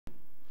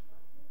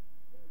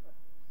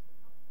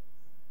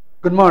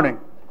Good morning.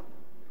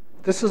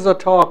 This is a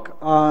talk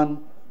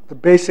on the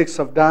basics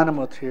of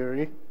dynamo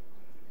theory.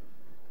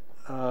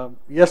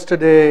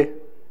 Yesterday,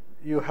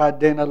 you had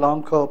Dana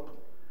Longcope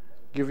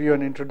give you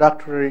an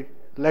introductory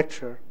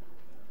lecture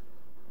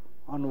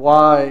on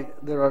why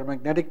there are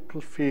magnetic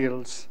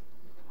fields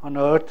on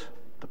Earth,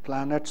 the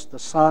planets, the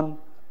sun,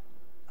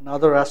 and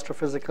other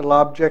astrophysical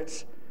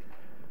objects.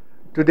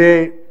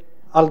 Today,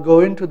 I'll go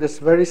into this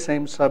very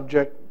same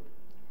subject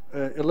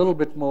a little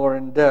bit more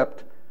in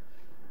depth,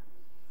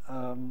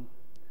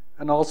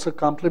 and also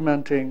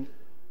complementing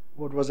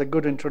what was a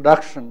good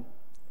introduction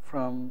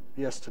from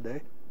yesterday.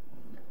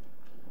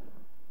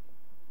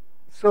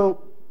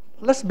 So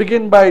let's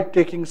begin by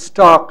taking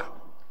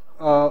stock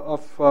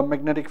of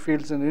magnetic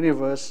fields in the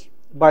universe.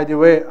 By the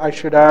way, I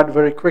should add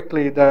very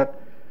quickly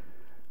that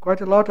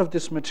quite a lot of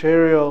this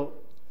material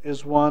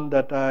is one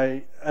that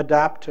I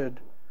adapted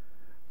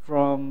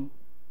from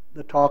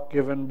the talk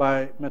given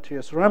by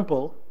Matthias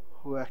Rempel,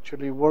 who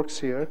actually works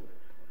here.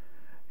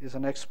 He's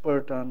an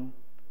expert on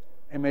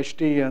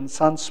MHD and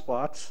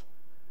sunspots,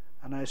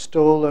 and I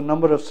stole a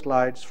number of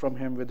slides from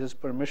him with his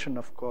permission,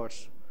 of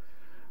course.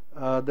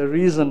 The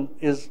reason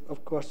is,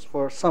 of course,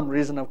 for some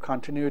reason of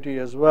continuity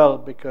as well,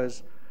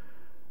 because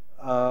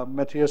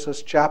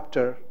Matthias's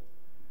chapter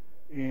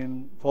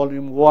in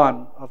volume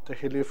 1 of the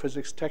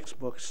Heliophysics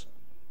textbooks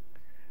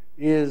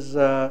is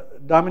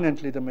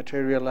dominantly the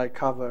material I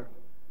cover,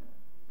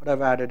 but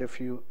I've added a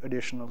few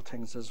additional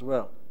things as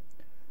well.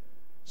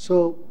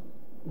 So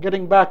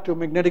getting back to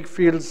magnetic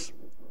fields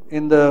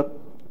in the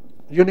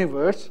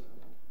universe,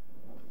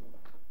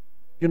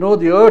 you know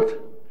the Earth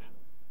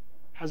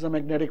has a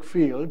magnetic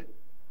field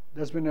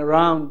that's been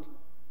around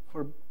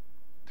for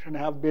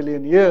 3.5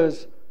 billion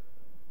years,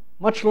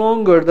 much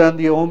longer than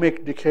the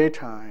ohmic decay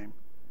time.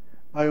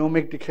 By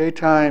ohmic decay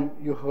time,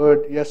 you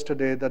heard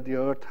yesterday that the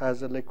Earth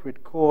has a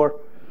liquid core.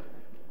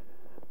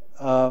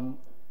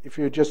 If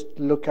you just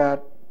look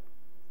at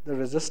the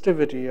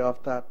resistivity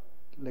of that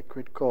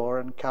liquid core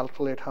and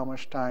calculate how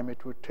much time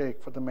it would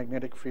take for the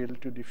magnetic field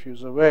to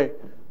diffuse away,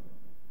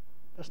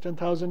 that's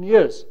 10,000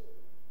 years.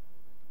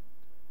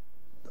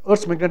 The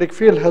Earth's magnetic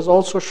field has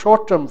also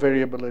short-term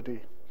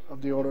variability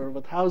of the order of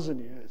 1,000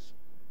 years.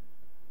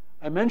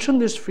 I mention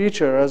this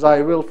feature, as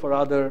I will for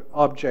other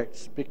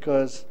objects,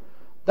 because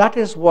that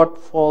is what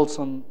falls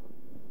on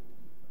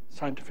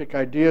scientific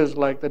ideas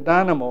like the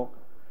dynamo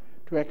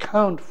to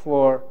account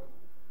for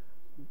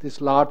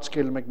these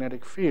large-scale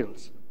magnetic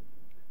fields.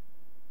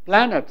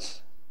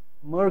 Planets,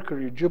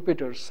 Mercury,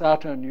 Jupiter,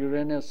 Saturn,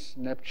 Uranus,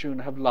 Neptune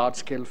have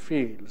large-scale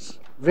fields.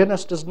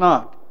 Venus does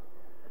not.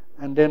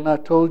 And then I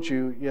told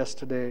you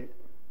yesterday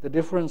the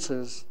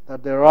differences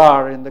that there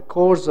are in the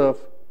cores of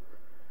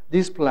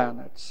these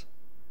planets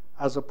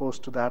as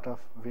opposed to that of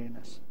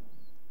Venus.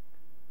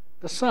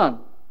 The Sun,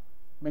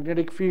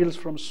 magnetic fields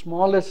from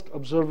smallest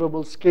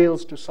observable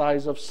scales to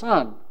size of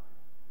Sun.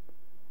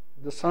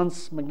 The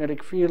Sun's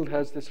magnetic field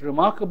has this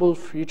remarkable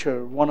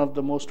feature, one of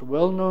the most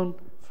well-known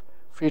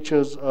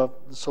features of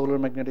the solar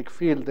magnetic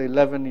field, the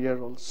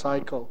 11-year-old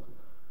cycle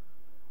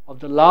of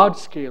the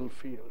large-scale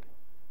field.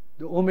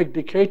 The ohmic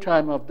decay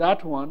time of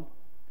that one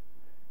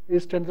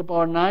is 10 to the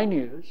power 9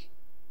 years.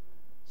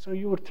 So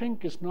you would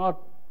think it's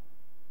not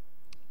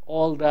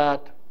all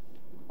that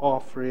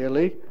off,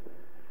 really,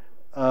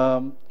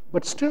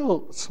 but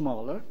still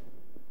smaller.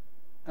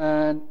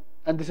 And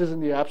this is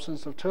in the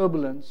absence of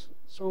turbulence.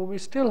 So we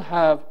still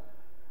have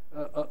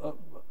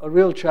a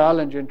real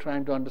challenge in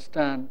trying to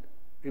understand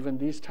even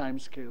these time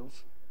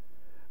scales.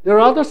 There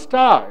are other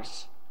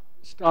stars,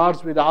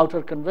 stars with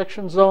outer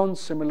convection zones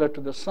similar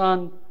to the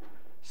Sun,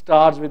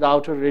 stars with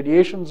outer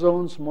radiation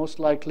zones. Most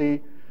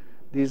likely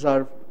these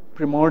are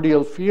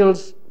primordial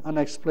fields, and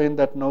I explained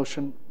that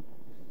notion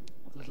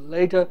a little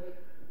later.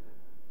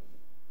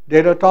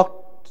 Data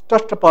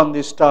touched upon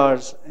these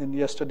stars in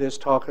yesterday's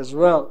talk as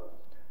well.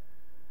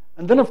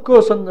 And then, of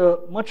course, on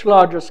the much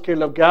larger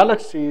scale of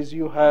galaxies,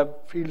 you have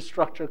field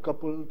structure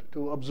coupled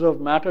to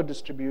observed matter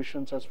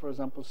distributions, as for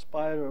example,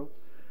 spiral.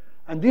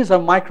 And these are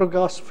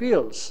microgauss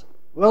fields,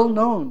 well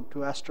known to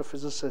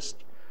astrophysicists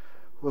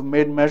who have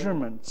made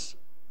measurements,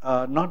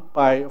 not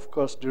by, of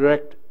course,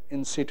 direct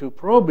in situ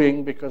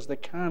probing, because they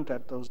can't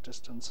at those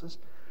distances,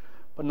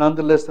 but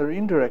nonetheless, they're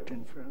indirect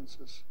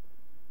inferences.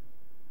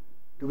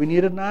 Do we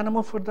need a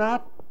dynamo for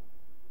that?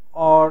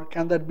 Or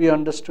can that be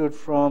understood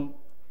from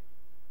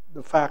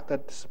the fact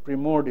that it's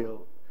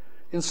primordial?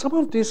 In some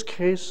of these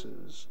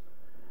cases,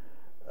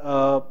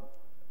 there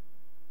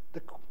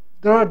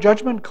are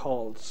judgment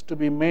calls to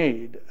be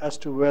made as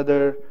to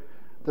whether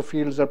the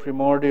fields are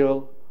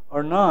primordial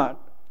or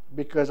not,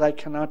 because I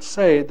cannot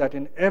say that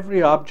in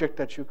every object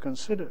that you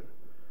consider,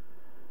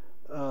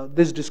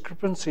 these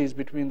discrepancies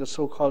between the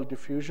so-called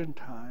diffusion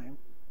time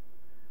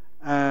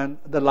and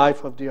the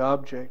life of the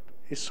object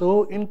is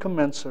so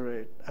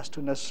incommensurate as to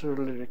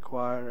necessarily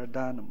require a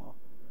dynamo.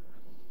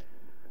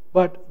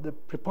 But the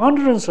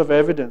preponderance of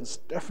evidence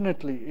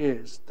definitely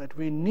is that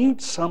we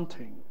need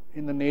something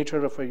in the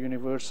nature of a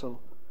universal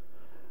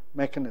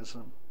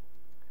mechanism,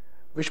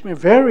 which may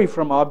vary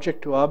from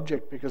object to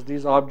object because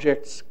these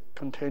objects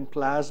contain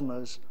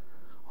plasmas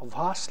of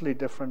vastly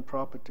different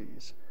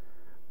properties,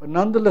 but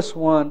nonetheless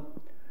one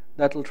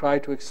that will try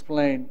to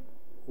explain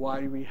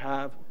why we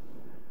have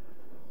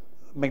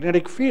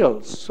magnetic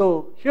fields.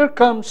 So here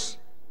comes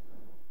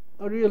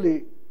a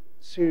really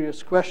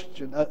serious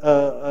question,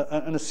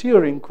 and a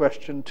searing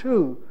question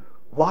too.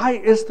 Why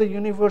is the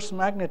universe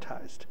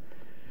magnetized?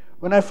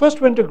 When I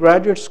first went to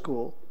graduate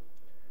school,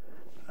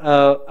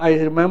 I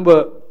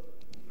remember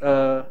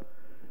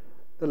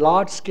the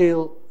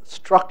large-scale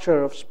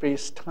structure of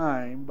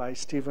space-time by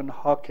Stephen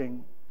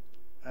Hawking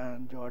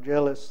and George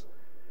Ellis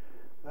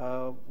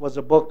was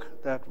a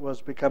book that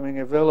was becoming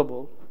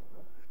available,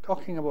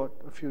 talking about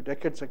a few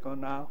decades ago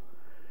now.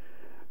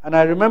 And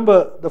I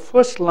remember the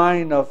first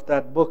line of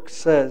that book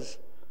says,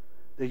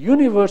 "The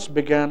universe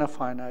began a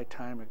finite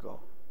time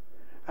ago."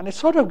 And it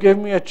sort of gave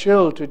me a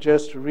chill to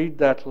just read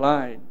that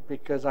line,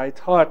 because I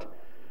thought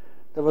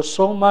there was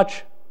so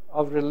much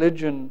of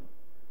religion,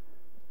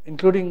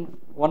 including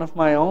one of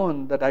my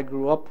own that I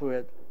grew up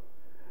with,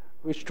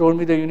 which told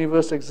me the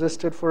universe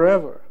existed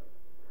forever.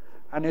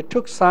 And it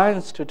took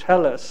science to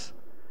tell us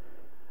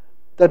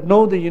that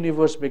no, the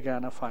universe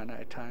began a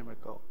finite time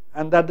ago,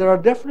 and that there are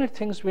definite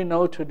things we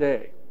know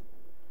today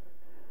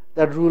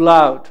that rule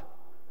out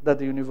that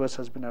the universe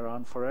has been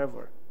around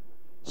forever.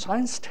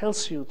 Science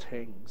tells you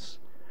things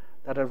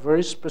that are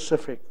very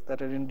specific,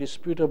 that are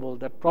indisputable,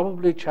 that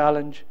probably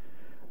challenge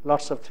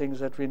lots of things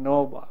that we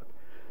know about.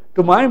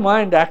 To my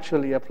mind,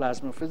 actually, a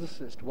plasma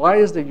physicist, why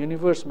is the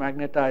universe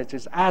magnetized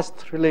is as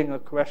thrilling a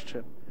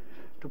question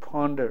to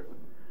ponder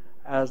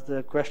as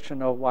the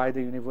question of why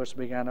the universe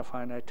began a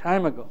finite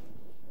time ago.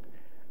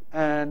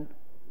 And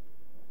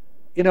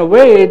in a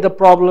way, the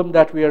problem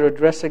that we are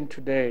addressing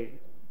today,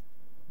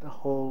 the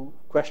whole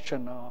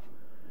question of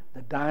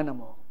the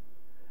dynamo,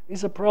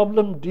 is a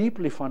problem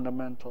deeply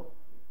fundamental,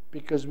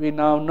 because we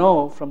now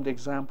know from the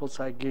examples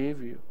I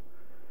gave you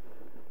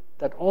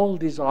that all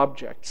these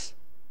objects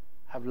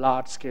have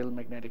large-scale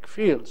magnetic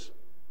fields.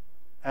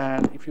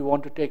 And if you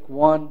want to take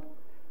one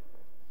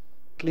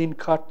clean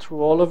cut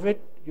through all of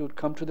it, you would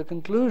come to the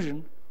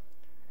conclusion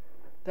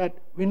that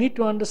we need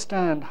to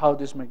understand how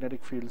these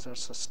magnetic fields are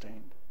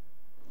sustained.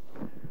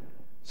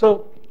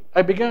 So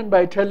I began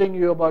by telling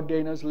you about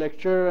Dana's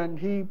lecture, and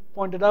he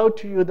pointed out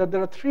to you that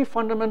there are three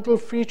fundamental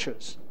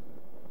features.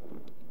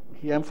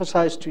 He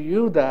emphasized to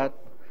you that,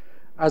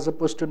 as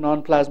opposed to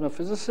non-plasma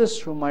physicists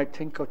who might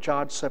think of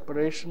charge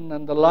separation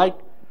and the like,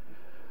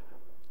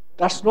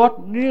 that's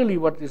not really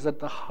what is at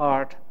the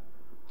heart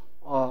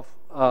of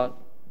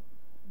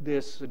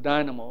this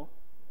dynamo.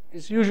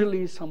 It's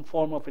usually some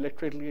form of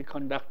electrically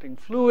conducting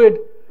fluid.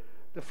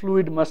 The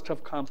fluid must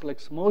have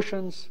complex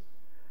motions,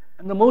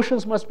 and the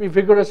motions must be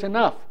vigorous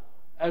enough,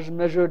 as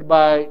measured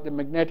by the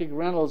magnetic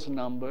Reynolds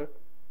number,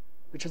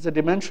 which is a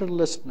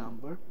dimensionless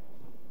number,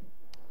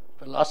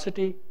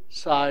 velocity,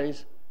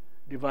 size,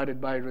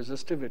 divided by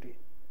resistivity.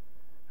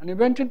 And he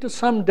went into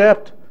some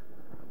depth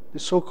the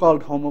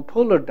so-called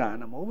homopolar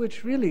dynamo,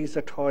 which really is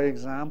a toy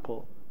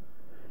example.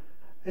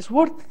 It's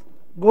worth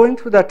going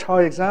through that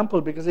toy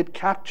example because it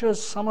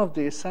captures some of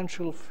the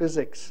essential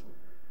physics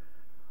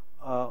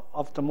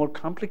of the more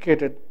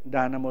complicated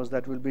dynamos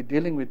that we'll be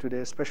dealing with today,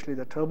 especially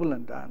the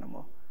turbulent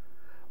dynamo.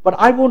 But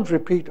I won't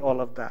repeat all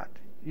of that.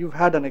 You've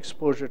had an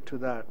exposure to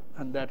that,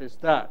 and that is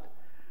that.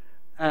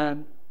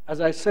 And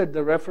as I said,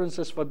 the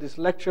references for this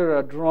lecture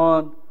are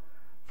drawn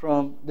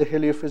from the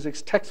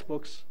Heliophysics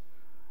textbooks,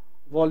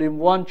 Volume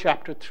 1,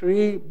 Chapter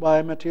 3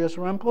 by Matthias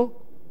Rempel.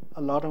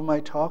 A lot of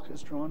my talk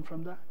is drawn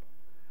from that.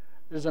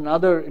 There's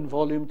another in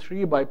Volume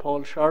 3 by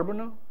Paul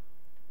Charbonneau,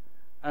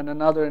 and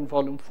another in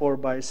Volume 4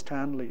 by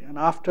Stanley. And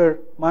after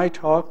my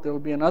talk, there will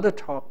be another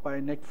talk by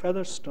Nick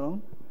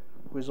Featherstone,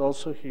 who is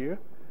also here,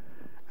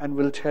 and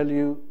will tell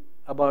you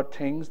about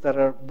things that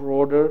are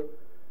broader,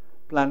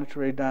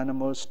 planetary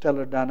dynamos,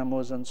 stellar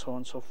dynamos, and so on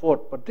and so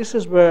forth. But this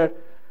is where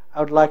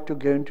I would like to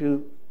go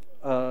into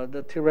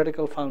the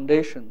theoretical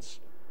foundations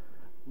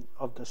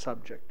of the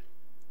subject.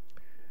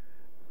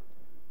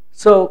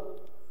 So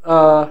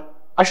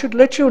I should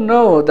let you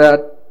know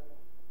that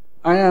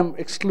I am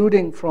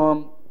excluding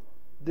from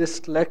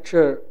this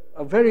lecture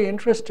a very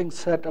interesting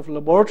set of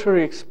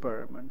laboratory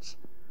experiments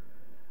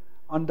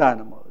on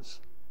dynamos.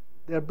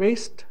 They're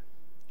based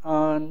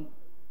on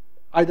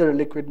either a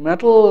liquid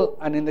metal,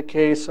 and in the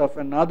case of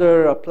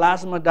another, a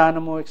plasma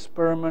dynamo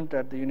experiment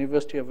at the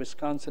University of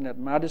Wisconsin at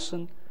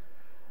Madison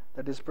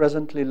that is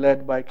presently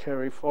led by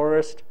Kerry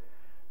Forrest.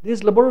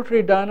 These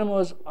laboratory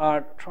dynamos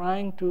are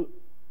trying to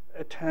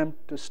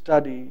attempt to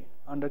study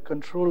under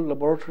controlled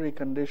laboratory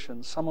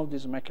conditions some of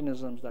these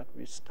mechanisms that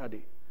we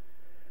study.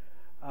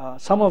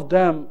 Some of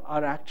them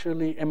are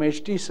actually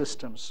MHD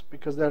systems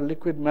because they're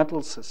liquid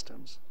metal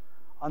systems.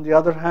 On the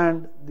other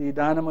hand, the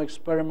dynamo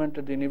experiment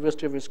at the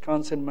University of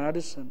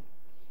Wisconsin-Madison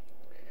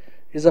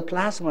is a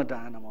plasma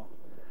dynamo.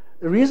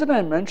 The reason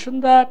I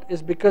mention that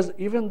is because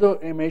even though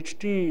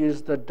MHD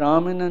is the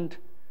dominant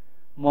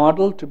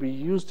model to be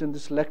used in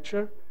this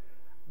lecture,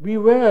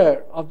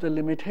 beware of the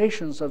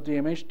limitations of the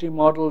MHD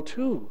model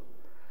too.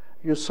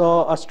 You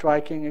saw a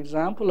striking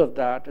example of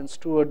that in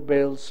Stuart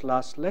Bale's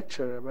last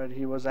lecture, where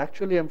he was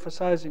actually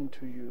emphasizing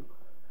to you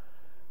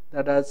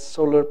that as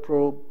solar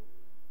probe,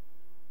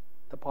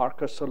 the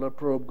Parker solar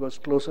probe, goes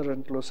closer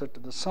and closer to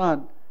the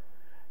sun,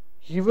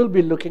 you will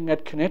be looking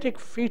at kinetic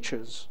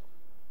features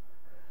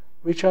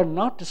which are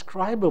not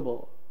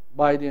describable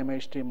by the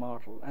MHD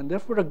model. And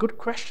therefore, a good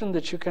question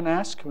that you can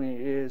ask me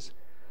is,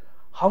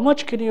 how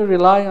much can you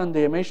rely on the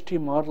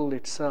MHD model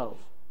itself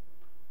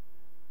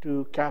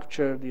to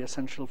capture the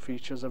essential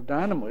features of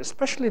dynamo,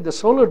 especially the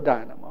solar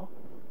dynamo,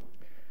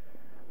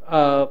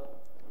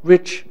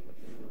 which,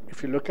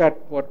 if you look at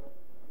what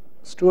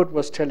Stuart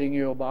was telling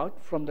you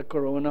about, from the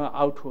corona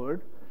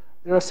outward,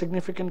 there are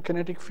significant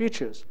kinetic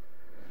features.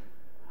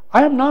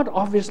 I am not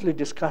obviously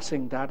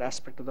discussing that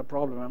aspect of the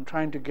problem. I'm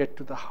trying to get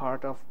to the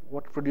heart of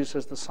what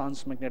produces the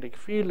sun's magnetic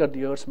field or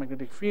the Earth's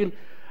magnetic field,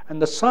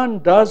 and the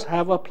sun does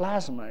have a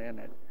plasma in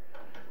it.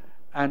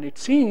 And it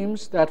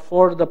seems that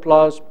for the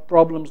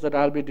problems that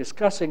I'll be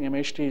discussing,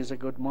 MHD is a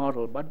good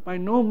model. But by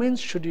no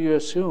means should you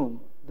assume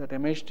that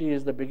MHD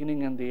is the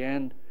beginning and the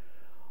end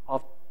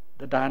of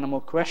the dynamo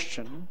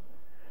question,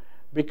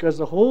 because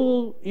the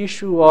whole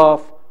issue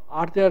of,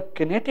 are there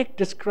kinetic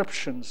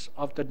descriptions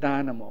of the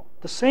dynamo,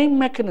 the same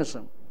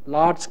mechanism,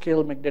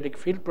 large-scale magnetic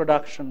field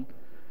production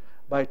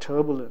by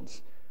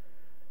turbulence,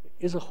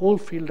 is a whole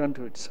field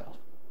unto itself.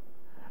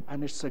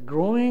 And it's a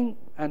growing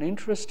and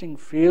interesting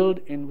field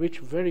in which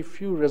very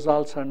few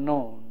results are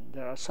known.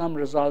 There are some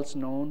results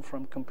known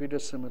from computer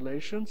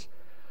simulations,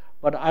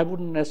 but I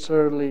wouldn't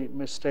necessarily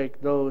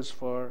mistake those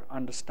for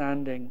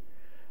understanding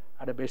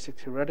at a basic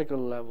theoretical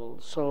level.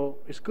 So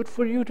it's good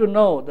for you to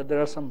know that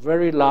there are some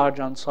very large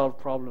unsolved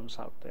problems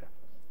out there.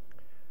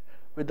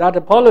 With that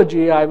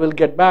apology, I will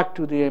get back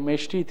to the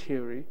MHD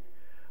theory,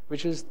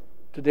 which is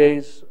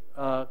today's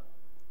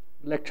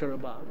lecture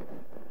about.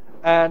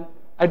 And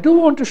I do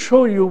want to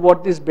show you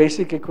what these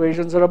basic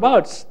equations are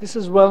about. This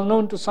is well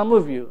known to some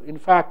of you. In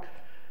fact,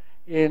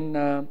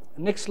 in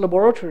Nick's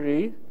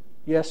laboratory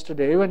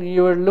yesterday, when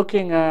you were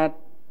looking at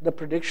the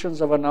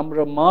predictions of a number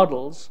of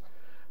models,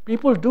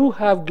 people do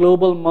have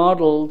global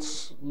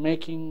models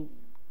making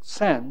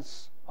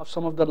sense of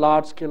some of the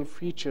large-scale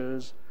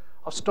features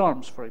of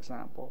storms, for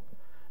example.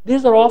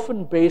 These are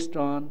often based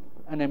on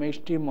an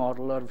MHD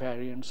model or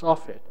variants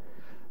of it,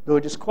 though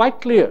it is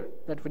quite clear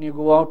that when you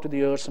go out to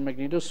the Earth's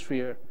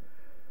magnetosphere,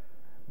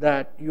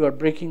 that you are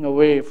breaking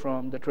away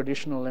from the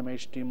traditional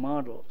MHD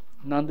model.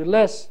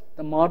 Nonetheless,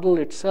 the model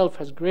itself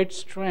has great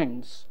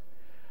strengths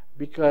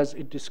because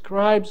it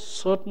describes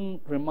certain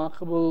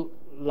remarkable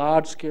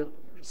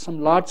some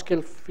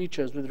large-scale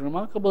features with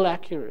remarkable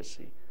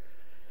accuracy.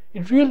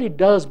 It really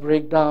does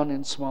break down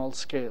in small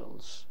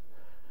scales.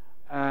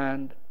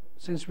 And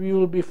since we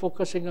will be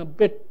focusing a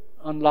bit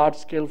on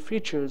large-scale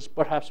features,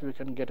 perhaps we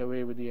can get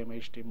away with the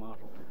MHD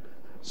model.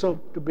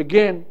 So to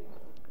begin,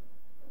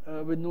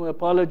 with no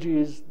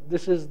apologies,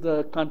 this is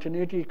the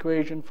continuity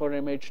equation for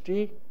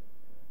MHD,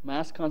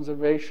 mass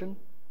conservation.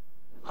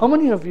 How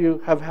many of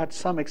you have had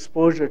some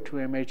exposure to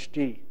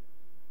MHD?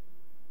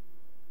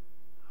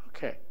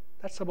 Okay,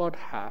 that's about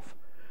half.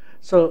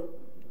 So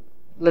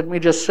let me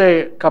just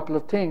say a couple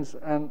of things.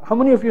 And how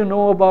many of you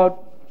know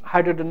about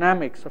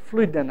hydrodynamics or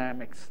fluid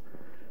dynamics?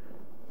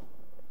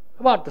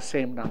 About the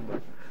same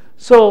number.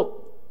 So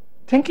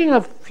thinking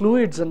of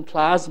fluids and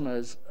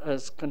plasmas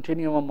as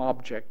continuum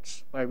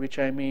objects, by which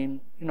I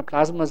mean,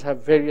 plasmas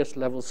have various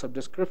levels of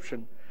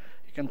description.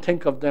 You can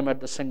think of them at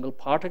the single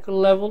particle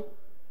level,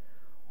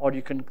 or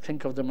you can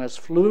think of them as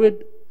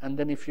fluid, and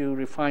then if you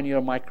refine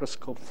your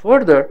microscope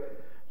further,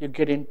 you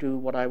get into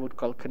what I would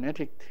call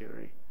kinetic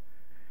theory.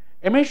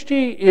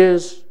 MHD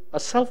is a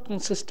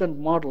self-consistent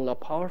model, a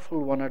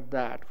powerful one at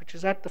that, which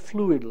is at the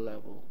fluid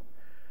level,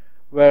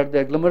 where the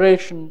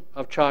agglomeration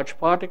of charged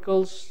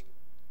particles,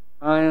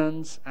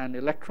 ions, and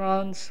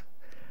electrons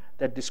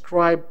that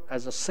describe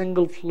as a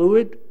single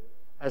fluid,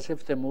 as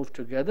if they move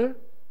together,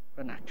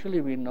 when actually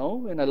we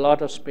know in a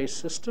lot of space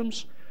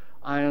systems,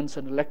 ions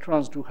and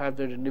electrons do have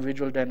their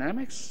individual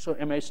dynamics, so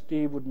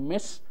MHD would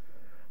miss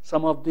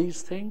some of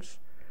these things.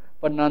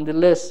 But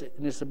nonetheless,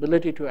 in its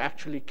ability to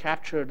actually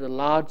capture the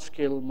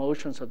large-scale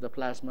motions of the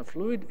plasma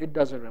fluid, it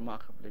does a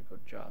remarkably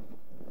good job.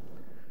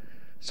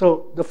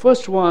 So the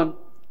first one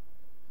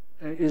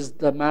is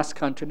the mass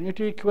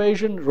continuity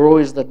equation. Rho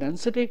is the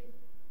density.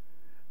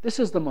 This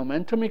is the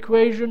momentum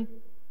equation.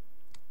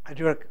 I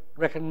do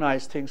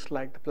recognize things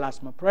like the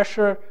plasma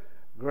pressure,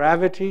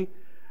 gravity,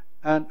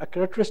 and a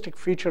characteristic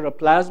feature of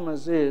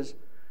plasmas is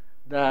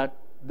that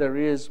there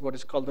is what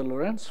is called the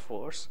Lorentz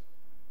force,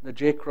 the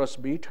J cross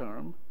B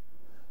term,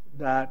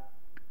 that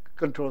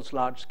controls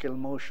large-scale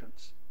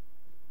motions.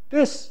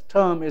 This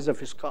term is a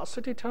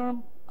viscosity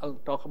term. I'll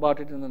talk about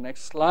it in the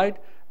next slide.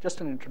 Just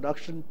an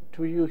introduction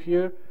to you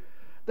here.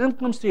 Then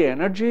comes the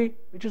energy,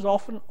 which is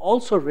often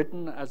also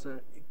written as an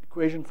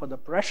equation for the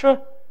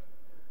pressure.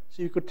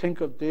 So you could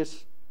think of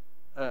this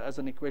as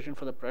an equation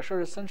for the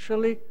pressure,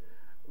 essentially.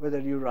 Whether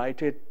you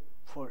write it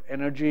for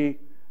energy,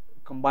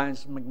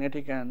 combines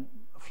magnetic and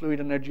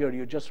fluid energy, or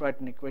you just write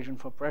an equation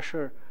for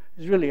pressure,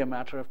 is really a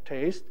matter of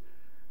taste.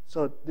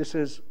 So this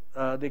is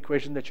the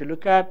equation that you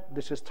look at.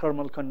 This is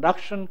thermal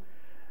conduction.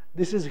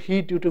 This is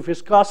heat due to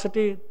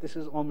viscosity. This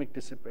is ohmic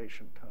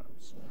dissipation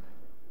terms.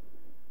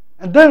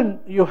 And then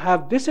you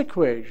have this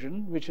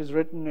equation, which is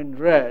written in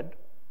red,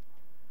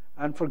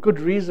 and for good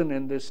reason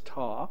in this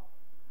talk,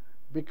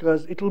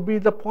 because it will be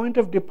the point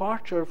of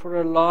departure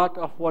for a lot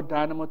of what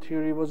dynamo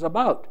theory was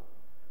about.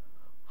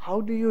 How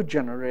do you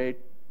generate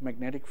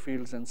magnetic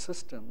fields in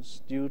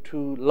systems due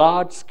to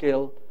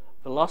large-scale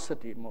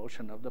velocity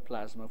motion of the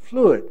plasma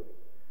fluid?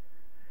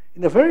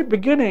 In the very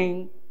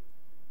beginning,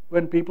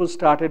 when people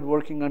started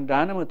working on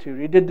dynamo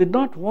theory, they did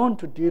not want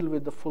to deal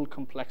with the full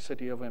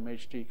complexity of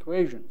MHD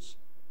equations.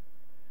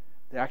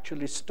 They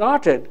actually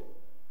started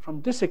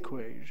from this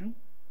equation,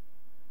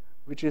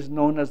 which is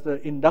known as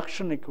the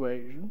induction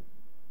equation.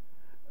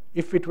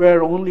 If it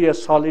were only a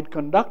solid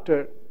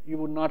conductor, you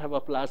would not have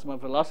a plasma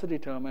velocity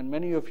term. And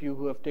many of you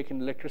who have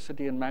taken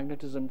electricity and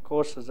magnetism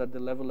courses at the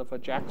level of a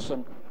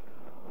Jackson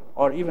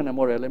or even a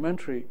more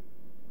elementary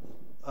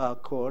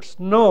course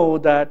know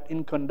that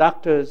in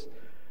conductors,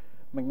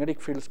 magnetic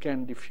fields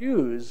can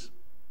diffuse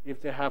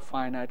if they have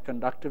finite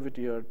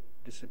conductivity or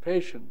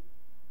dissipation.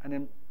 And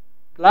in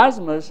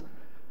plasmas,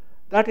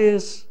 that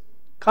is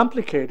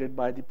complicated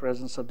by the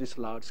presence of this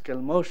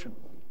large-scale motion.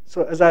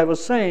 So as I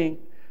was saying,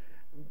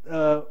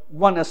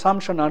 one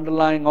assumption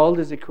underlying all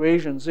these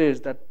equations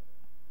is that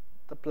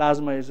the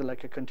plasma is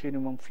like a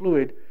continuum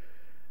fluid.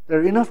 There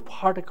are enough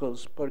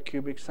particles per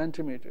cubic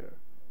centimeter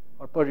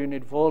or per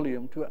unit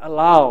volume to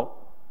allow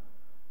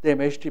the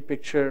MHD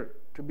picture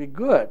to be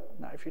good.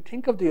 Now, if you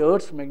think of the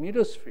Earth's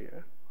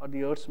magnetosphere or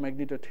the Earth's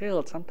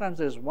magnetotail, sometimes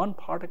there's 1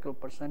 particle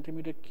per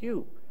centimeter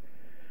cube.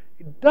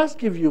 It does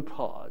give you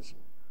pause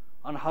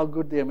on how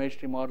good the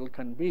MHD model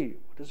can be.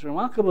 What is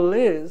remarkable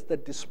is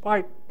that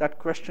despite that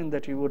question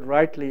that you would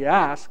rightly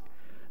ask,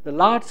 the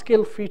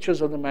large-scale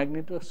features of the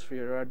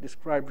magnetosphere are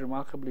described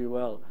remarkably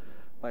well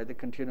by the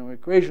continuum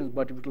equations,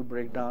 but it will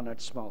break down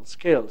at small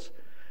scales.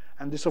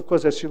 And this, of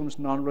course, assumes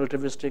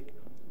non-relativistic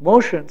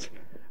motions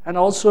and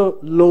also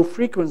low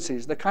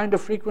frequencies, the kind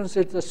of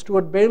frequencies that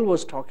Stuart Bale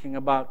was talking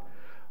about,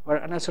 where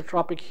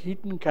anisotropic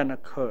heating can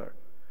occur,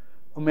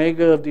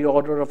 omega of the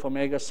order of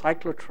omega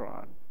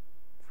cyclotron,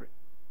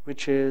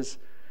 which is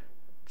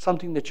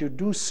something that you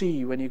do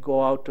see when you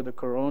go out to the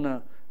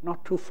corona,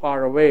 not too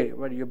far away,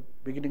 where you're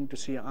beginning to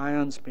see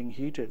ions being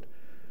heated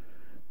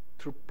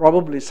through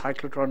probably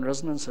cyclotron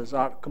resonances,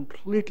 are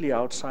completely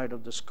outside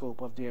of the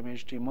scope of the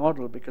MHD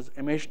model, because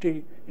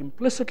MHD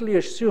implicitly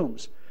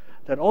assumes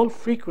that all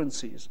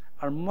frequencies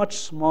are much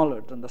smaller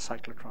than the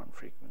cyclotron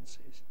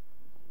frequencies.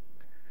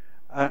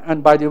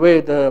 And by the way,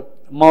 the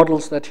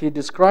models that he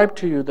described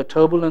to you, the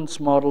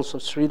turbulence models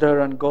of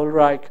Sridhar and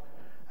Goldreich,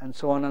 and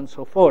so on and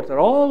so forth, are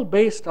all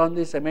based on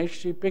this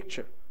MHD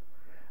picture.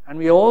 And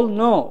we all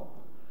know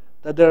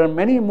that there are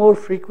many more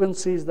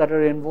frequencies that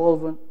are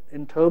involved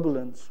in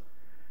turbulence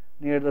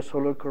near the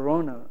solar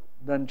corona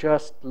than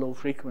just low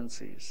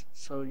frequencies.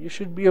 So you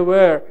should be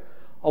aware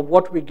of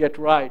what we get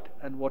right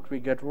and what we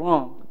get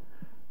wrong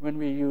when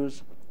we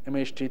use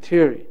MHD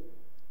theory.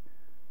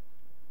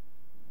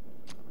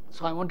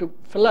 So I want to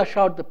flesh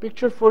out the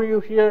picture for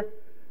you here.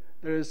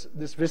 There is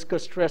this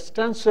viscous stress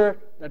tensor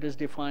that is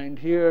defined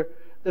here.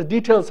 The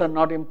details are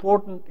not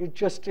important. It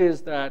just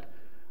is that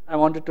I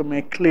wanted to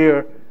make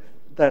clear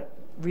that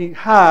we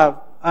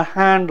have a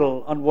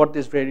handle on what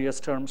these various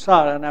terms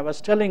are. And I was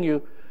telling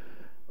you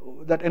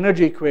that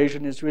energy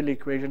equation is really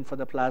equation for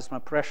the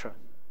plasma pressure,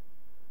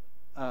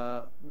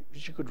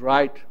 which you could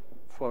write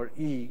for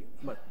E,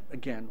 but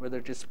again, whether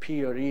it is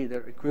P or E,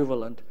 they're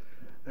equivalent,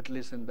 at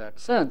least in that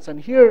sense. And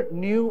here,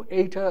 nu,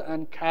 eta,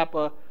 and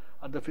kappa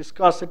are the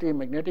viscosity,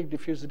 magnetic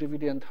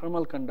diffusivity, and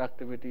thermal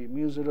conductivity.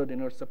 Mu 0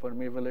 denotes the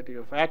permeability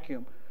of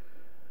vacuum.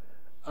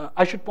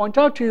 I should point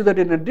out to you that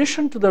in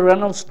addition to the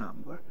Reynolds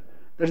number,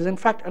 there is in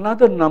fact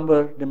another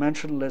number,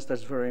 dimensionless,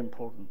 that's very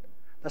important.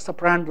 That's the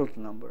Prandtl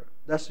number.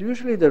 That's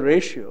usually the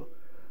ratio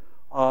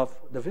of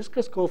the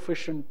viscous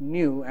coefficient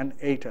nu and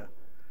eta.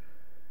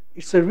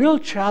 It's a real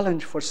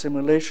challenge for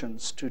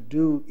simulations to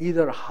do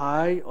either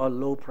high or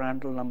low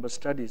Prandtl number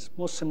studies.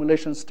 Most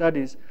simulation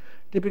studies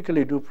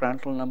typically do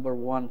Prandtl number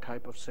 1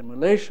 type of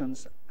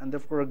simulations, and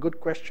therefore a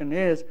good question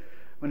is,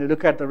 when you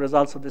look at the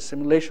results of the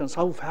simulations,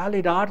 how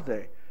valid are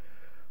they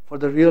for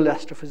the real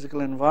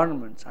astrophysical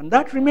environments? And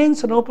that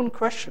remains an open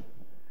question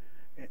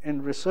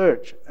in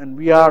research, and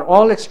we are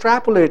all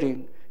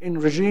extrapolating in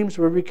regimes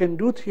where we can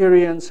do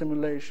theory and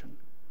simulation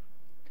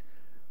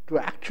to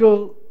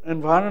actual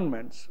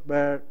environments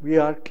where we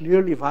are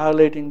clearly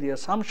violating the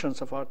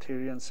assumptions of our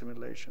theory and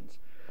simulations.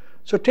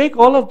 So take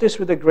all of this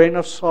with a grain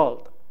of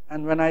salt,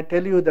 and when I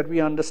tell you that we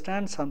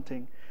understand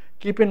something,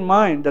 keep in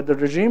mind that the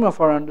regime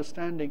of our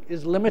understanding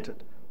is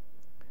limited.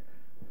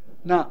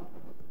 Now,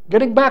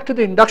 getting back to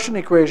the induction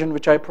equation,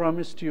 which I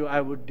promised you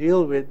I would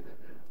deal with,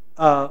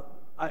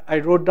 I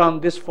wrote down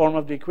this form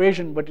of the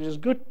equation, but it is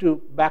good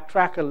to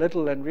backtrack a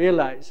little and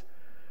realize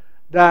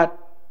that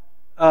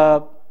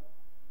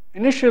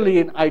initially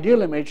in ideal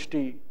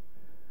MHD,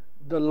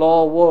 the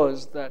law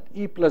was that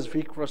E plus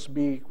V cross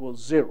B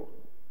equals 0.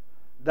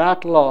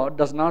 that law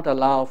does not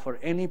allow for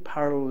any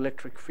parallel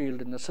electric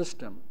field in the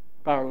system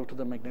parallel to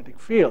the magnetic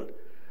field.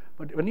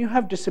 But when you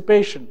have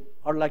dissipation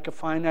or like a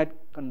finite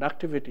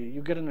conductivity,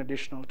 you get an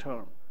additional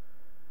term.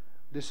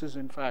 This is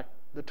in fact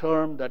the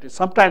term that is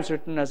sometimes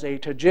written as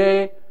eta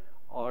j,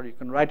 or you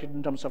can write it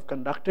in terms of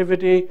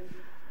conductivity.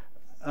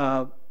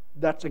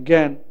 That's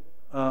again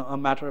a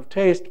matter of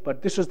taste,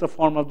 but this is the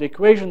form of the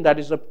equation that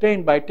is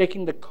obtained by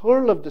taking the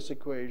curl of this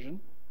equation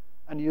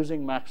and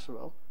using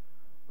Maxwell,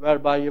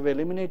 whereby you've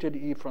eliminated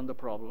E from the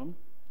problem.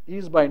 E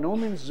is by no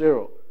means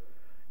 0.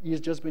 E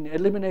has just been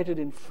eliminated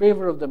in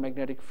favor of the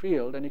magnetic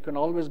field, and you can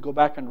always go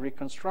back and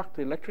reconstruct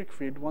the electric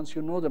field once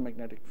you know the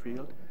magnetic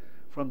field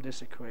from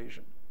this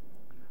equation.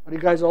 Are you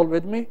guys all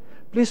with me?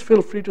 Please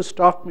feel free to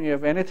stop me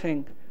if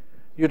anything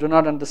you do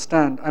not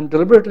understand. I'm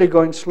deliberately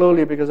going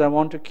slowly because I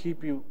want to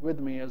keep you with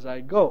me as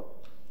I go.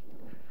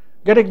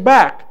 Getting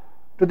back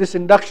to this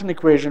induction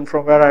equation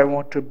from where I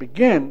want to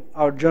begin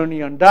our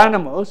journey on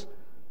dynamos,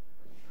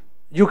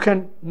 you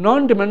can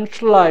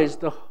non-dimensionalize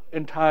the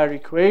entire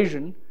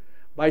equation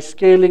by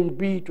scaling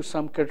B to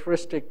some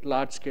characteristic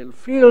large-scale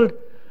field,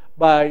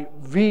 by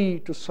V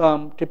to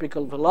some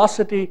typical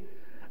velocity,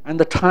 and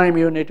the time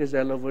unit is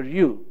L over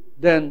U.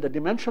 Then the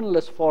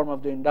dimensionless form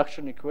of the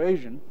induction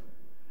equation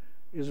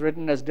is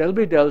written as del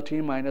B del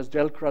T minus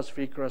del cross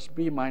V cross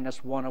B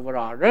minus 1 over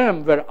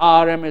Rm, where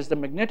Rm is the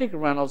magnetic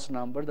Reynolds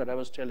number that I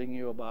was telling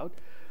you about.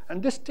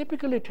 And this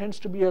typically tends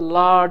to be a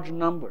large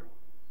number.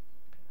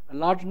 A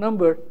large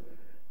number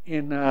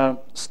in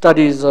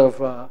studies of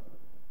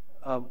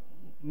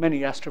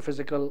many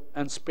astrophysical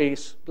and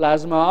space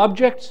plasma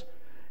objects.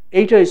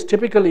 Eta is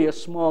typically a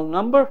small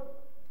number,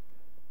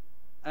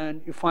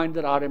 and you find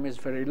that Rm is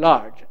very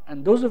large.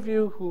 And those of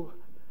you who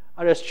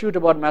are astute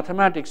about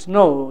mathematics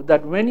know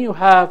that when you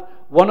have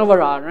 1 over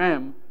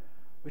Rm,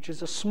 which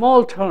is a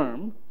small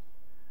term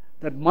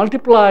that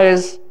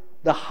multiplies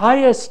the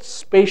highest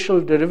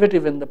spatial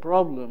derivative in the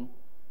problem,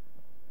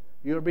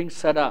 you're being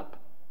set up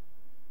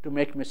to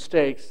make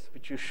mistakes,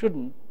 which you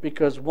shouldn't,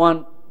 because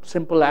one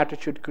simple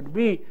attitude could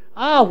be,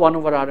 1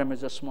 over Rm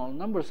is a small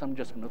number, so I'm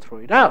just going to throw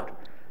it out.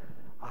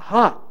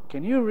 Aha,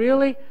 can you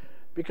really?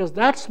 Because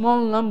that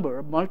small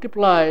number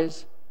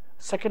multiplies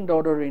second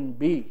order in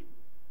B.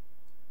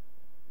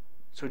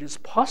 So it is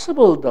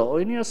possible, though,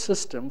 in your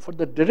system for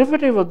the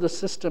derivative of the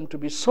system to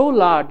be so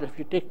large that if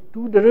you take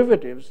 2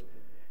 derivatives,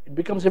 it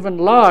becomes even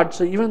large.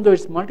 So even though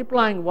it's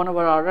multiplying 1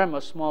 over Rm,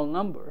 a small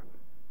number,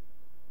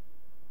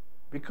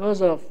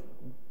 because of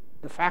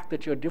the fact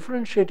that you're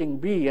differentiating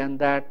B and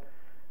that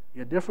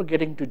you're therefore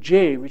getting to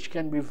J, which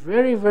can be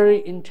very,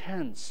 very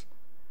intense,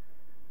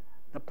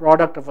 the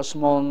product of a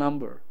small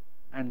number,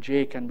 and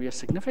J can be a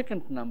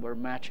significant number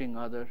matching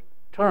other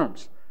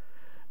terms.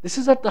 This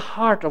is at the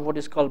heart of what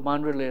is called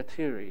boundary layer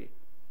theory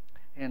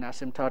in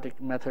asymptotic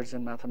methods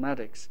in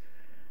mathematics,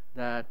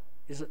 that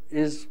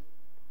is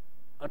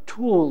a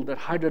tool that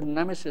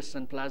hydrodynamicists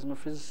and plasma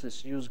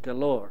physicists use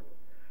galore.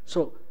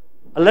 So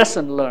a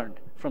lesson learned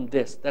from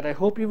this that I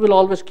hope you will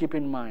always keep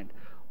in mind.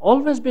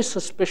 Always be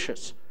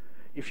suspicious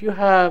if you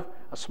have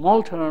a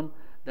small term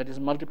that is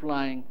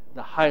multiplying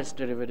the highest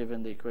derivative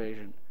in the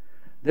equation.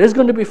 There is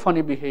going to be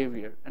funny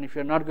behavior, and if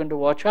you're not going to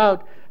watch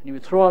out and you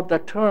throw out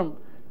that term,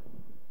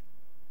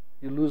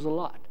 you lose a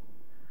lot.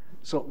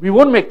 So we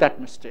won't make that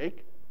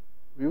mistake.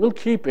 We will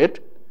keep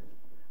it.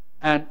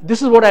 And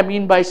this is what I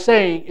mean by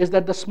saying is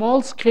that the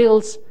small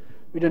scales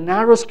with the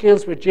narrow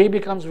scales where J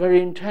becomes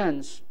very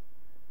intense,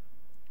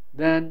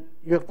 then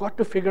you have got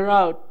to figure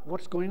out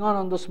what's going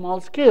on the small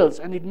scales.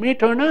 And it may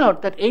turn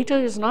out that eta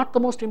is not the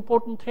most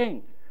important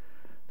thing,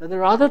 that there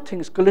are other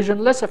things,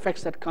 collisionless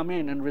effects that come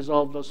in and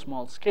resolve those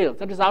small scales.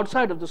 That is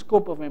outside of the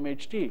scope of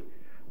MHD.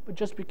 But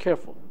just be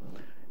careful.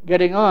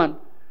 Getting on,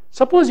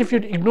 suppose if you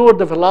ignore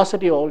the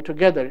velocity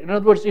altogether, in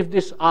other words, if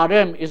this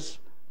Rm is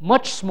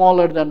much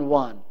smaller than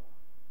 1,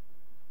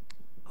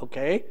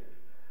 okay,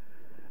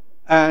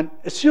 and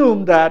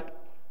assume that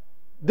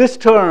this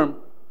term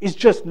is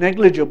just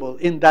negligible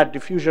in that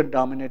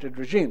diffusion-dominated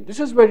regime. This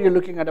is where you're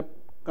looking at a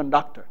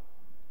conductor.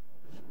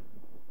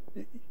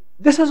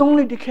 This is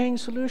only decaying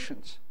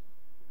solutions.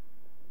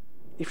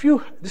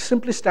 This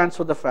simply stands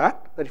for the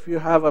fact that if you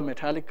have a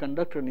metallic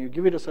conductor and you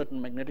give it a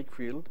certain magnetic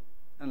field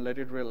and let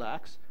it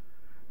relax,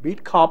 be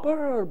it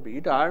copper or be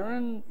it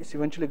iron, it's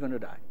eventually going to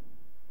die.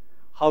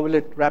 How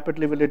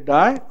rapidly will it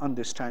die? On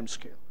this time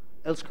scale,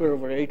 L squared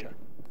over eta.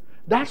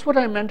 That's what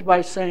I meant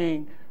by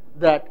saying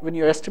that when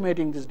you're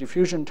estimating these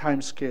diffusion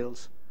time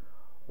scales,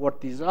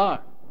 what these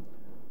are.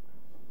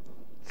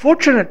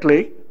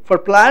 Fortunately, for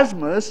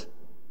plasmas,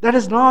 that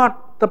is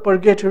not the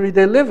purgatory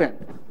they live in.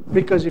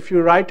 Because if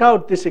you write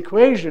out this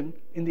equation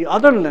in the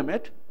other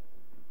limit,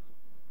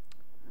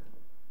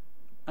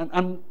 and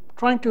I'm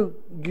trying to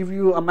give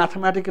you a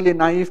mathematically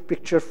naive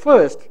picture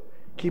first,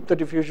 keep the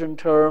diffusion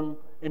term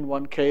in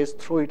one case,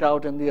 throw it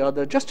out in the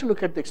other, just to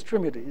look at the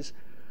extremities.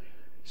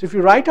 So if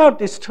you write out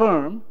this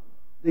term,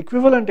 the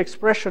equivalent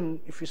expression,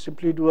 if you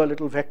simply do a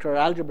little vector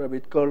algebra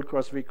with curl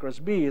cross V cross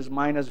B, is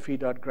minus V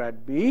dot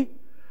grad B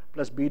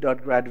plus B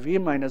dot grad V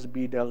minus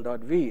B del dot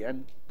V.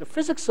 And the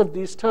physics of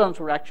these terms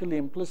were actually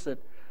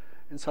implicit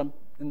in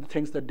the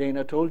things that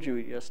Dana told you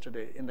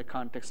yesterday in the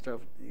context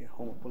of the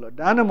homopolar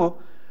dynamo.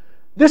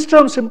 This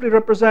term simply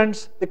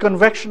represents the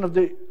convection of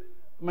the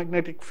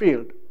magnetic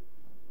field,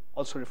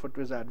 also referred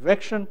to as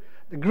advection.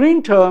 The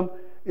green term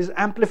is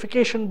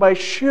amplification by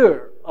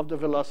shear of the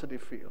velocity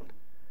field.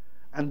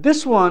 And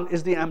this one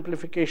is the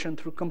amplification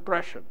through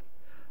compression.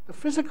 The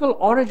physical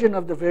origin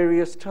of the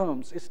various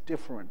terms is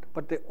different,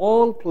 but they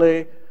all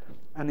play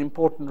an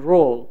important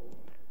role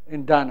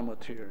in dynamo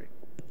theory.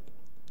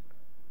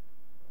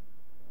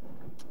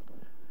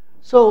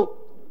 So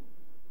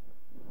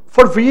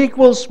for V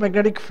equals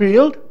magnetic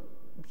field,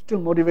 still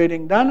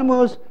motivating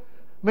dynamos,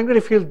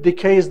 magnetic field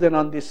decays then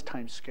on this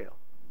time scale.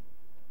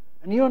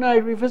 And you and I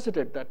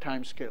revisited that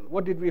time scale.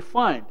 What did we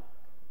find?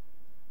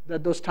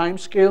 That those time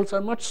scales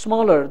are much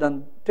smaller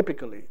than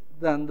typically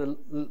than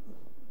the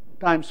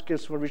time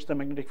scales for which the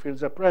magnetic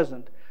fields are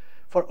present.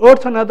 For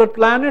Earth and other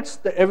planets,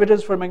 the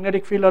evidence for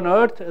magnetic field on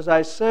Earth, as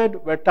I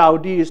said, where tau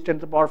d is 10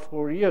 to the power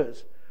 4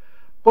 years.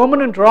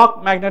 Permanent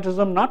rock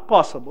magnetism not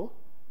possible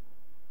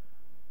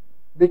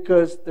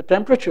because the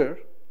temperature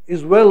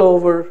is well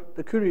over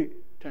the Curie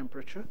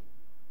temperature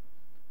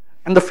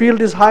and the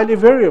field is highly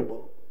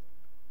variable.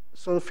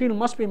 So the field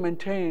must be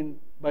maintained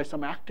by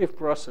some active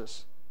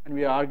process, and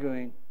we are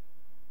arguing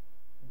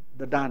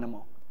the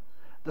dynamo.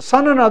 The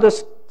sun and other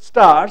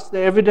stars, the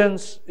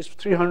evidence is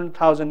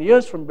 300,000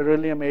 years from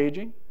beryllium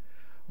aging.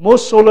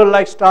 Most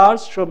solar-like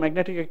stars show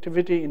magnetic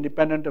activity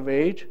independent of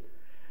age.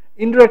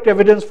 Indirect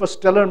evidence for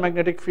stellar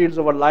magnetic fields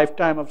over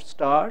lifetime of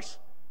stars.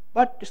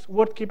 But it's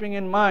worth keeping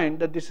in mind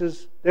that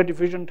their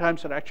diffusion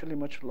times are actually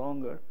much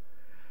longer.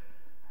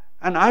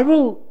 And I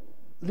will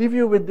leave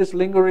you with this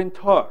lingering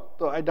thought,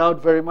 though I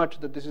doubt very much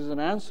that this is an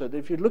answer. That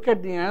if you look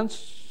at the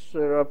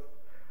answer of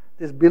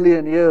this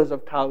billion years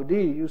of tau d,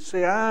 you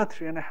say,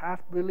 3.5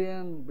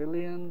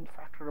 billion,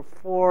 factor of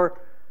 4.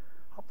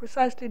 How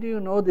precisely do you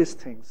know these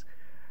things?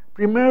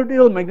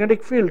 Primordial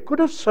magnetic field could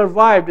have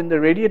survived in the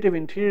radiative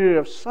interior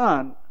of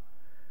sun,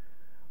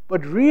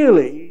 but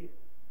really,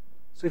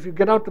 so if you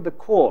get out to the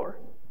core,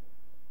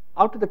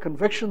 out to the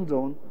convection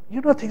zone,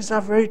 you know things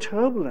are very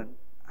turbulent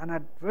and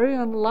are very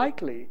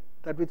unlikely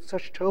that with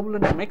such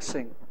turbulent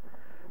mixing,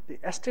 the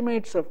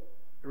estimates of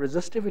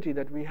resistivity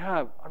that we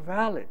have are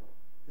valid.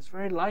 It's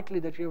very likely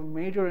that you have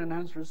major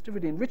enhanced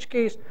resistivity, in which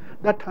case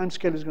that time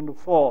scale is going to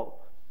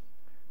fall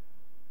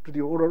to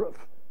the order of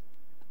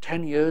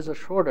 10 years or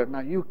shorter.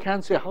 Now, you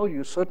can't say how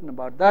you're certain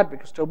about that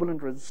because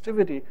turbulent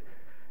resistivity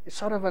is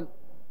sort of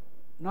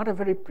not a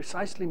very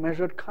precisely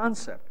measured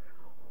concept.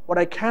 What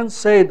I can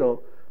say,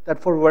 though, that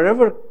for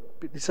wherever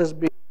this has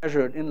been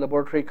measured in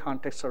laboratory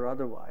contexts or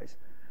otherwise,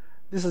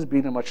 this has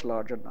been a much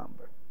larger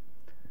number.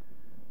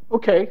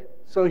 Okay,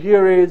 so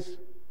here is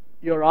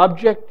your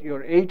object,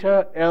 your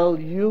eta, L,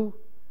 U,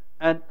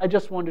 and I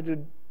just wanted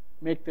to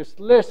make this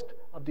list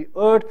of the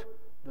Earth,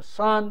 the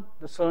Sun,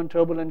 the CERN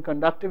turbulent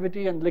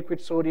conductivity, and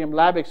liquid sodium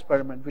lab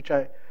experiment, which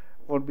I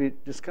won't be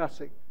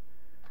discussing.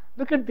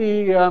 Look at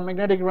the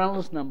magnetic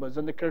Reynolds numbers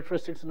and the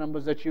characteristics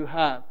numbers that you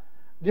have.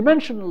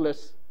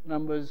 Dimensionless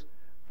numbers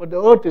for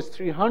the Earth is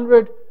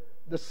 300.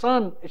 The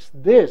Sun is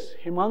this,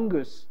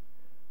 humongous.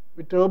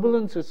 With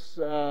turbulence is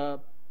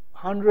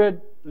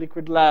 100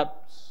 liquid lab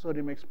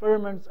sodium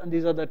experiments, and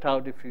these are the tau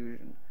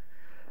diffusion.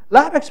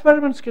 Lab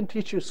experiments can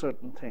teach you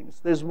certain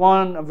things. There's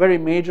one, a very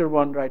major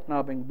one right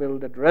now being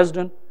built at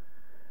Dresden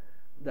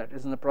that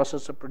is in the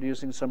process of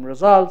producing some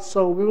results.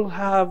 So we will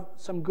have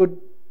some good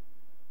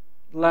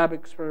lab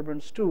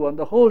experiments too. And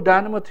the whole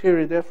dynamo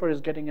theory, therefore,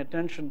 is getting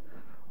attention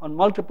on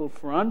multiple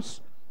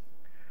fronts.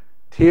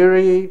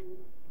 Theory,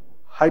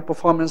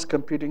 high-performance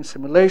computing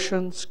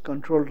simulations,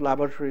 controlled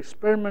laboratory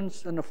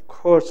experiments, and of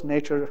course,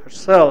 nature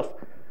herself,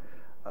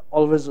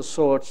 always a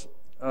source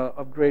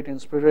of great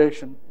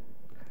inspiration.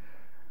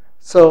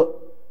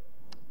 So,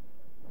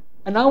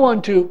 and I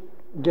want to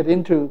get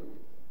into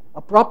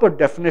a proper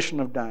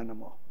definition of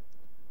dynamo.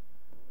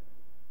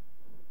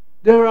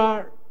 There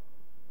are,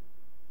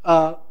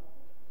 the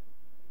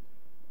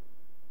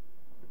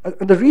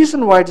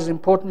reason why it is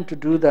important to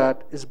do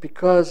that is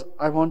because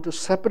I want to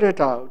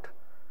separate out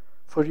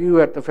for you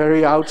at the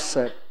very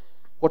outset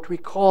what we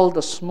call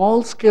the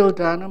small-scale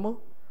dynamo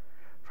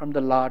from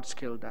the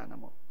large-scale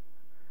dynamo.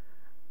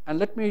 And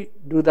let me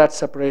do that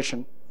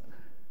separation.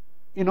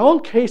 In all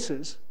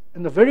cases,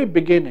 in the very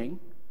beginning,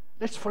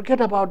 let's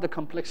forget about the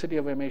complexity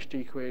of MHD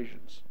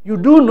equations. You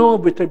do know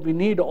that we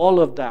need all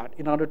of that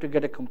in order to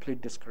get a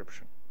complete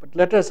description. But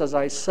let us, as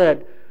I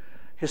said,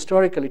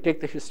 historically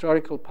take the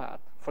historical path.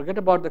 Forget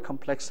about the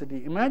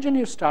complexity. Imagine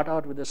you start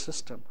out with a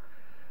system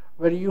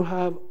where you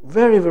have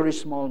very, very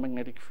small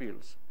magnetic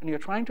fields, and you're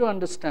trying to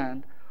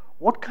understand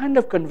what kind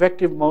of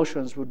convective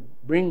motions would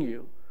bring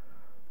you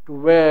to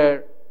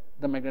where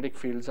the magnetic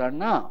fields are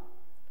now.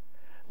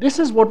 This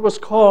is what was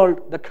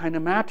called the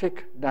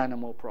kinematic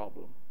dynamo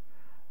problem.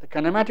 The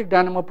kinematic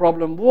dynamo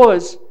problem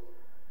was,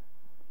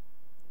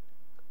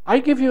 I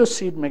give you a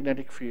seed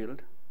magnetic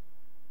field,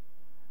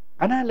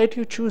 and I let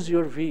you choose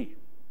your V.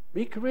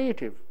 Be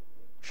creative.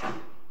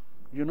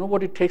 You know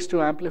what it takes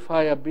to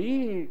amplify a B?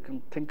 You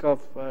can think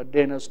of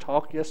Dana's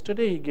talk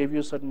yesterday. He gave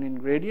you certain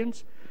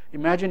ingredients.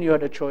 Imagine you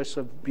had a choice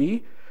of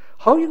B.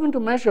 How are you going to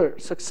measure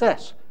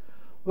success?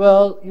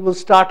 Well, you will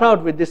start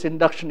out with this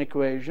induction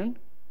equation.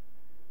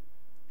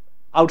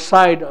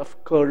 Outside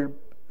of curved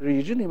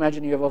region,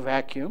 imagine you have a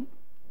vacuum.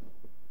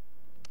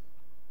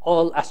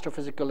 All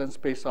astrophysical and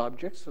space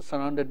objects are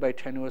surrounded by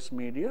tenuous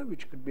media,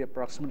 which could be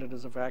approximated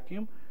as a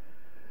vacuum.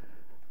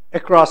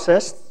 Across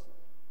S,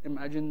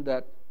 imagine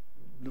that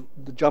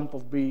the jump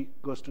of B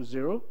goes to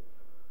 0,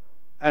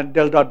 and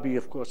del dot B,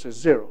 of course, is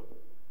 0.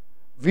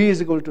 V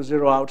is equal to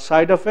 0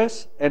 outside of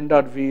S, n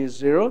dot V is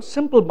 0,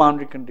 simple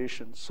boundary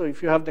conditions. So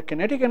if you have the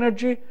kinetic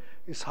energy,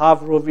 is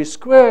half rho V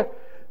square,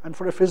 and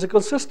for a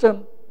physical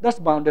system, that's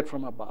bounded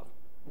from above.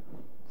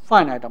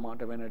 Finite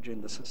amount of energy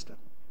in the system.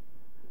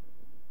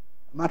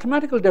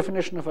 Mathematical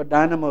definition of a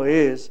dynamo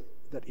is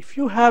that if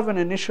you have an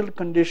initial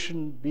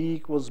condition B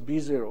equals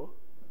B0,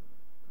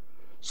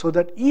 so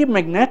that E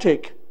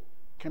magnetic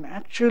can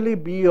actually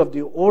be of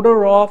the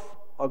order of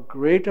or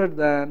greater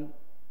than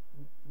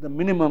the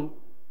minimum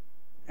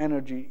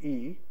energy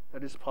E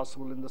that is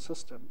possible in the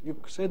system, you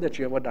say that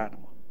you have a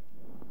dynamo.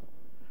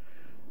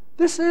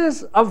 This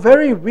is a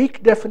very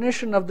weak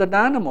definition of the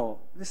dynamo.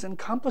 This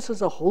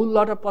encompasses a whole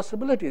lot of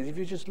possibilities. If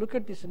you just look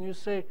at this and you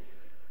say,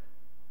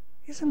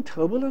 isn't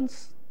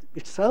turbulence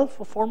itself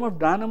a form of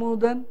dynamo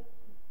then?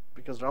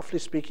 Because roughly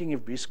speaking,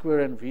 if B square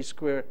and V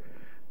square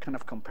kind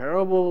of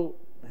comparable,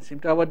 they seem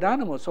to have a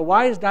dynamo. So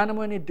why is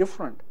dynamo any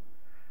different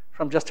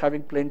from just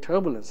having plain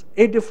turbulence?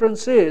 A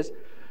difference is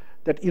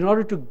that in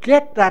order to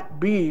get that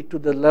B to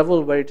the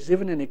level where it is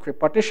even in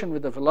equipartition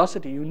with the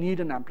velocity, you need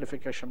an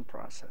amplification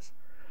process.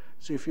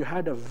 So if you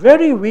had a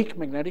very weak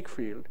magnetic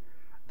field,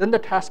 then the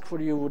task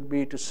for you would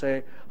be to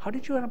say, how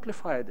did you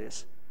amplify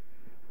this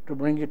to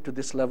bring it to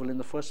this level in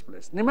the first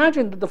place? And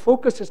imagine that the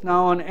focus is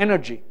now on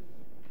energy.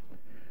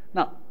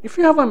 Now, if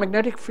you have a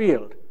magnetic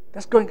field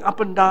that's going up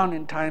and down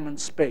in time and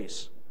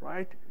space,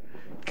 right?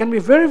 It can be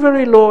very,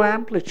 very low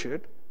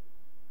amplitude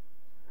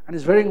and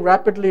is varying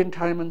rapidly in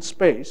time and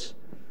space.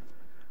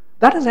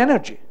 That is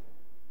energy.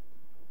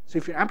 So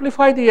if you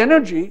amplify the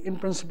energy, in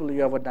principle,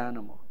 you have a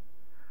dynamo.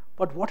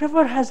 But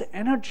whatever has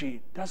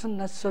energy doesn't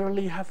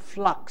necessarily have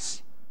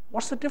flux.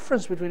 What's the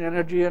difference between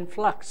energy and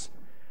flux?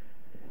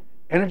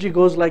 Energy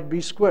goes like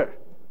B squared.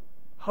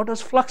 How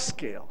does flux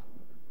scale?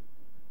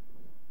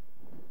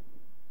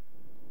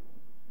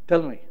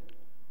 Tell me.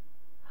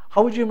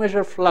 How would you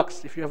measure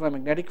flux if you have a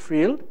magnetic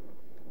field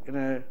in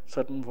a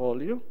certain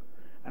volume,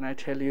 and I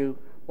tell you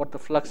what the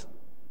flux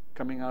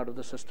coming out of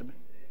the system is?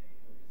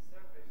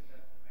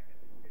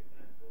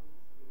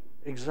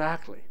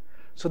 Exactly.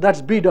 So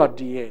that's B dot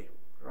dA,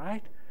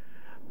 right?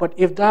 But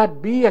if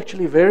that B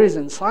actually varies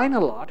in sign a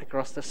lot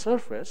across the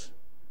surface,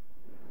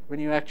 when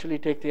you actually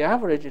take the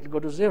average, it'll go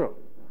to 0,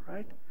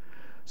 right?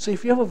 So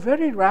if you have a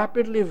very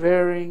rapidly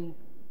varying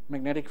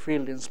magnetic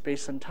field in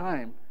space and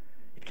time,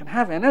 it can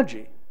have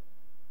energy,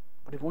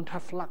 but it won't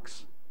have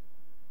flux.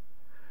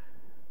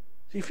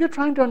 So if you're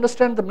trying to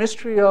understand the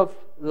mystery of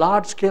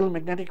large-scale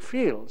magnetic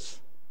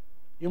fields,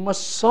 you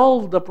must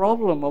solve the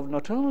problem of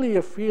not only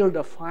a field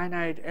of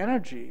finite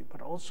energy,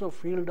 but also a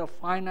field of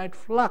finite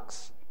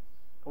flux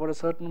over a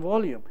certain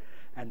volume.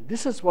 And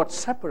this is what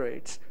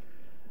separates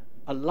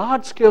a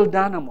large-scale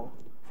dynamo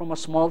from a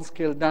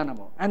small-scale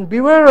dynamo. And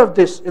beware of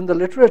this in the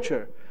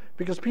literature,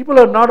 because people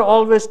are not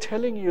always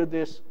telling you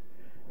this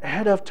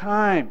ahead of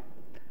time.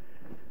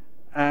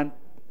 And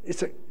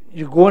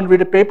you go and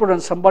read a paper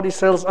and somebody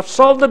says, I've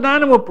solved the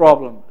dynamo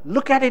problem.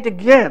 Look at it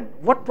again.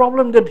 What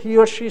problem did he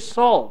or she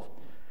solve?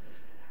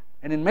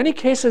 And in many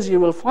cases, you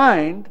will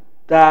find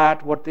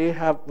that what they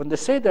have, when they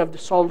say they have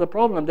solved the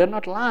problem, they're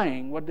not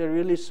lying. What they're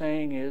really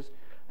saying is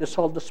they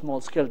solved the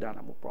small-scale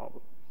dynamo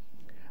problem.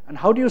 And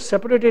how do you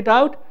separate it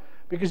out?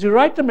 Because you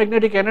write the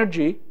magnetic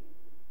energy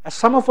as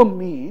sum of a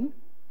mean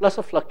plus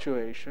a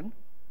fluctuation.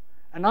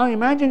 And now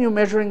imagine you're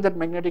measuring that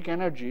magnetic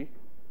energy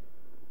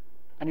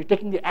and you're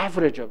taking the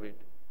average of it.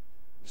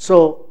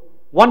 So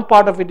one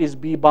part of it is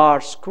B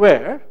bar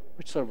square,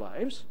 which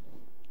survives.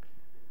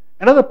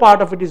 Another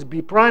part of it is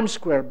B prime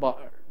square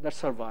bar that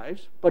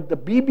survives. But the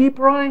BB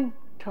prime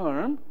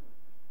term,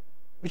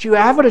 which you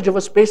average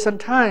over space and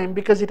time,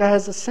 because it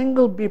has a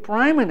single B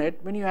prime in it,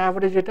 when you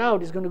average it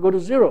out, it's going to go to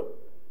 0.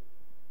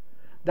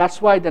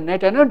 That's why the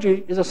net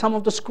energy is a sum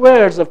of the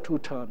squares of two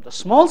terms. The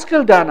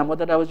small-scale dynamo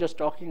that I was just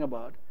talking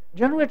about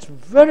generates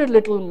very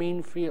little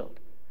mean field.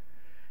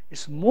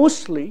 It's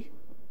mostly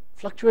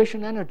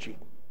fluctuation energy.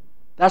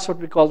 That's what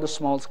we call the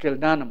small-scale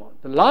dynamo.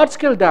 The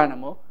large-scale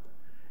dynamo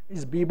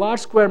is B bar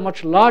square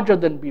much larger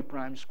than B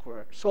prime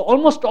square. So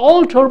almost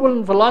all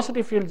turbulent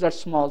velocity fields are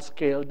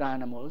small-scale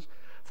dynamos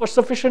for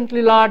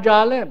sufficiently large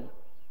RLM.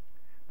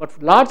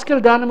 But large-scale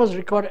dynamos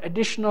require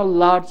additional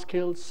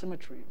large-scale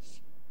symmetries.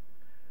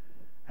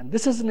 And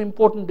this is an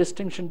important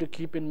distinction to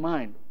keep in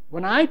mind.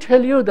 When I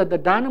tell you that the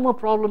dynamo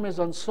problem is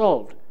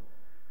unsolved,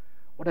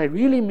 what I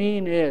really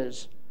mean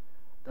is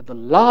that the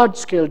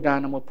large-scale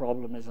dynamo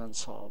problem is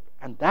unsolved.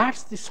 And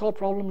that's the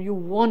problem you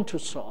want to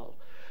solve.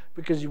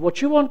 Because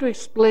what you want to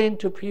explain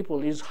to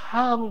people is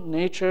how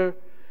nature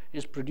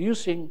is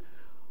producing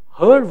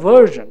her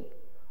version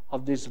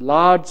of these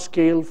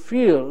large-scale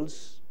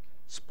fields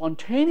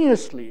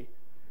spontaneously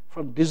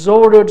from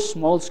disordered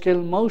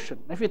small-scale motion.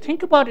 Now, if you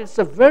think about it, it's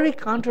a very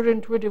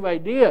counterintuitive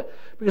idea,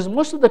 because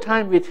most of the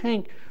time we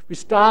think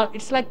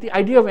it's like the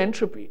idea of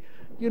entropy.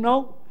 You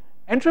know,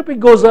 entropy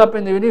goes up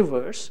in the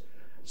universe.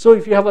 So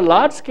if you have a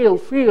large-scale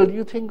field,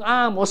 you think,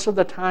 most of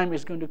the time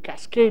it's going to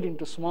cascade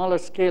into smaller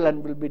scale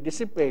and will be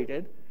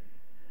dissipated.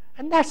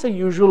 And that's the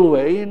usual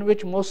way in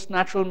which most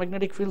natural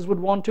magnetic fields would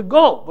want to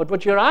go. But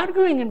what you're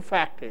arguing, in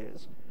fact,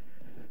 is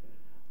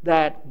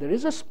that there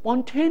is a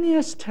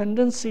spontaneous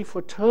tendency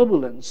for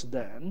turbulence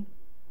then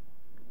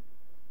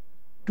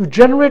to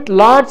generate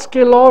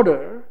large-scale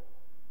order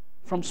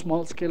from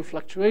small-scale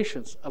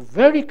fluctuations. A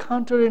very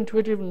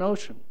counterintuitive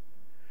notion.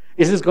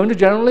 Is this going to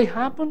generally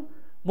happen?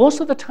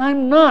 Most of the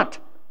time, not.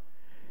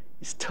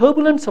 It's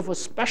turbulence of a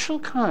special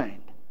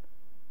kind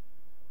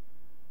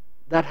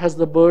that has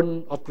the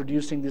burden of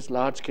producing these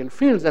large-scale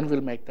fields, and we'll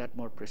make that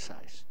more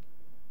precise.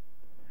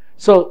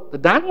 So the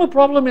Dynamo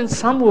problem in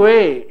some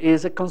way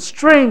is a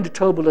constrained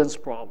turbulence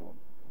problem,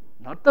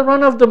 not the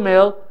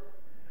run-of-the-mill,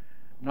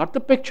 not the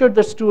picture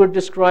that Stuart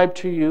described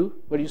to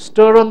you, where you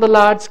stir on the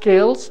large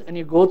scales and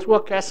you go through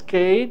a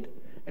cascade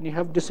and you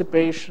have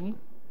dissipation.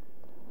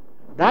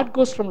 That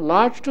goes from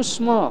large to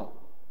small.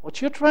 What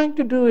you're trying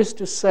to do is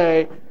to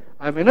say,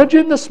 I have energy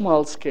in the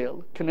small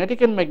scale,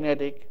 kinetic and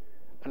magnetic,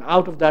 and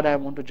out of that I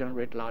want to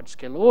generate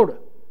large-scale order.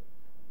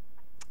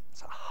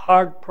 It's a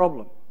hard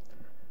problem.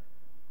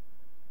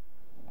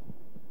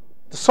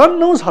 The sun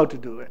knows how to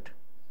do it.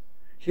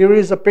 Here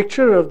is a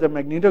picture of the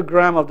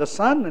magnetogram of the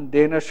sun, and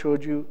Dana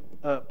showed you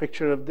a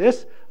picture of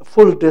this, a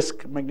full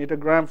disk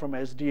magnetogram from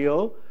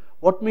SDO.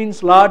 What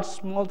means large,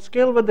 small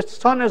scale? Well, the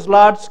sun has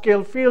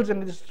large-scale fields,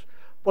 and these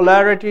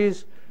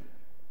polarities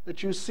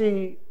that you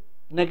see,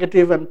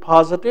 negative and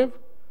positive,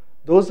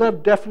 those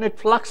have definite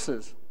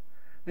fluxes.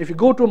 If you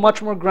go to a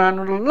much more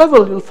granular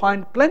level, you'll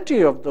find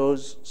plenty of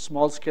those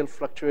small-scale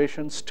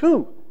fluctuations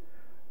too.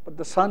 But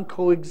the sun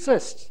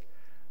coexists,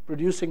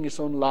 producing its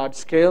own large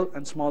scale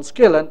and small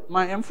scale. And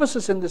my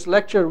emphasis in this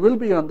lecture will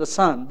be on the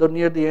sun, though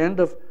near the end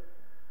of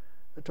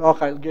the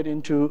talk I'll get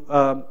into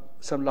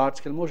some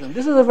large-scale motion.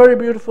 This is a very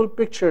beautiful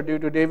picture due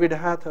to David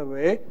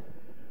Hathaway,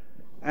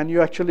 and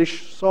you actually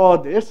saw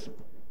this.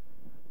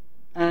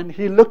 And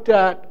he looked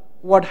at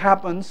what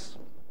happens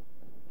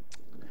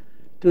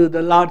to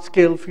the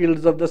large-scale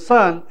fields of the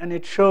sun, and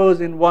it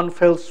shows in one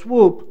fell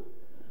swoop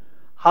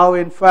how,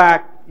 in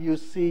fact, you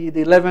see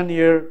the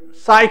 11-year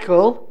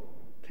cycle,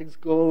 things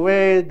go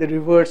away, the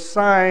reverse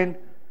sign,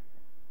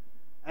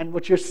 and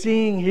what you're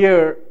seeing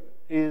here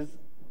is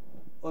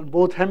on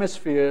both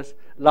hemispheres,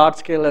 large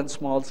scale and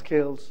small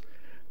scales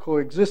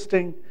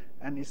coexisting,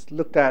 and he's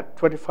looked at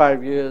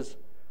 25 years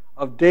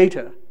of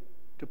data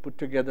to put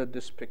together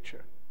this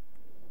picture.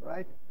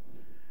 Right?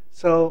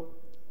 So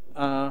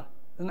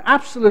an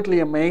absolutely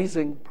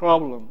amazing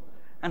problem.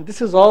 And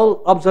this is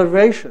all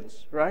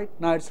observations, right?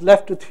 Now it's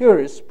left to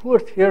theorists, poor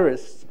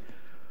theorists,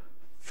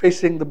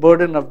 facing the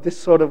burden of this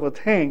sort of a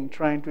thing,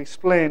 trying to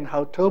explain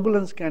how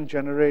turbulence can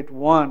generate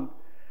one,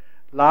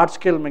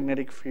 large-scale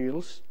magnetic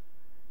fields,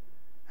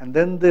 and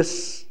then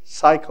this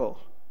cycle.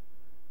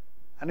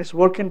 And it's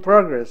work in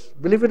progress.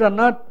 Believe it or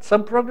not,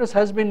 some progress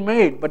has been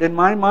made, but in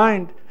my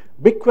mind,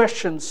 big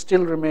questions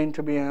still remain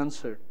to be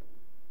answered.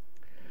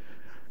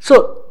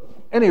 So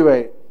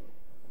anyway,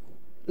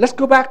 let's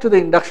go back to the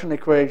induction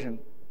equation.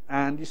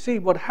 And you see,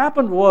 what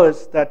happened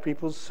was that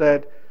people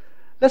said,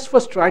 let's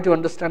first try to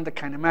understand the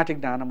kinematic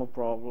dynamo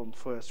problem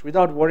first,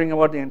 without worrying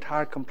about the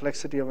entire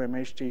complexity of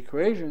MHD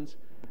equations.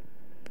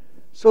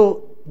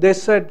 So they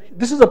said,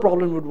 this is a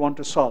problem we would want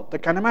to solve, the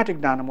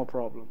kinematic dynamo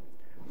problem.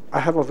 I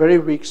have a very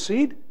weak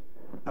seed.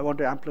 I want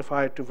to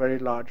amplify it to very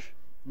large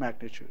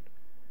magnitude.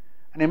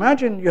 And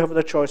imagine you have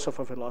the choice of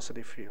a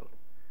velocity field.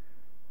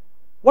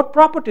 What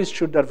properties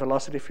should that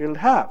velocity field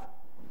have?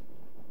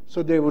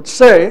 So they would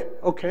say,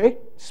 okay,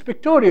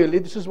 pictorially,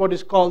 this is what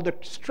is called the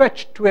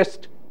stretch,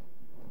 twist,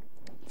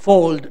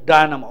 fold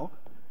dynamo.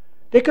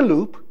 Take a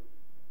loop,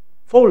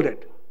 fold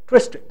it,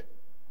 twist it.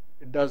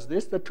 It does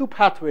this. There are two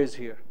pathways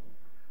here.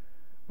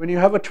 When you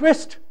have a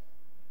twist,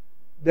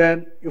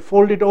 then you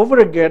fold it over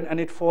again and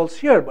it falls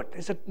here. But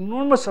there's an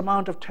enormous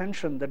amount of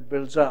tension that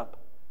builds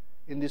up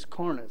in these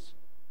corners,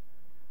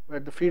 where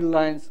the field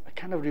lines are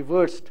kind of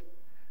reversed.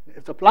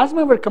 If the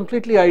plasma were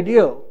completely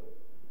ideal,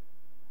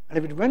 and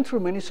if it went through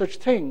many such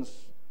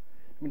things,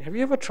 I mean, have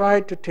you ever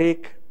tried to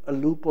take a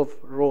loop of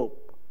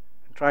rope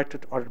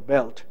and or a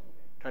belt,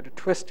 try to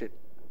twist it,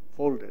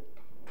 fold it,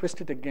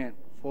 twist it again,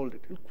 fold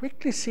it? You'll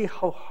quickly see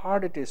how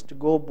hard it is to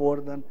go more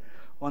than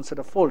one set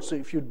of folds. So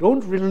if you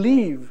don't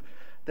relieve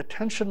the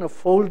tension of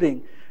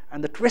folding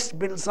and the twist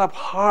builds up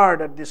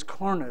hard at these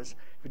corners,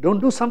 if you don't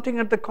do something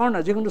at the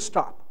corners, you're going to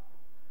stop.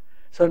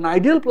 So in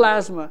ideal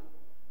plasma,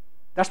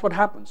 that's what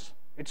happens.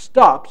 It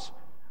stops,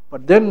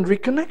 but then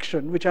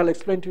reconnection, which I'll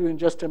explain to you in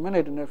just a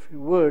minute in a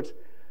few words,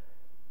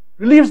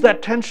 relieves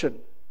that tension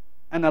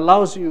and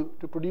allows you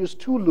to produce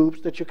two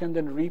loops that you can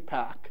then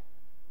repack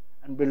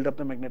and build up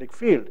the magnetic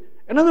field.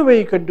 Another way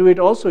you can do it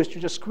also is to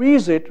just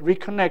squeeze it,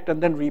 reconnect,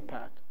 and then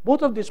repack.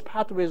 Both of these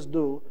pathways,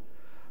 though,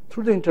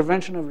 through the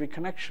intervention of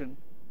reconnection,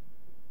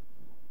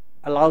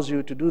 allows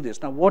you to do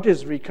this. Now, what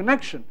is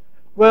reconnection?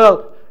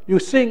 Well, you're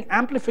seeing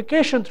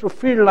amplification through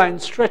field line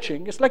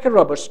stretching. It's like a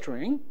rubber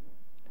string.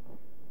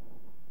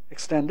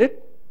 Extend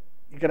it.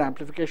 You get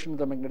amplification of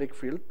the magnetic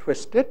field.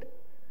 Twist it.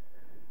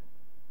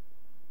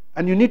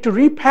 And you need to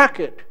repack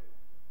it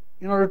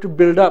in order to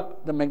build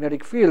up the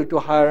magnetic field to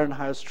higher and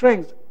higher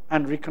strength.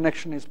 And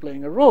reconnection is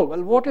playing a role.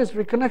 Well, what is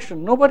reconnection?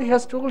 Nobody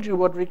has told you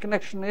what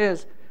reconnection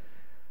is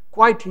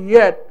quite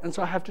yet. And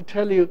so I have to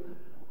tell you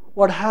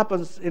what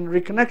happens in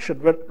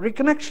reconnection. But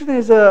reconnection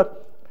is a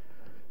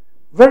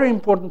very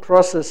important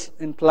process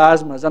in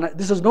plasmas. And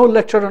this is no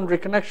lecture on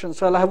reconnection,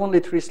 so I'll have only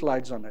 3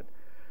 slides on it.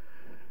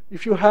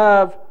 If you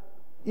have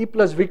E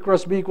plus V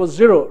cross B equals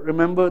 0,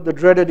 remember the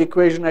dreaded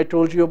equation I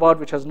told you about,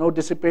 which has no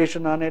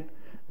dissipation on it?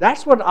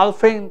 That's what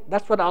Alfvén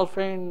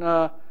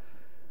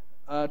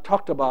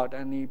talked about,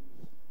 and he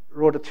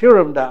wrote a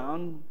theorem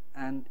down.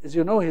 And as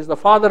you know, he's the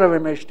father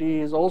of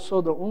MHD. He's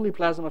also the only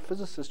plasma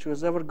physicist who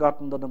has ever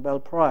gotten the Nobel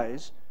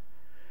Prize.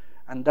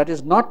 And that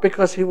is not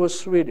because he was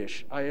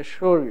Swedish, I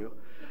assure you.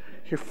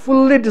 He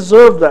fully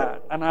deserved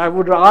that. And I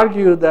would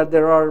argue that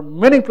there are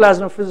many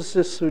plasma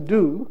physicists who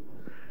do.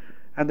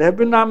 And they have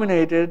been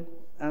nominated.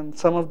 And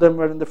some of them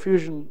were in the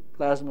fusion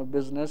plasma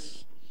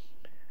business.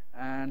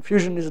 And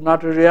fusion is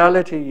not a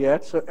reality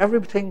yet. So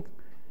everything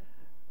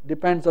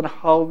depends on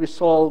how we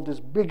solve these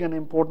big and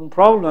important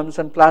problems.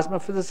 And plasma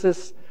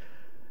physicists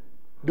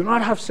do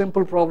not have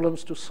simple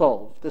problems to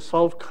solve. They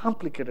solve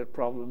complicated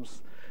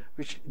problems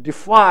which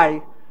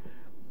defy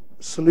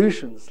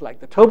solutions, like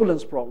the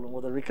turbulence problem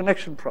or the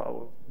reconnection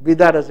problem, be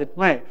that as it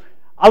may.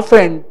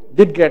 Alfvén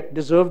did get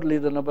deservedly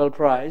the Nobel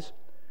Prize.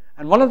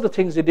 And one of the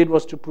things he did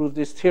was to prove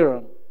this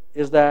theorem,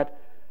 is that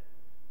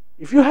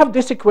if you have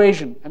this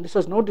equation, and this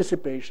has no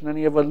dissipation, and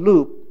you have a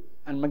loop,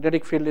 and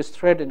magnetic field is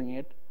threading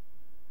it,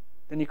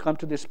 then you come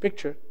to this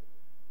picture.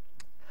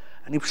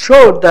 And he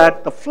showed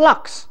that the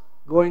flux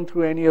going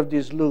through any of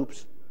these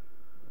loops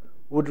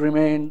would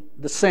remain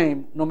the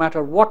same no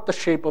matter what the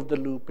shape of the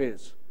loop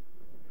is.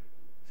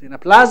 See, in a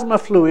plasma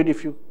fluid,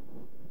 if you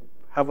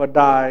have a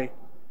dye,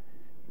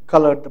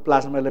 colored the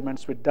plasma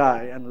elements with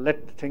dye and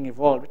let the thing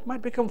evolve, it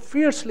might become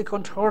fiercely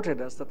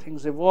contorted as the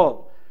things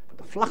evolve. But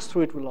the flux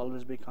through it will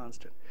always be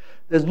constant.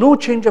 There's no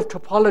change of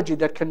topology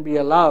that can be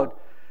allowed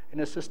in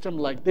a system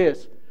like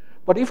this.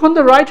 But if on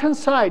the right-hand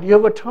side you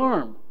have a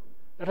term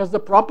that has the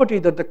property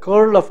that the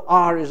curl of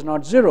R is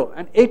not 0,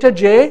 and eta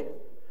J,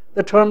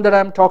 the term that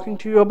I'm talking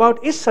to you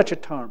about, is such a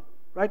term,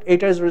 right?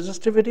 Eta is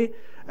resistivity,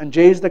 and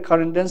J is the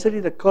current density.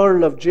 The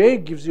curl of J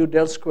gives you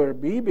del square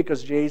B,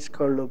 because J is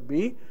curl of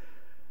B.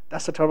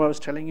 That's the term I was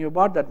telling you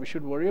about that we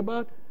should worry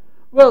about.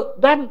 Well,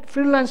 then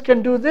field lines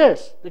can do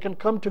this. They can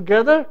come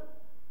together,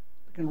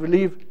 they can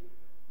relieve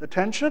the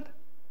tension,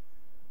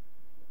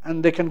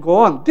 and they can go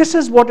on. This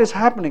is what is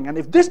happening. And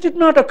if this did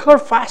not occur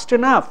fast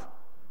enough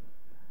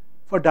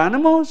for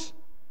dynamos,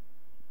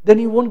 then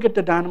you won't get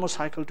the dynamo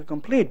cycle to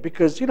complete,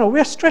 because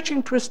we're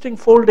stretching, twisting,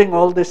 folding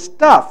all this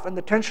stuff, and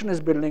the tension is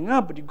building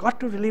up, but you've got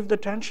to relieve the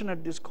tension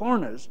at these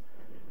corners.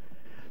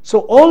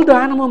 So all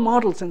dynamo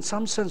models in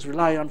some sense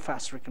rely on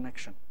fast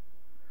reconnection.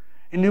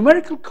 In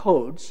numerical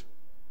codes,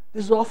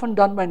 this is often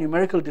done by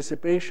numerical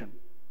dissipation,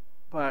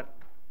 but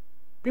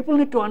people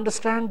need to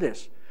understand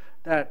this,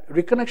 that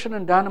reconnection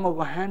and dynamo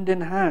go hand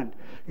in hand.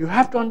 You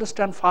have to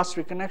understand fast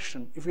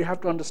reconnection if you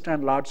have to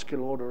understand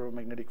large-scale order of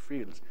magnetic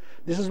fields.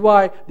 This is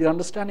why the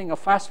understanding of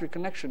fast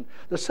reconnection,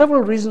 there are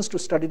several reasons to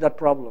study that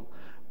problem,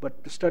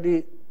 but to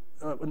study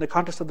in the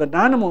context of the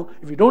dynamo,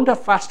 if you don't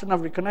have fast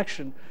enough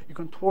reconnection, you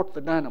can thwart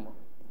the dynamo.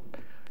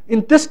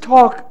 In this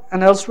talk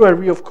and elsewhere,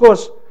 we of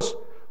course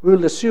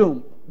will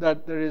assume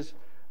that there is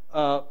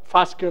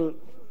fast-scale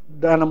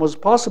dynamos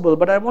possible,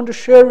 but I want to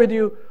share with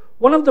you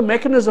one of the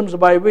mechanisms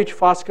by which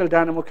fast-scale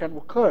dynamo can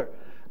occur.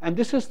 And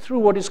this is through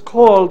what is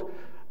called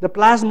the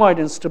plasmoid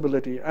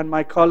instability. And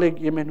my colleague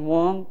Yimin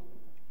Wang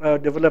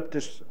developed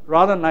this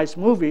rather nice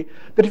movie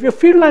that if your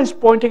field lines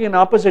pointing in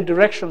opposite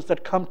directions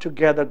that come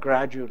together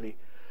gradually,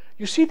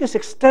 you see this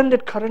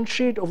extended current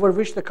sheet over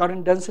which the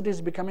current density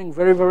is becoming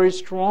very, very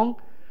strong.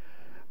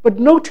 But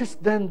notice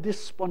then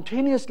this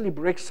spontaneously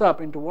breaks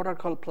up into what are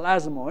called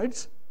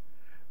plasmoids,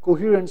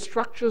 coherent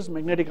structures,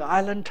 magnetic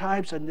island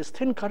types, and this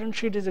thin current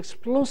sheet is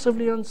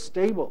explosively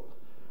unstable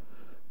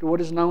to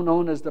what is now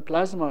known as the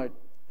plasmoid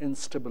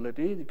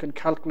instability. You can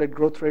calculate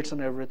growth rates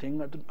and everything.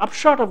 The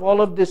upshot of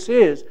all of this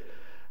is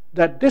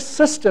that this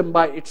system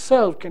by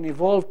itself can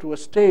evolve to a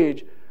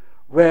stage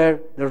where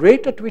the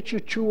rate at which you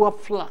chew up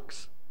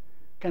flux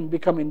can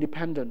become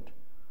independent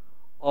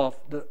of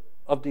the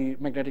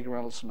magnetic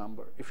Reynolds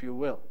number, if you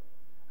will.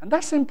 And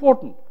that's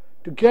important,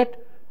 to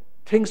get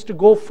things to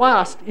go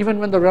fast even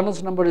when the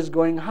Reynolds number is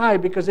going high,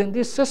 because in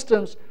these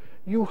systems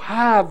you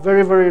have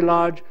very, very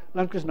large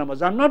Lundquist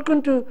numbers. I'm not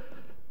going to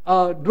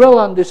dwell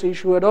on this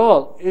issue at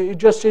all. It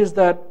just is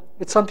that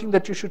It's something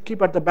that you should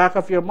keep at the back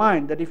of your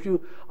mind, that if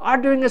you are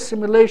doing a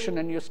simulation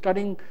and you're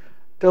studying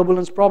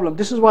turbulence problem,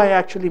 this is why I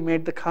actually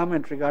made the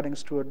comment regarding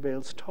Stuart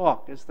Bale's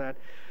talk, is that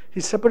he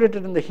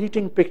separated in the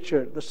heating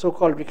picture, the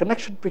so-called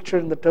reconnection picture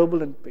and the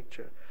turbulent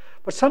picture.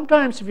 But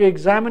sometimes if you're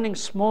examining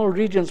small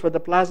regions where the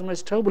plasma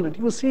is turbulent,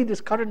 you will see these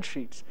current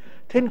sheets,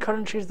 thin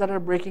current sheets that are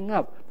breaking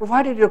up,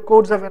 provided your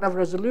codes have enough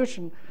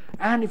resolution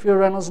and if your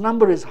Reynolds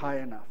number is high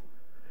enough.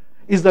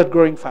 Is that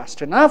growing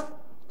fast enough?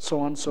 So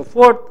on and so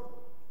forth.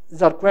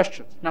 These are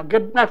questions. Now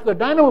get back to the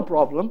dynamo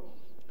problem.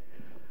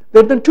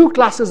 There have been two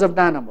classes of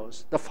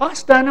dynamos, the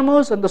fast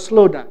dynamos and the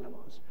slow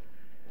dynamos.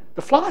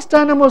 The fast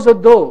dynamos are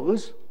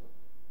those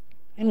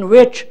in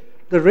which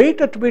the rate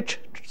at which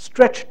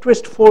stretch,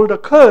 twist, fold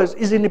occurs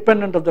is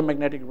independent of the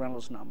magnetic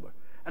Reynolds number.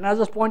 And as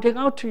I was pointing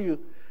out to you,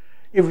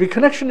 if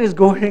reconnection is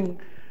going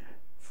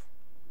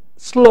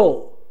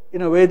slow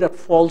in a way that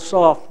falls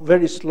off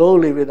very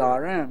slowly with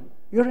RM,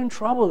 you're in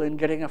trouble in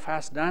getting a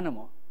fast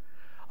dynamo.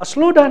 A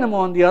slow dynamo,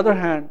 on the other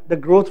hand, the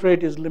growth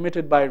rate is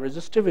limited by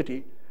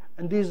resistivity,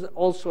 and these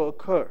also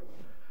occur.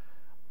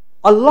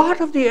 A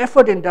lot of the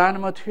effort in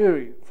dynamo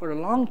theory for a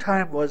long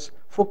time was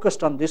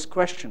focused on this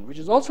question, which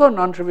is also a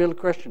non-trivial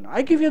question.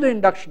 I give you the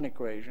induction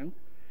equation.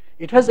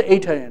 It has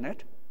eta in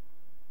it.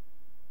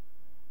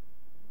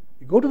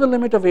 You go to the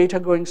limit of eta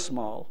going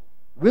small.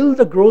 Will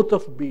the growth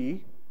of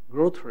B,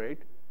 growth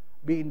rate,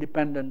 be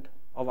independent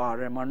of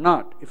RM or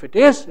not? If it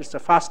is, it's a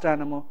fast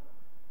dynamo.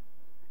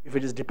 If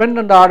it is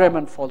dependent on RM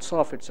and falls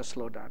off, it's a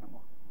slow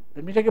dynamo.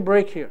 Let me take a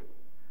break here,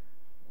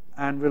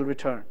 and we'll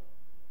return.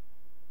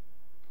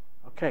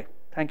 Okay,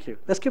 thank you.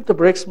 Let's keep the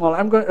break small.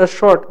 I'm going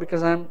short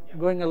because I'm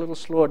going a little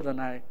slower than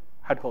I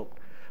had hoped,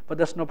 but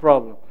that's no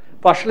problem.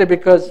 Partially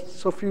because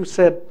so few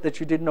said that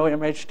you didn't know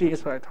MHT,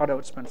 so I thought I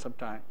would spend some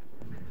time.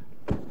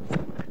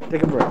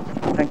 Take a break.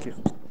 Thank you.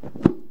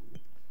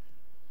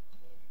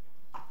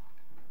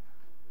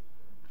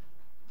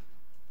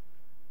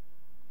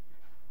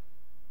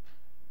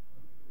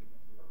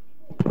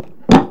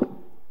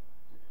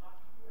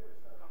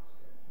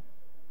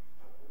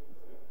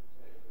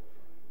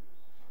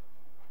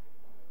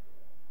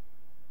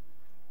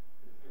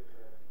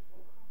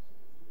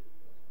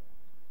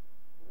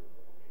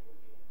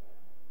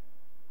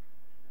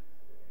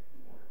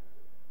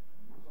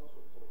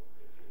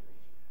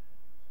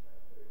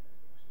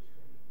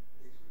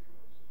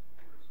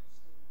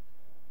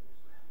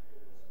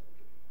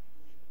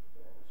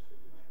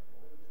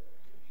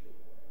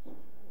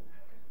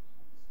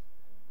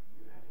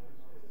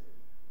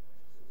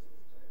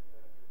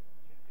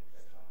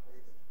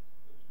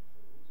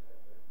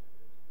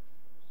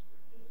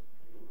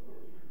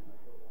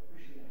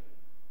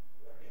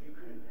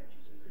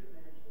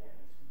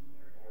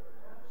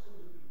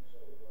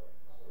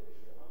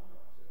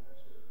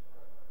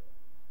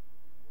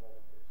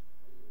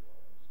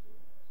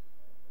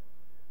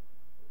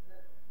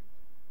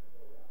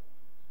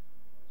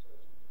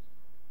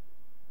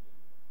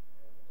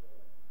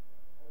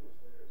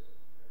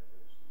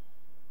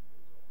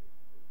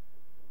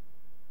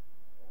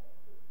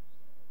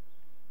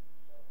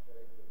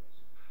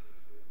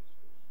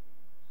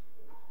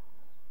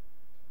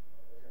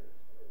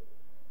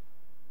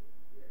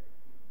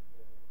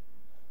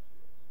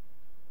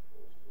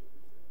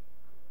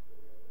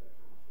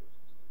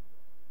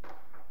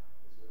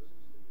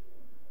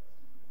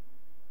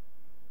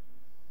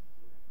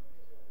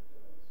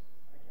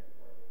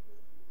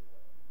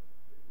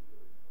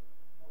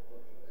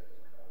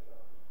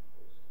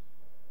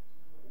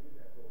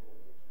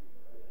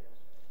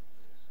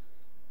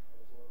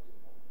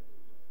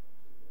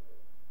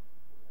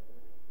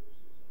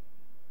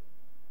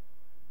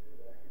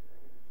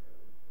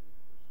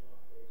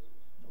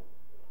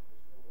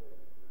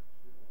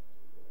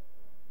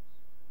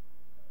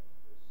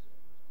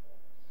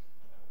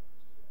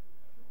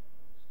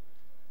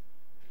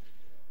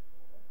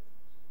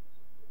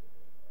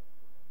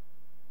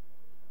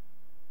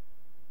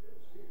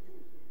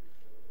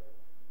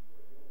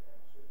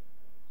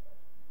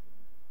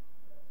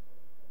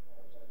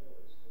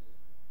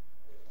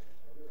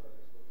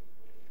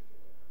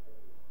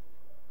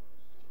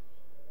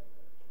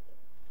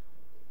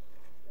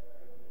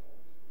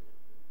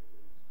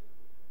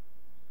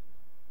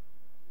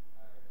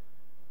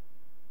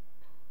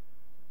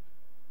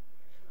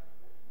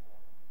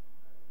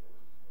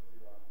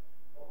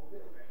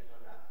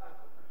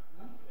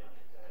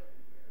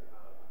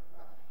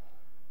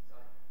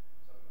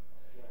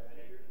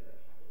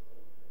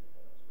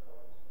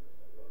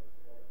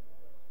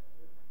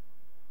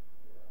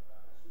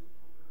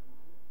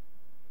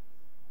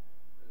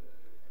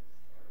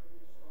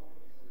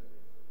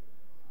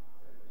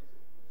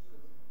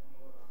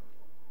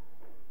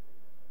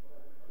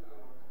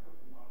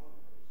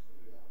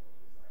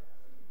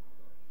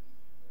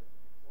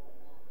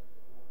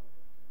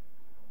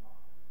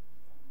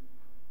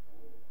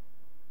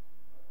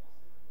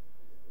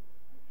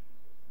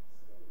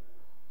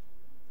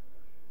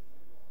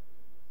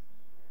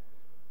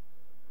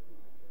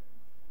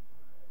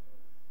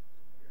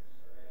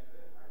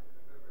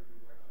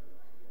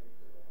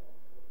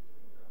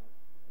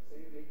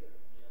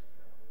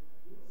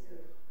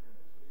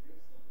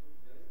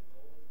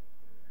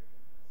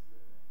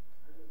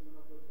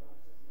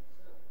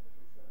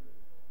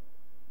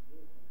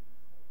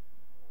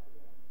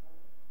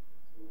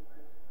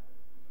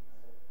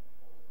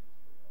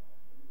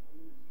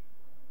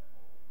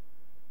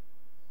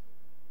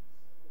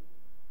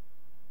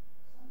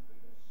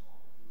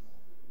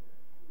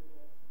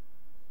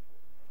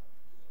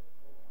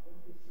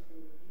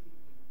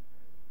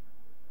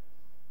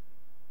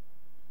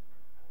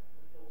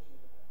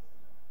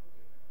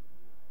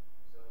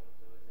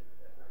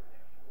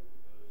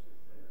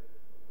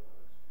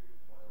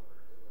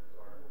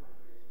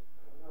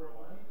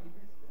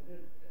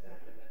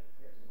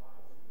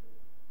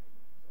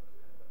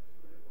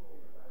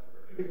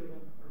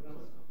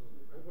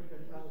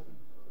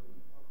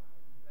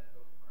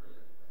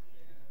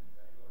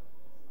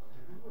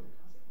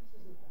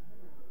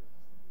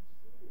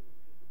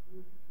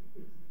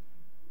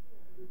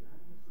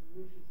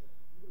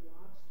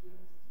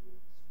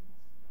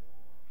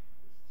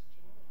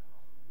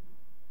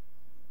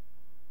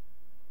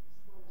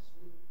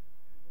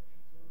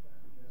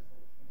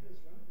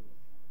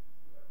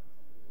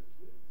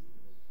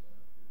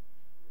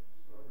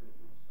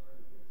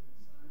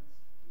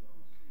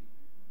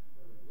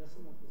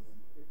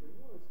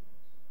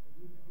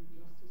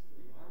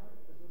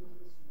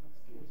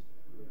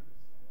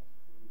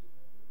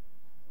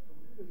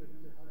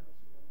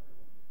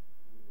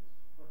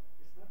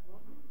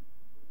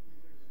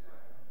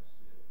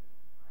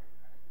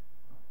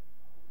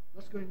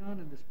 What's going on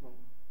in this problem?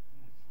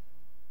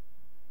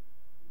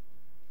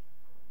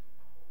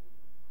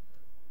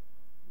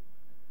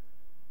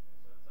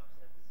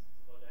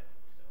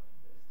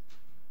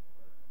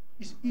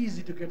 It's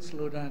easy to get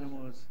slow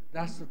dynamos.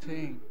 That's the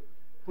thing.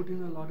 Put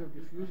in a lot of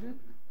diffusion,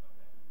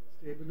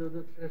 stay below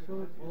the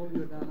threshold, all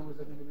your dynamos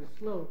are going to be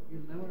slow.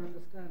 You'll never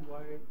understand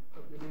why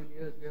for a billion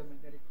years we have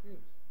magnetic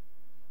fields.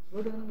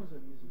 Slow dynamos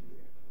are easy to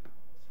get.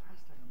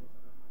 Fast dynamos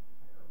are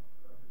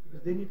hard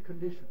because they need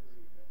conditions.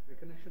 The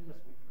connection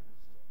must be fast.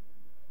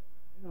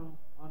 You know,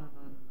 on and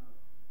on and on.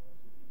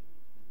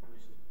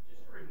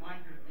 Just a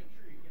reminder to make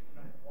sure you get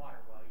enough water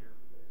while you're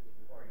here,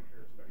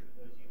 especially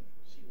those using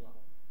for sea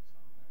level.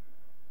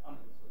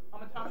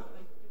 Amitava, can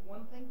I do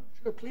one thing?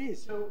 Sure,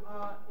 please. So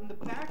in the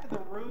back of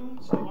the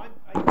room, so I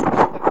ended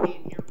up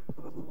being here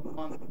for a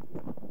month,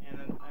 and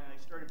then I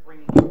started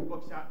bringing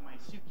books out in my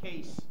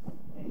suitcase,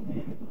 and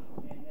then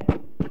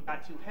it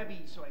got too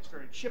heavy, so I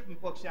started shipping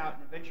books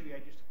out, and eventually I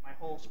just took my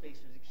whole space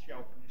physics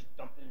shelf and just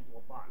dumped it into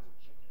a box and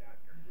shipped it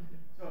out here.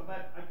 So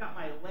I've got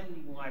my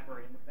lending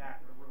library in the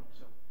back of the room,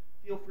 so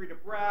feel free to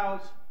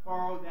browse,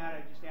 borrow that.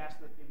 I just ask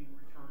that they be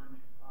returned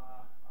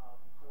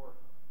before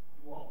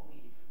you all leave.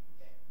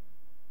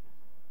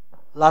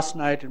 Last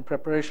night, in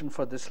preparation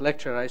for this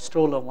lecture, I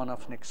stole one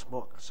of Nick's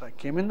books. I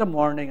came in the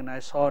morning and I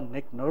saw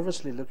Nick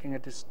nervously looking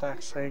at his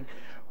stack saying,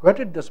 where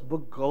did this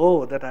book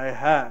go that I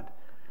had?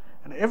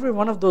 And every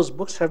one of those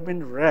books have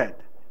been read.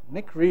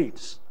 Nick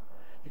reads.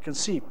 You can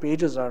see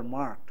pages are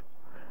marked.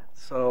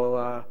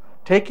 So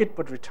take it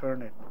but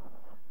return it.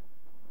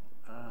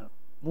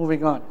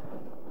 Moving on.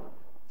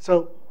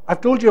 So I've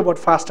told you about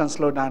fast and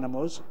slow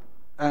dynamos,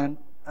 and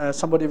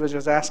somebody was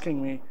just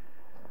asking me,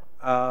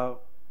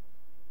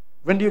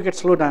 when do you get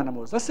slow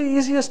dynamos? That's the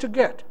easiest to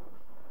get.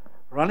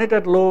 Run it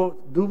at low,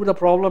 do the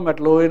problem at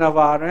low enough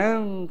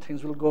Rm,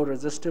 things will go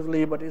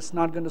resistively, but it's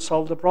not going to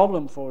solve the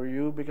problem for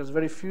you because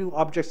very few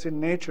objects in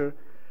nature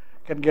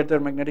can get their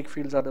magnetic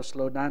fields out of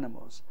slow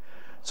dynamos.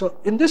 So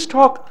in this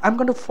talk, I'm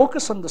going to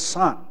focus on the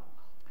sun.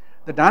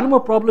 The dynamo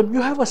problem,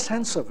 you have a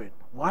sense of it.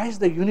 Why is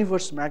the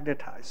universe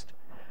magnetized?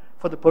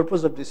 For the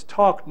purpose of this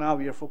talk, now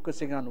we are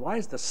focusing on why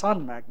is the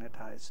sun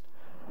magnetized?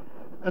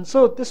 And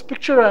so this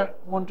picture I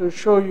want to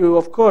show you,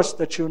 of course,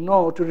 that you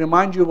know, to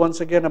remind you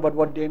once again about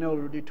what Dana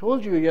already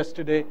told you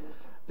yesterday.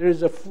 There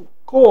is a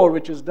core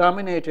which is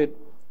dominated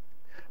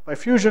by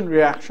fusion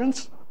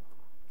reactions.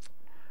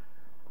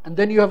 And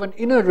then you have an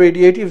inner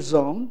radiative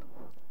zone.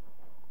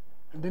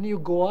 And then you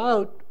go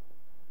out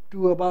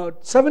to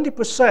about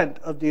 70%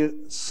 of the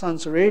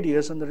sun's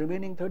radius, and the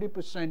remaining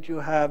 30% you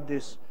have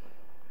this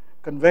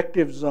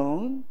convective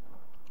zone.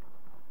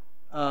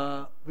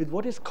 With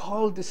what is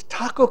called this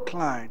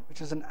tachocline,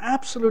 which is an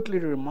absolutely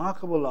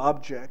remarkable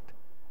object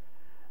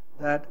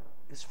that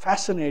is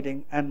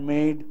fascinating and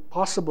made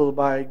possible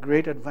by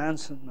great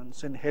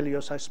advancements in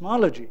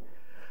helioseismology.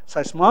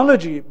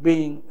 Seismology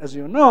being, as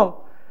you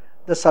know,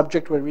 the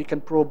subject where we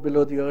can probe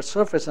below the Earth's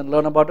surface and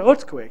learn about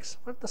earthquakes.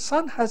 But the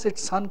sun has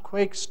its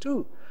sunquakes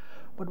too.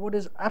 But what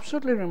is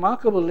absolutely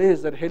remarkable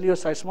is that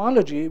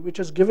helioseismology, which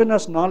has given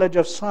us knowledge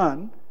of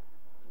sun,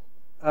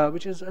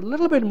 which is a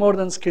little bit more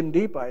than skin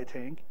deep, I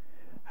think,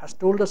 has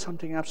told us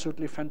something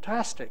absolutely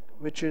fantastic,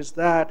 which is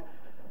that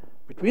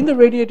between the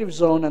radiative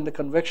zone and the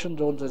convection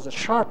zone, there's a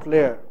sharp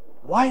layer.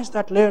 Why is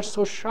that layer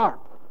so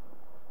sharp?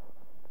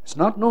 It's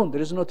not known.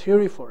 There is no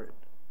theory for it.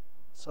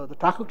 So the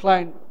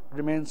tachocline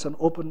remains an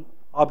open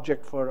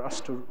object for us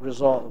to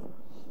resolve.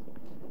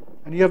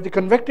 And you have the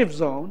convective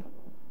zone,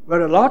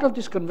 where a lot of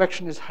this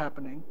convection is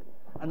happening,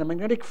 and the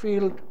magnetic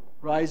field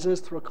rises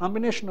through a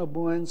combination of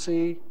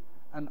buoyancy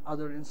and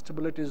other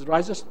instabilities,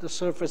 rises to the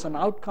surface, and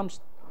out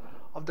comes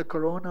of the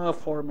corona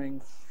forming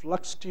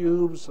flux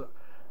tubes,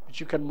 which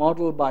you can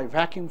model by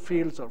vacuum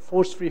fields or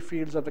force-free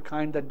fields of the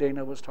kind that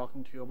Dana was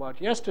talking to you about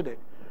yesterday.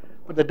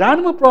 But the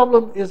dynamo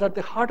problem is at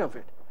the heart of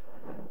it,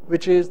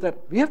 which is that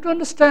we have to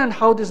understand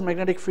how these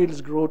magnetic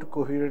fields grow to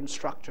coherent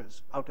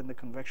structures out in the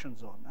convection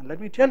zone. And let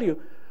me tell you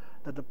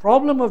that the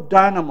problem of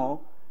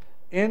dynamo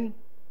in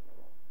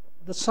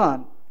the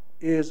sun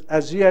is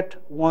as yet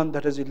one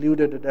that has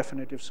eluded a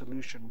definitive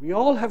solution. We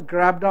all have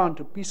grabbed on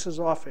to pieces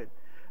of it,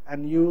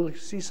 and you'll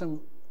see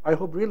some, I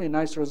hope, really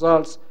nice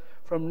results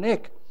from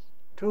Nick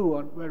too,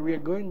 on where we are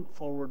going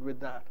forward with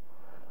that.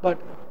 But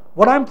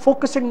what I'm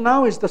focusing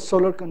now is the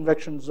solar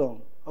convection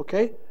zone,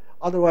 okay?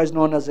 Otherwise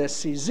known as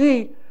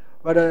SCZ,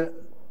 where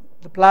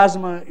the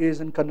plasma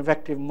is in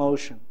convective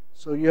motion.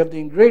 So you have the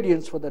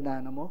ingredients for the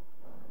dynamo.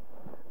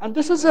 And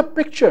this is a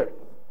picture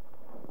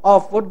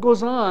of what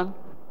goes on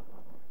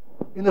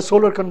in the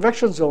solar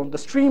convection zone, the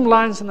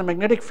streamlines in the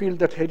magnetic field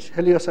that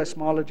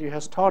helioseismology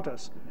has taught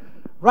us.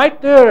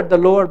 Right there at the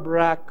lower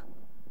Bragg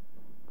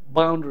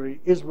boundary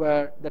is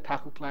where the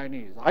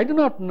tachocline is. I do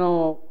not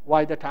know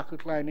why the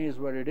tachocline is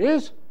where it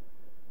is,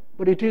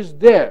 but it is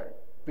there.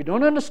 We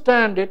don't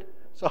understand it,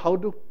 so how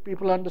do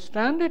people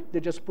understand it? They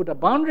just put a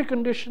boundary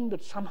condition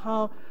that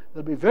somehow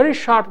there'll be very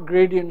sharp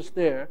gradients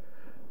there.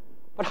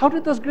 But how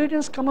did those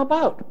gradients come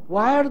about?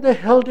 Why are they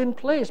held in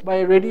place by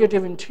a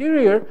radiative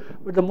interior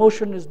where the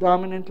motion is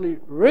dominantly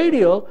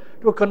radial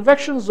to a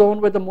convection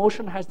zone where the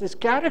motion has this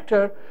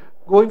character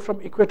going from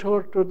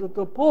equator to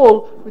the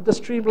pole with the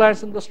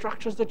streamlines and the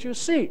structures that you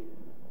see?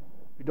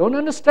 We don't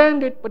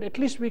understand it, but at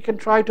least we can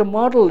try to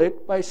model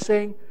it by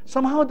saying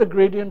somehow the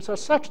gradients are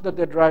such that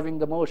they're driving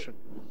the motion.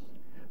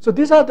 So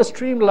these are the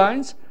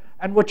streamlines,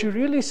 and what you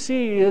really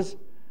see is,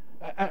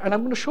 and I'm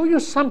going to show you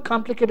some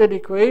complicated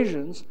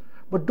equations,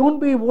 but don't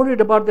be worried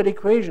about the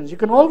equations. You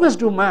can always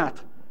do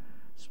math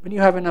when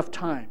you have enough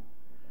time.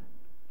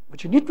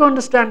 What you need to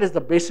understand is the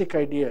basic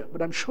idea.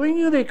 But I'm showing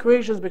you the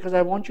equations because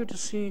I want you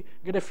to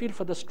get a feel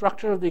for the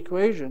structure of the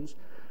equations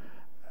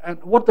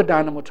and what the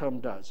dynamo term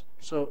does.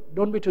 So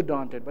don't be too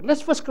daunted. But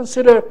let's first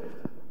consider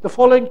the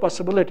following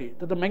possibility,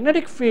 that the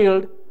magnetic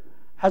field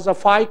has a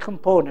phi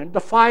component.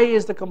 The phi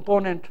is the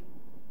component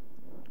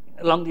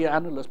along the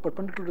annulus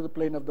perpendicular to the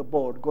plane of the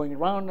board, going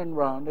round and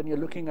round, and you're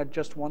looking at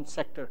just one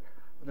sector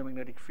of the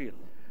magnetic field.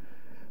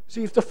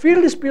 See, if the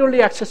field is purely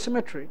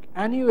axisymmetric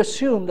and you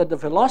assume that the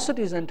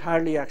velocity is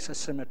entirely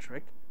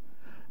axisymmetric,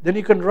 then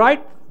you can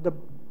write the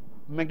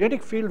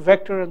magnetic field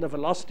vector and the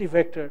velocity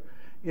vector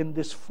in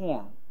this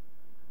form,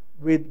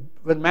 with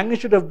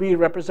magnitude of B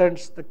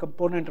represents the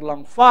component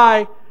along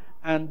phi,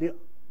 and the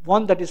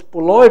one that is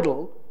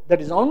poloidal, that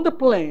is on the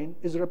plane,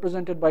 is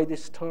represented by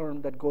this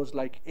term that goes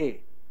like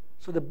A.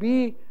 So the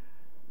B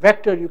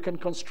vector you can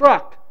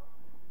construct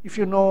if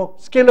you know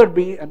scalar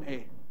B and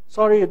A.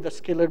 Sorry if the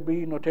scalar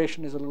B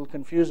notation is a little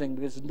confusing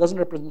because it doesn't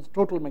represent the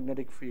total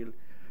magnetic field.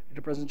 It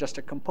represents just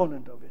a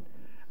component of it.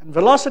 And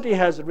velocity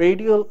has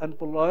radial and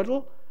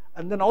poloidal,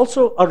 and then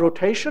also a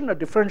rotation, a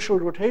differential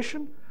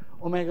rotation,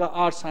 omega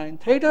r sine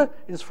theta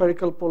in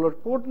spherical polar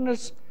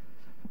coordinates.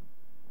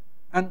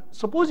 And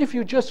suppose if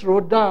you just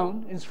wrote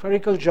down in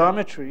spherical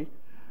geometry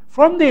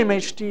from the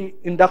MHT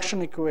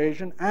induction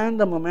equation and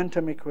the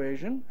momentum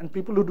equation, and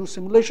people who do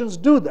simulations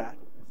do that.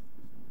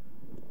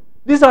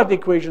 These are the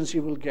equations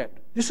you will get.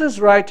 This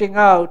is writing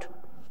out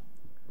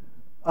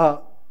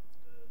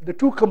the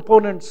two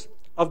components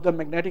of the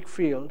magnetic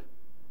field,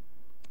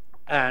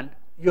 and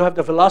you have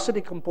the velocity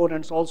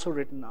components also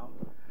written out.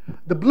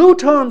 The blue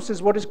terms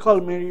is what is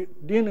called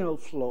meridional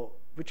flow,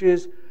 which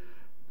is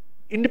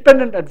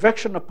independent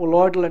advection of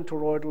poloidal and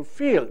toroidal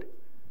field.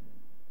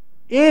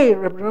 A,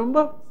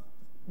 remember,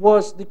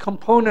 was the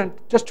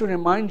component, just to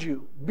remind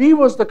you. B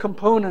was the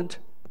component,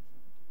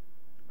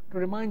 to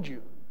remind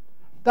you.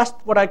 That's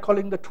what I'm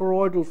calling the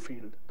toroidal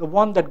field, the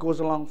one that goes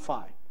along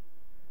phi.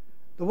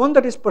 The one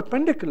that is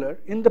perpendicular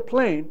in the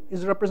plane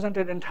is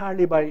represented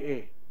entirely by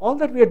A. All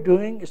that we are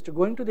doing is to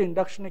go into the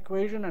induction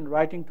equation and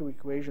writing two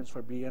equations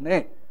for B and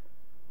A.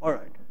 All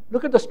right,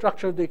 look at the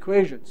structure of the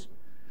equations.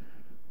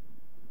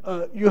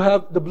 You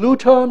have the blue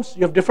terms,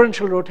 you have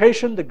differential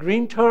rotation, the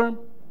green term,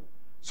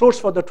 source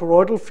for the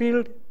toroidal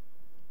field,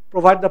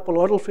 provided the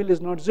poloidal field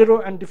is not zero,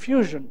 and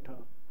diffusion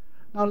term.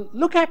 Now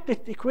look at the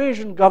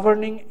equation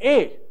governing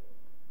A.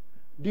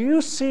 Do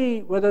you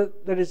see whether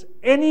there is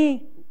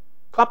any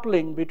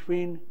coupling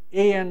between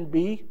A and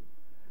B?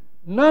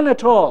 None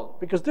at all,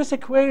 because this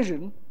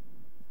equation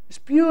is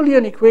purely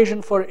an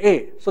equation for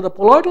A. So the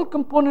poloidal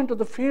component of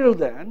the field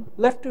then,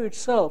 left to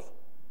itself,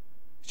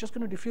 is just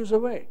going to diffuse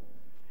away.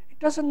 It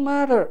doesn't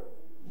matter,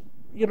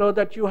 you know,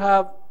 that you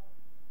have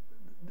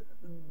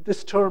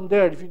this term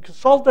there. If you can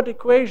solve that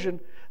equation,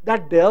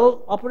 that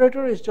del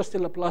operator is just a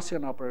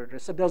Laplacian operator.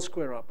 It's a del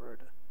square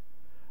operator.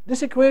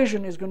 This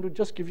equation is going to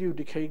just give you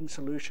decaying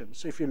solutions.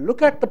 So if you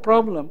look at the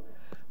problem,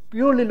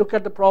 purely look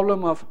at the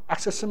problem of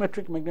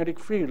axisymmetric magnetic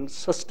fields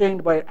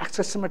sustained by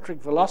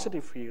axisymmetric velocity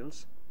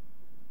fields,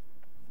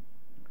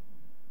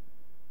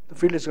 the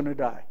field is going to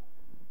die.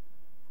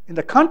 In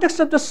the context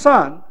of the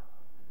sun,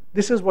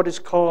 this is what is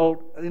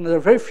called, there are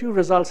very few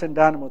results in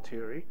dynamo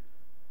theory,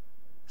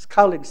 it's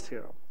Cowling's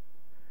theorem.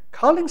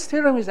 Cowling's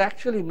theorem is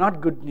actually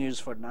not good news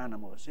for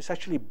dynamos. It's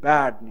actually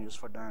bad news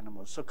for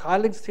dynamos. So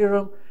Cowling's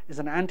theorem is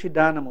an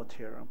anti-dynamo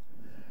theorem,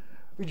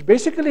 which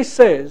basically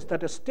says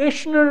that a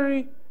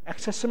stationary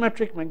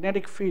axisymmetric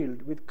magnetic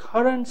field with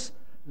currents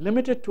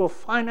limited to a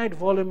finite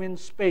volume in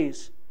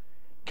space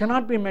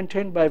cannot be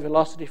maintained by a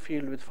velocity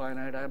field with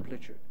finite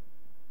amplitude.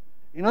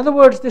 In other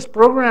words, this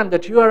program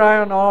that you and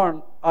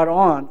I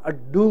are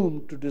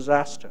doomed to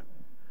disaster.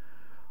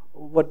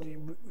 What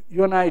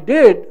you and I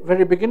did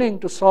very beginning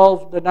to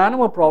solve the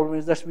dynamo problem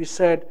is that we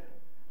said,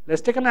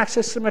 Let's take an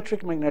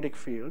axis-symmetric magnetic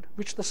field,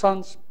 which the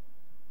sun's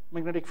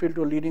magnetic field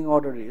to a leading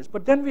order is.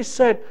 But then we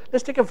said,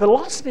 let's take a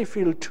velocity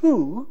field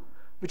too,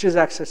 which is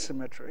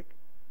axis-symmetric.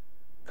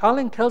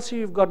 Cowling tells you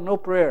you've got no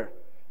prayer.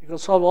 You can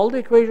solve all the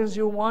equations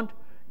you want.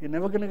 You're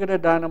never going to get a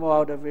dynamo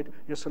out of it.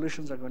 Your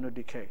solutions are going to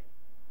decay.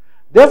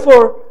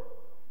 Therefore,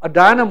 a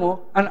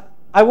dynamo, and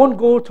I won't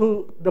go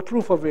to the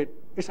proof of it.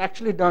 It's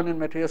actually done in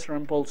Matthias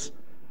Rempel's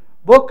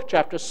book,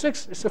 chapter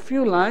 6. It's a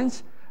few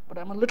lines, but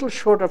I'm a little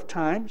short of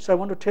time, so I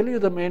want to tell you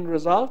the main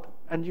result,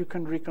 and you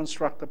can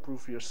reconstruct the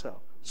proof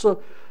yourself.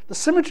 So the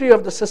symmetry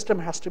of the system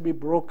has to be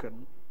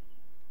broken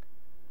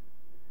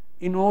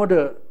in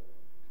order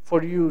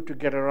for you to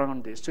get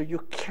around this. So you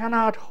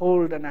cannot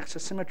hold an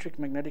axisymmetric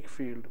magnetic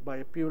field by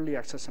a purely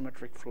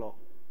axisymmetric flow.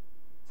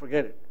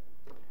 Forget it.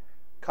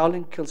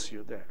 Cowling kills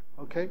you there,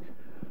 okay?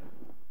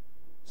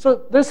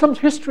 So there's some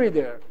history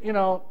there. You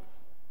know,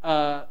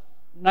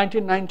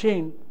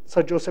 1919,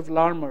 Sir Joseph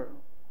Larmor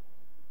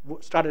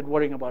started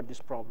worrying about this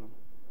problem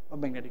of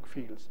magnetic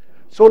fields.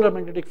 Solar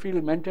magnetic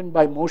field maintained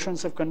by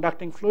motions of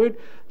conducting fluid.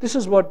 This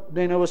is what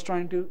Dana was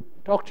trying to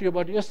talk to you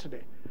about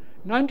yesterday.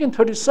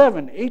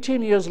 1937,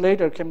 18 years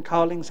later, came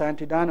Cowling's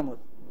anti-dynamo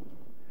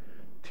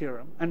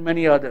theorem and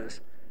many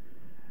others.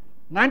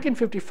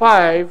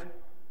 1955,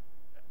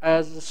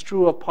 as is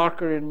true of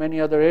Parker in many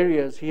other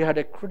areas, he had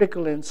a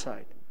critical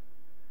insight.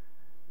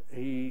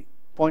 He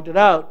pointed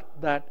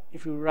out that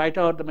if you write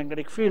out the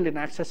magnetic field in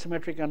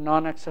axisymmetric and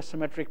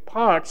non-axisymmetric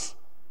parts,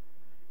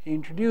 he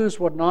introduced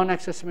what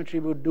non-axisymmetry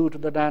would do to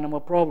the dynamo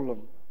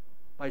problem.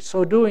 By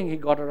so doing, he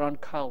got around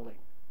Cowling.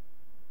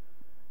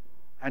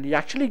 And he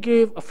actually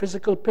gave a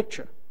physical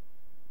picture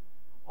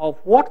of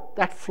what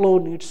that flow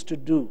needs to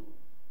do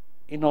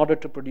in order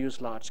to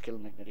produce large-scale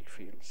magnetic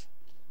fields.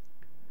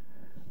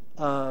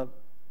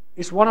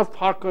 It's one of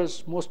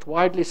Parker's most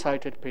widely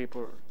cited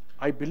papers.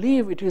 I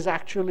believe it is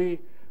actually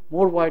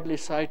more widely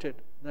cited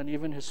than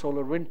even his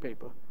solar wind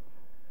paper.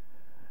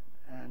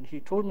 And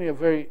he told me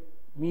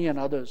me and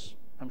others,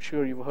 I'm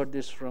sure you've heard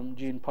this from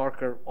Gene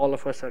Parker, all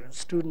of us are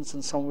students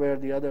in some way or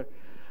the other.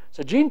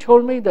 So Gene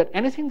told me that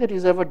anything that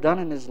he's ever done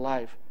in his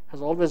life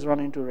has always run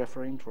into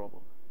refereeing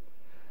trouble.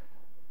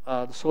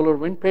 The solar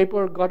wind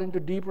paper got into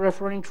deep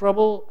refereeing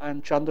trouble,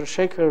 and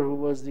Chandrasekhar, who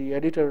was the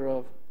editor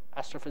of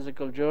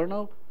Astrophysical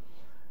Journal,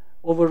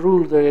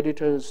 overruled the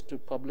editors to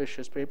publish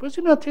his papers.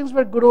 You know, things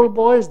were good old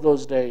boys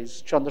those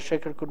days.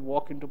 Chandrasekhar could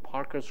walk into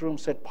Parker's room and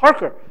said,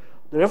 "Parker,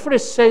 the referee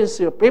says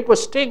your paper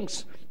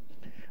stinks,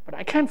 but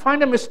I can't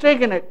find a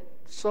mistake in it,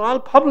 so I'll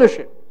publish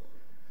it."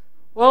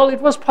 Well,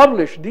 it was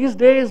published. These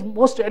days,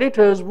 most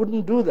editors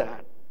wouldn't do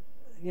that.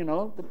 You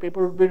know, the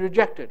paper would be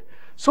rejected.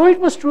 So it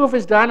was true of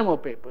his dynamo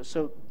paper.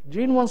 So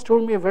Gene once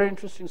told me a very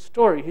interesting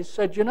story. He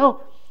said, you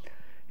know,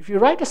 if you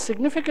write a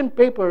significant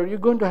paper, you're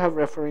going to have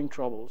refereeing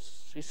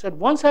troubles. He said,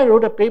 once I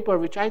wrote a paper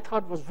which I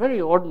thought was very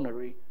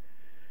ordinary,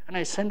 and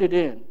I sent it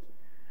in,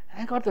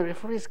 and I got the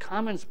referee's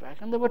comments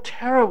back, and they were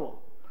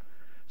terrible.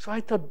 So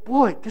I thought,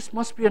 boy, this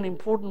must be an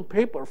important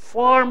paper,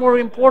 far more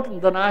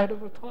important than I had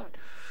ever thought.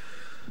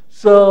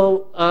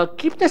 So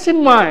keep this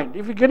in mind.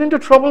 If you get into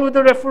trouble with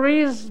the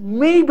referees,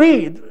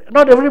 maybe,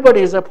 not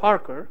everybody is a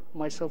Parker,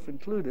 myself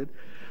included.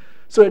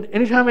 So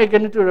anytime I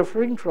get into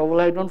refereeing trouble,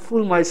 I don't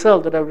fool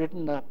myself that I've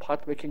written a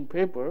path-breaking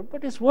paper,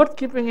 but it's worth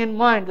keeping in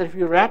mind that if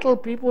you rattle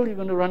people, you're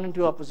going to run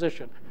into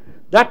opposition.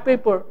 That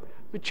paper,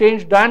 which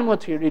changed dynamo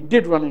theory,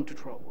 did run into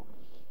trouble.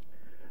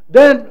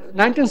 Then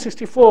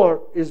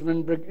 1964 is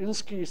when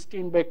Brzezinski,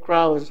 Steenbeck,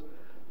 Krauss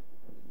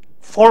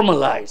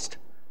formalized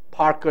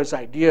Parker's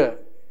idea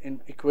in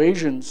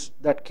equations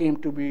that came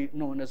to be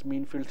known as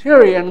mean field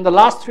theory. And in the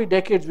last 3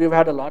 decades, we've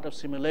had a lot of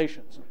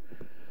simulations.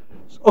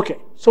 Okay,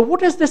 so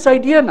what is this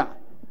idea now?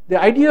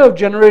 The idea of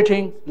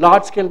generating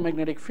large-scale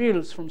magnetic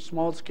fields from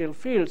small-scale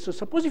fields. So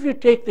suppose if you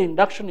take the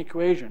induction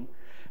equation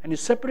and you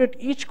separate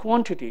each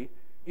quantity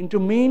into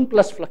mean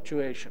plus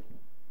fluctuation.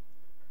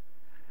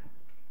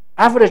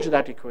 Average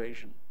that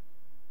equation.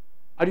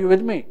 Are you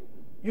with me?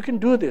 You can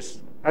do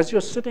this as you're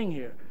sitting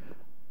here.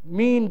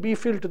 Mean B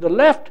field to the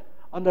left.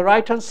 On the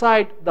right-hand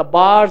side, the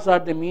bars are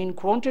the mean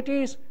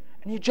quantities.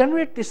 And you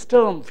generate this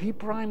term, V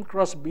prime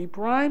cross B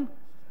prime,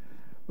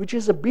 which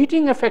is a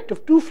beating effect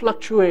of 2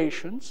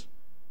 fluctuations.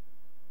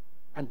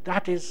 And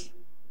that is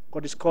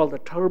what is called the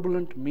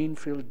turbulent mean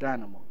field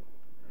dynamo.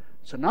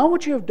 So now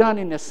what you have done,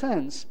 in a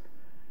sense,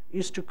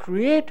 is to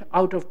create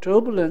out of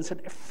turbulence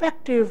an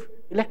effective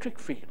electric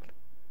field.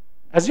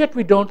 As yet,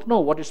 we don't know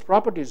what its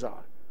properties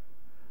are.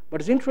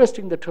 But it's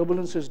interesting that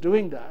turbulence is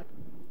doing that.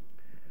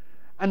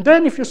 And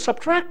then if you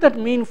subtract that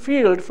mean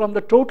field from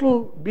the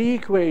total B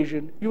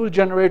equation, you will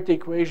generate the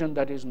equation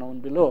that is known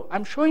below.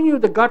 I'm showing you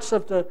the guts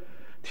of the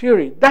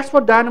theory. That's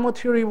what dynamo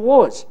theory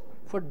was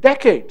for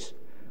decades.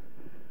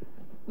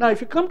 Now,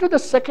 if you come to the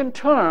second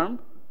term,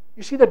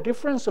 you see the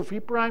difference of V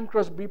prime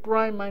cross B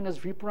prime minus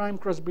V prime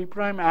cross B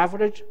prime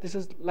average. This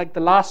is like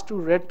the last 2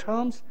 red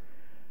terms.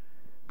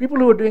 People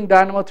who were doing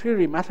dynamo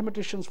theory,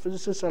 mathematicians,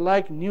 physicists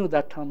alike, knew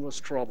that term was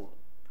trouble.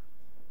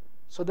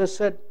 So they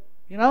said,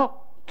 you know,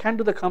 can't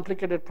do the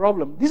complicated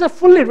problem. These are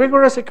fully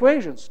rigorous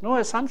equations, no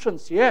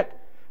assumptions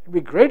yet. It'd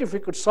be great if we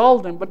could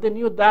solve them, but they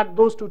knew that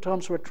those two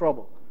terms were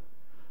trouble.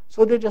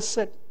 So they just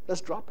said,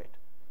 let's drop it.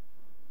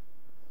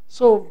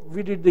 So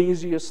we did the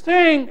easiest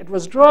thing. It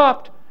was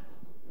dropped.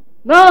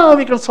 Now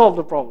we can solve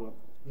the problem.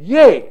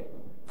 Yay!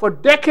 For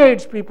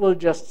decades, people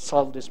just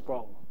solved this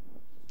problem.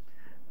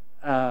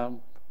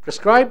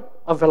 Prescribe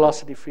a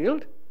velocity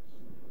field,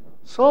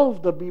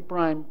 solve the B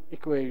prime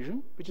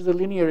equation, which is a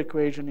linear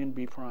equation in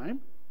B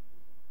prime.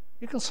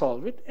 You can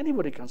solve it.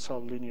 Anybody can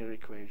solve linear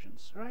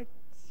equations, right?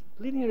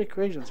 Linear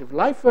equations. If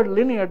life were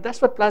linear,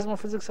 that's what plasma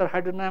physics or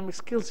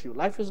hydrodynamics kills you.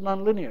 Life is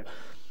nonlinear.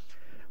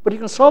 But you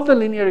can solve the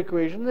linear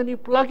equation, then you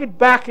plug it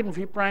back in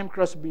V prime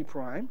cross B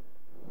prime.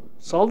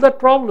 Solve that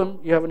problem.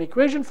 You have an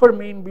equation for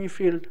mean B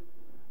field.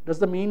 Does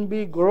the mean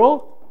B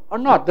grow or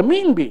not? The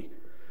mean B.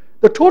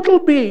 The total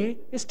B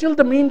is still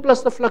the mean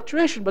plus the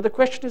fluctuation. But the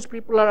question is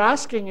people are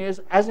asking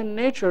is, as in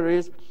nature,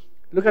 is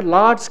look at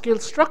large-scale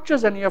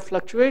structures and you have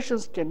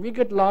fluctuations. Can we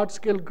get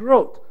large-scale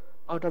growth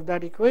out of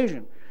that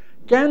equation?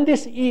 Can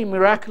this E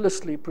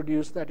miraculously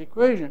produce that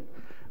equation?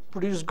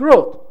 Produce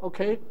growth,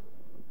 okay?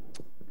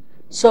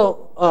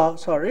 So,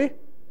 sorry.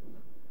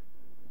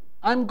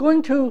 I'm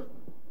going to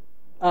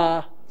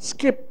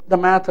skip the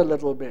math a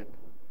little bit.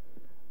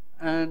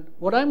 And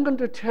what I'm going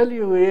to tell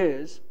you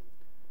is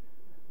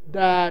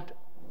that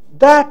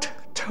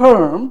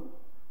term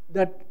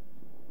that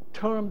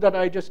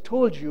I just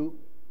told you,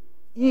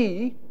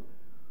 E,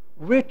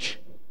 which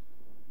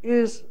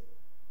is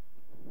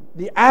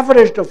the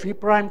average of V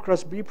prime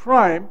cross B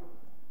prime,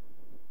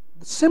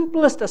 the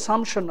simplest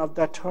assumption of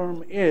that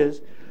term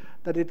is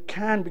that it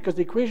can, because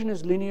the equation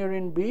is linear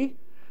in B,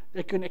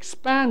 they can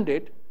expand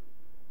it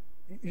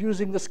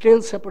using the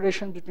scale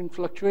separation between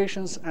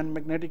fluctuations and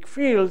magnetic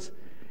fields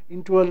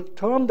into a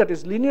term that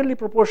is linearly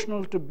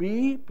proportional to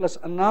B plus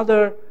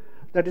another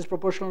that is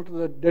proportional to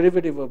the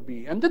derivative of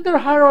B. And then there are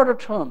higher order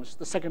terms,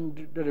 the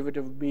second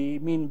derivative of B,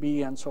 mean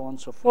B, and so on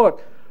and so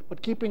forth.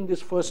 But keeping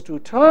these first two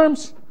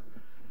terms,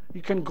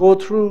 you can go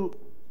through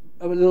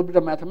a little bit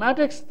of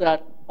mathematics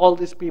that all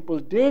these people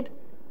did.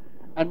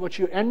 And what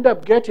you end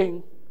up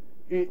getting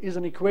is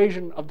an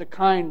equation of the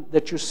kind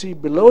that you see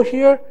below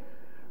here,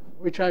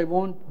 which I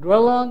won't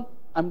dwell on.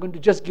 I'm going to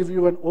just give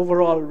you an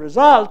overall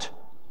result,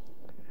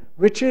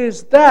 which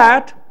is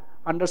that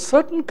under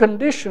certain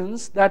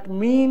conditions, that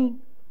mean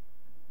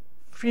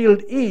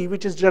field E,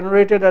 which is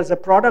generated as a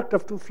product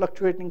of two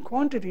fluctuating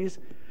quantities,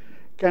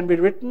 can be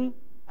written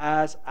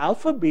as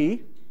alpha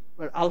B,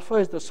 where alpha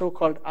is the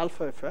so-called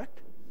alpha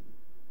effect,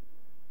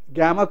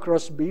 gamma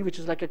cross B, which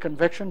is like a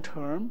convection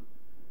term,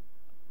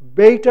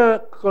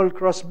 beta curl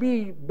cross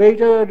B.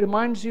 Beta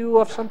reminds you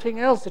of something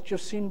else that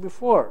you've seen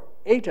before,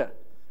 eta.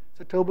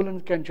 So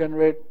turbulence can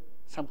generate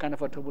some kind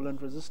of a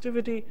turbulent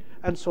resistivity,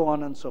 and so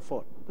on and so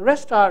forth. The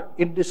rest are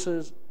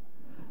indices,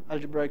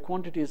 algebraic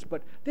quantities,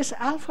 but this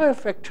alpha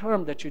effect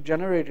term that you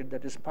generated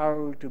that is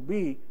parallel to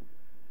B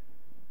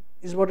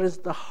is what is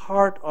the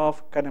heart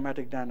of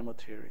kinematic dynamo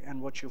theory.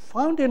 And what you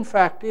found, in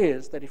fact,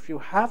 is that if you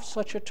have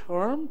such a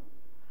term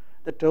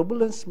that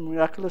turbulence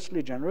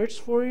miraculously generates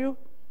for you,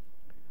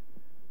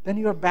 then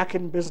you are back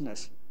in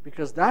business,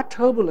 because that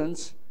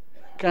turbulence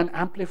can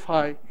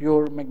amplify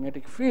your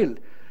magnetic field.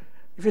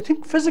 If you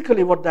think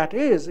physically, what that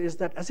is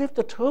that as if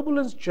the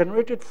turbulence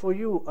generated for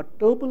you a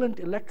turbulent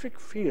electric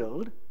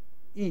field,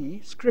 E,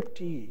 script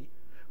E,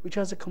 which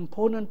has a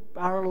component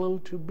parallel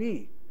to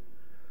B.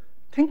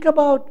 Think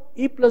about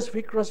E plus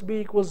V cross B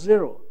equals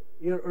 0,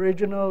 your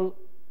original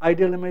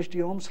ideal image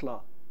de Ohm's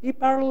law. E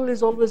parallel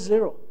is always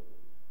 0.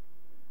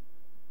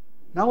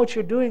 Now what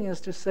you're doing is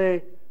to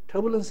say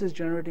turbulence is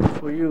generating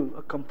for you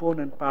a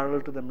component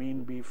parallel to the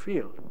mean B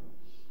field.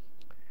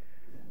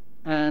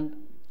 And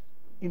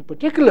in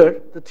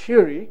particular, the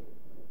theory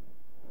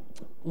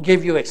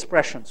gave you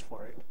expressions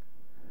for it.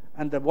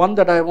 And the one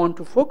that I want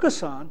to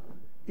focus on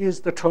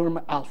is the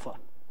term alpha,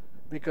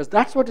 because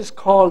that's what is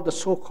called the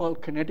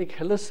so-called kinetic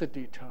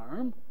helicity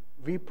term,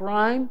 V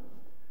prime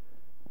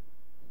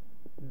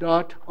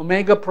dot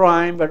omega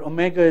prime, where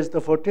omega is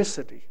the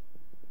vorticity.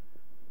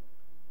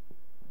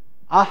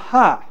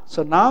 Aha,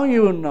 so now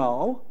you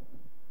know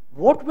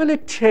what will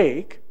it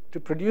take to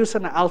produce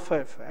an alpha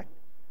effect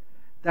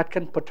that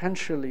can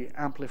potentially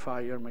amplify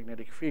your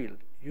magnetic field.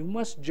 You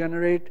must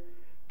generate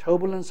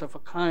turbulence of a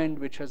kind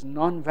which has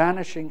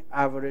non-vanishing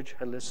average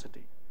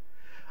helicity.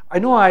 I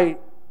know I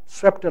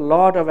swept a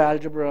lot of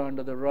algebra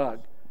under the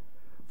rug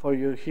for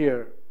you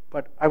here,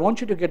 but I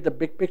want you to get the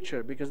big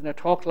picture, because in a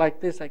talk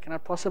like this, I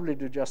cannot possibly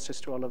do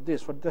justice to all of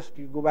this. For this,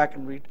 you go back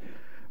and read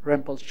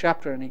Rempel's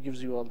chapter, and he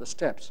gives you all the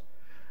steps.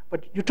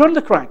 But you turn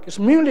the crank. It's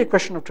merely a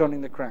question of turning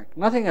the crank,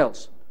 nothing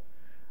else.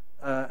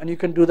 And you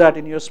can do that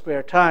in your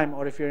spare time,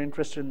 or if you're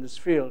interested in this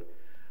field.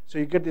 So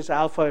you get this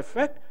alpha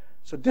effect.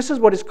 So this is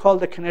what is called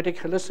the kinetic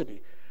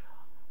helicity.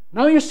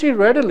 Now you see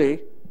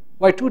readily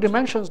why 2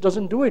 dimensions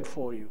doesn't do it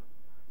for you.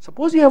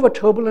 Suppose you have a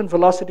turbulent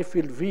velocity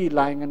field V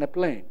lying in a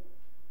plane.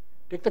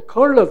 Take the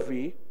curl of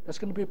V, that's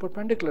going to be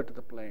perpendicular to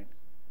the plane.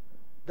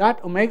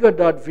 That omega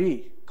dot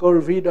V,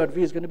 curl V dot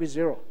V, is going to be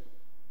 0.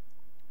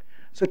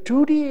 So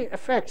 2D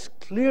effects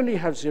clearly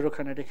have zero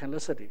kinetic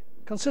helicity,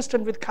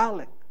 consistent with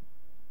cowling.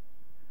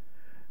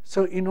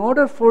 So in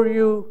order for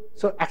you,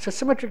 so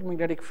axisymmetric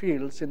magnetic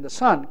fields in the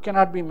sun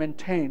cannot be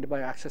maintained by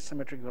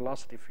axisymmetric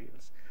velocity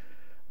fields.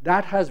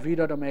 That has v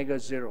dot omega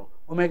 0,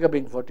 omega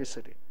being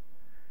vorticity.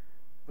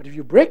 But if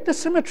you break the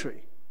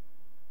symmetry,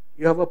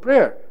 you have a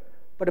pair.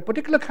 But a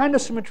particular kind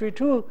of symmetry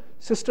too,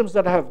 systems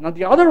that have. Now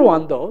the other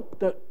one though,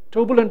 the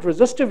turbulent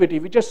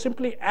resistivity, which is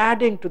simply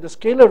adding to the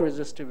scalar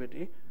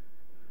resistivity,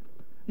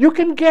 you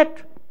can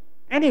get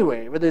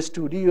anyway, whether it's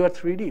 2D or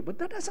 3D, but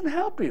that doesn't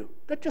help you.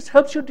 That just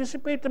helps you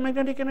dissipate the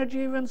magnetic energy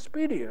even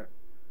speedier.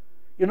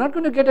 You're not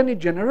going to get any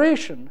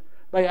generation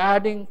by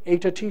adding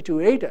eta t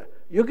to eta.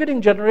 You're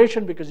getting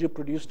generation because you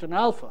produced an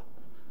alpha.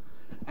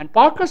 And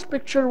Parker's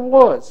picture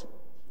was,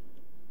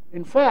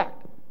 in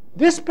fact,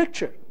 this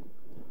picture,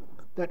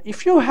 that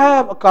if you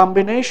have a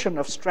combination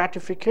of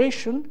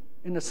stratification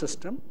in a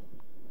system,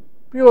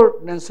 pure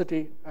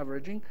density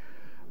averaging,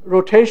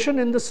 rotation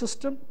in the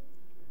system,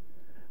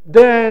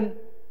 then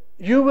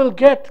you will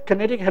get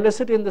kinetic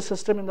helicity in the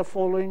system in the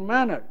following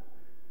manner.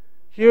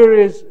 Here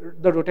is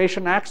the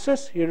rotation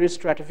axis, here is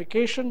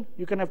stratification.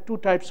 You can have two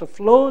types of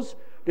flows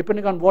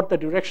depending on what the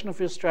direction of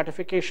your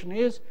stratification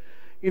is.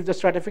 If the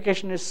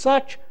stratification is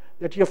such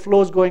that your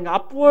flow is going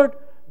upward,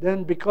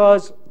 then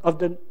because of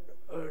the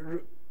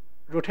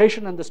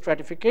rotation and the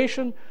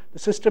stratification, the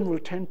system will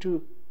tend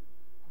to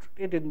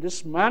rotate in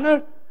this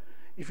manner.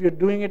 If you're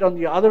doing it on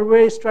the other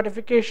way,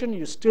 stratification,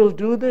 you still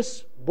do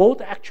this.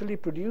 Both actually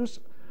produce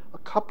a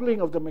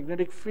coupling of the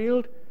magnetic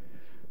field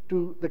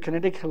to the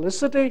kinetic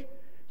helicity.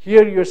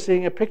 Here you're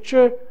seeing a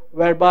picture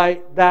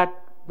whereby that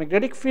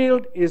magnetic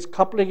field is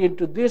coupling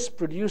into this,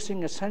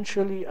 producing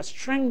essentially a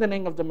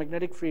strengthening of the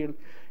magnetic field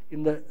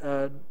in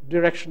the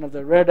direction of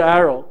the red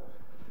arrow,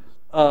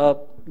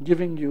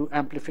 giving you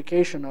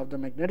amplification of the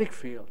magnetic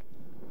field.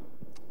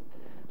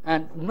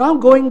 And now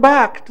going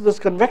back to those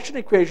convection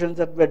equations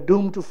that were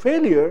doomed to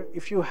failure,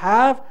 if you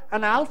have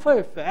an alpha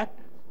effect,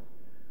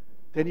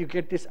 then you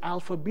get this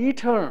alpha B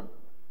term.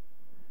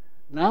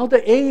 Now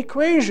the A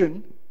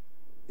equation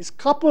is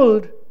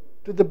coupled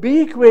to the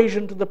B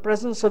equation to the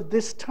presence of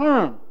this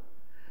term.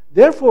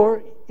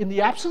 Therefore, in the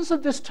absence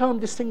of this term,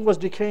 this thing was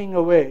decaying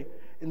away.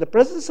 In the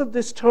presence of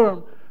this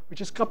term,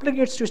 which is coupling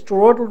it to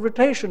toroidal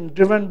rotation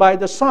driven by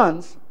the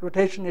sun's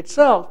rotation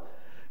itself,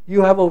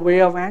 you have a way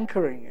of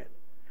anchoring it.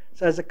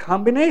 So as a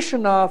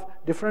combination of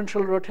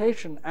differential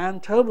rotation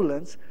and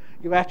turbulence,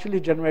 you've actually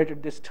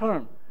generated this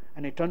term.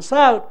 And it turns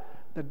out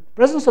the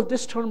presence of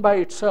this term by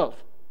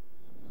itself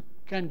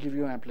can give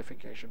you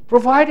amplification,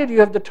 provided you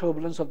have the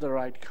turbulence of the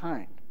right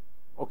kind.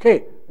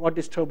 Okay, what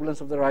is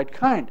turbulence of the right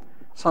kind?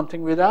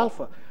 Something with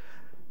alpha.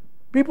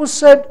 People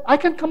said, I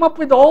can come up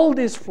with all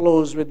these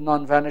flows with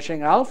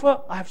non-vanishing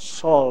alpha. I've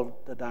solved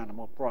the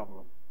Dynamo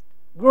problem.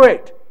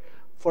 Great.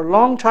 For a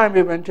long time,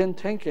 we went in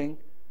thinking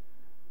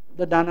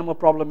the Dynamo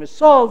problem is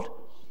solved.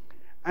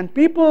 And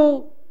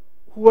people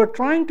who were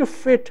trying to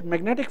fit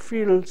magnetic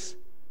fields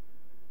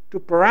to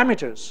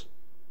parameters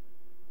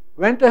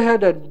went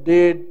ahead and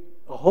did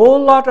a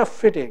whole lot of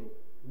fitting,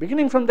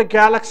 beginning from the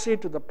galaxy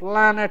to the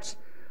planets.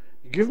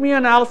 You give me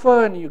an alpha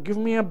and you give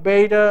me a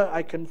beta,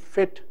 I can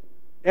fit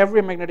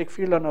every magnetic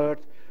field on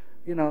Earth.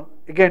 You know,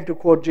 again, to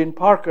quote Gene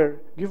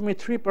Parker, give me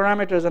 3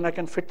 parameters and I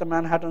can fit the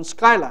Manhattan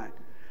skyline.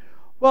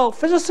 Well,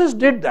 physicists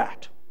did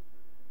that.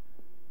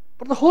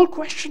 But the whole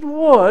question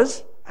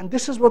was, and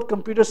this is what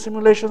computer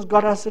simulations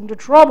got us into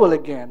trouble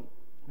again,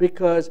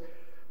 because,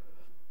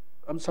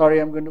 I'm sorry,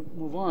 I'm going to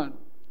move on,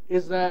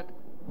 is that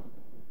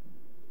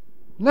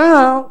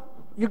now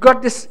you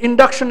got this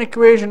induction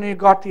equation, you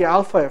got the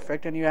alpha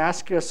effect, and you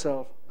ask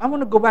yourself, I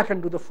want to go back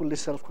and do the fully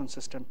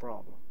self-consistent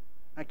problem.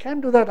 I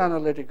can't do that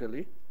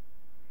analytically.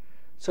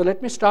 So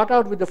let me start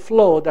out with a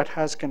flow that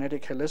has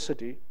kinetic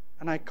helicity,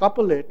 and I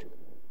couple it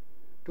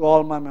to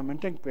all my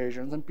momentum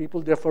equations, and people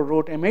therefore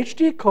wrote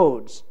MHD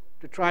codes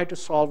to try to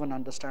solve and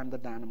understand the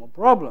Dynamo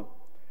problem.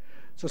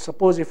 So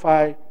suppose if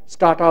I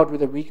start out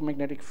with a weak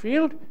magnetic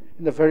field,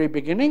 in the very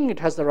beginning it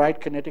has the right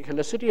kinetic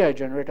helicity, I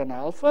generate an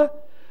alpha.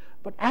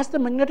 But as the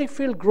magnetic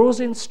field grows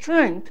in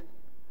strength,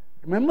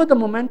 remember the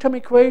momentum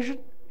equation?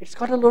 It's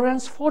got a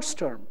Lorentz force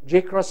term,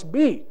 J cross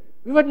B.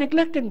 We were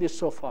neglecting this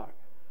so far.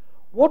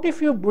 What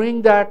if you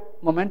bring that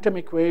momentum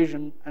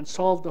equation and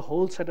solve the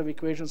whole set of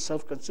equations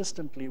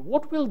self-consistently?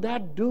 What will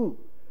that do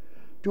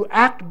to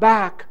act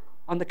back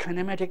on the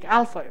kinematic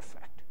alpha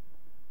effect?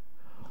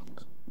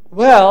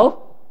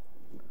 Well,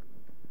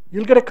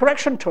 you'll get a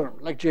correction term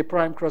like J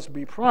prime cross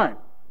B prime.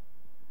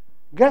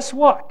 Guess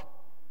what?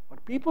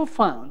 What people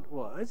found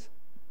was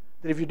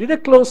that if you did a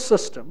closed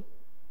system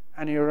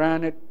and you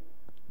ran it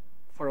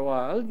for a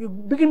while, you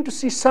begin to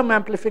see some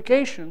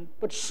amplification,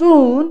 but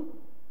soon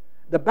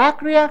the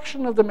back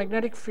reaction of the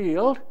magnetic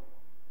field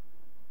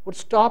would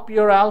stop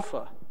your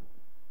alpha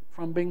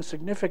from being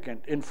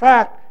significant. In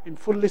fact, in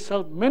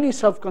many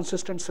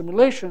self-consistent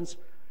simulations,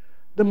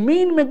 the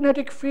mean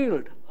magnetic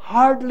field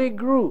hardly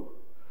grew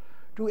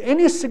to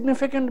any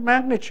significant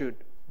magnitude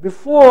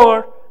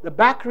before the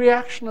back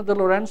reaction of the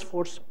Lorentz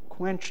force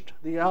quenched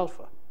the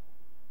alpha.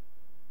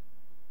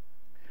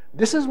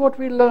 This is what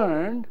we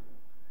learned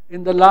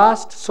in the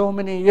last so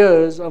many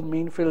years of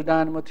mean field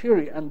dynamo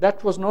theory, and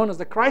that was known as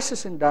the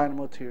crisis in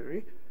dynamo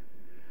theory.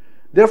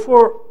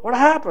 Therefore, what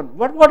happened?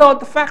 What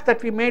about the fact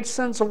that we made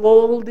sense of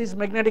all these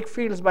magnetic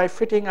fields by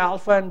fitting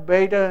alpha and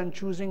beta and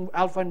choosing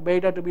alpha and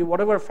beta to be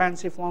whatever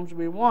fancy forms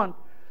we want?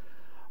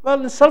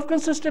 Well, in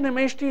self-consistent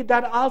MHD,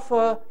 that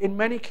alpha in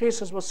many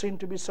cases was seen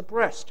to be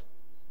suppressed.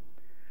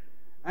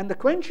 And the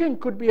quenching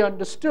could be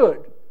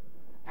understood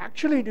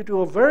actually due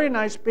to a very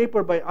nice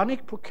paper by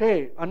Anik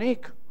Pouquet.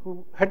 Anik,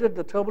 who headed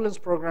the turbulence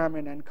program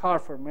in NCAR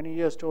for many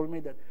years, told me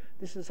that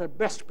this is her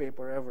best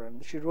paper ever,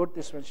 and she wrote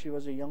this when she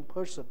was a young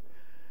person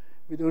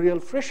with Uriel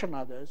Frisch and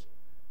others.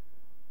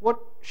 What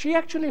she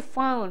actually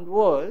found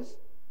was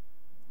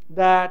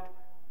that,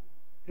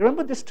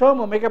 remember this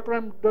term omega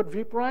prime dot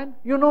v prime?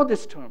 You know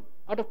this term.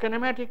 Out of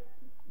kinematic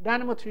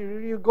dynamo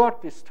theory, you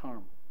got this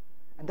term.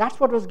 And that's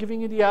what was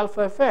giving you the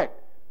alpha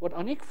effect. What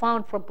Anik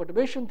found from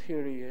perturbation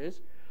theory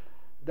is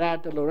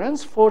that the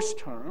Lorentz force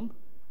term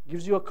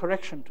gives you a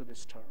correction to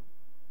this term.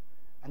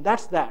 And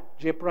that's that.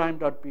 J prime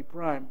dot b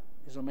prime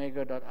is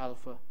omega dot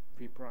alpha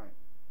v prime.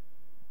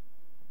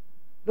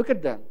 Look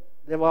at them.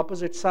 They have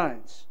opposite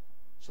signs.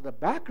 So the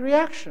back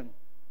reaction,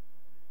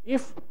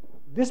 if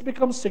this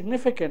becomes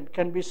significant,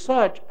 can be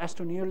such as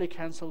to nearly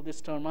cancel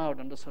this term out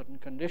under certain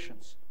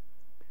conditions.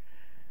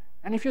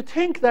 And if you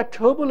think that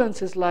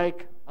turbulence is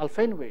like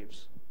Alfvén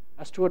waves,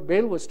 as Stuart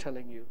Bale was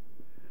telling you,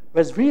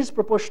 whereas V is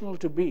proportional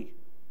to B,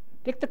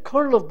 take the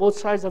curl of both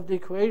sides of the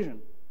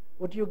equation.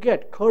 What do you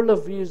get? Curl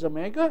of V is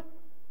omega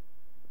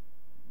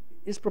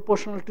is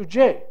proportional to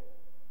J.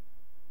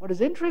 What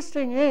is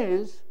interesting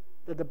is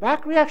that the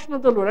back reaction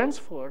of the Lorentz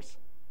force,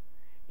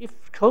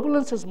 if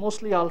turbulence is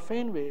mostly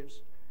Alfvén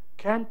waves,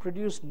 can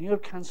produce near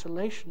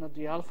cancellation of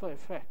the alpha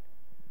effect.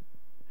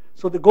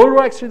 So the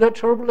Goldreich Sridhar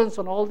turbulence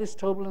and all this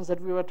turbulence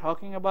that we were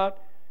talking about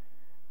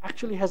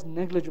actually has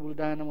negligible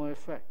dynamo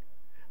effect.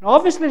 Now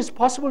obviously it's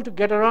possible to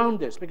get around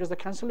this because the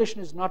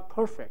cancellation is not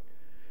perfect.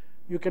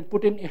 You can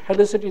put in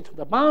helicity to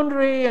the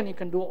boundary and you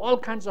can do all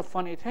kinds of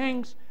funny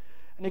things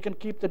and you can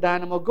keep the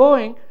dynamo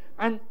going.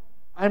 And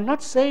I'm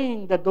not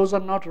saying that those are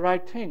not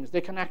right things.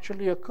 They can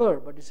actually occur,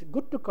 but it's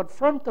good to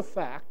confront the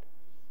fact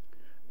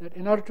that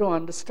in order to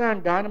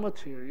understand dynamo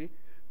theory,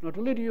 not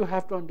only do you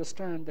have to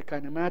understand the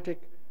kinematic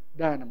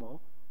dynamo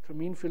through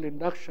mean field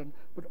induction,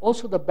 but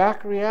also the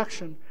back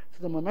reaction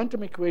to the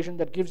momentum equation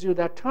that gives you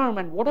that term,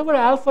 and whatever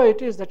alpha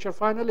it is that you're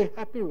finally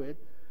happy with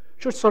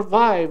should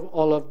survive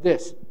all of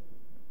this.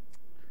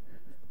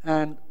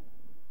 And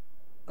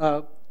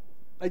I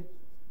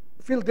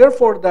feel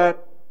therefore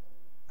that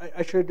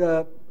I should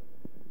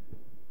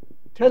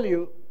tell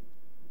you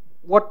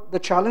what the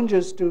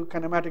challenges to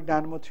kinematic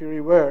dynamo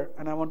theory were,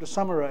 and I want to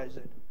summarize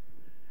it,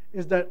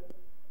 is that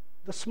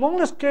the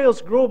smallest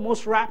scales grow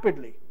most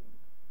rapidly.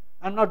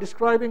 I'm now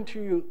describing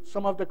to you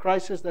some of the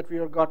crises that we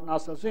have gotten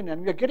ourselves in,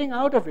 and we are getting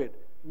out of it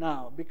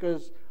now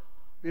because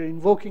we're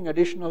invoking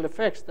additional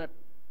effects that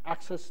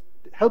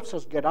helps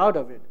us get out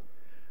of it.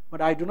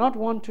 But I do not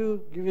want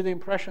to give you the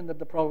impression that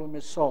the problem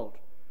is solved.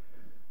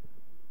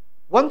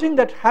 One thing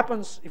that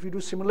happens if you do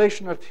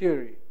simulation or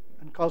theory,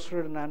 and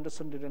Kalsrud and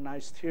Anderson did a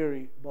nice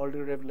theory,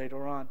 Boulder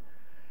later on,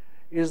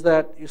 is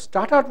that you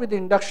start out with the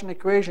induction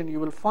equation, you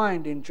will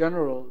find in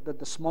general that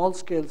the small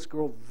scales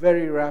grow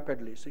very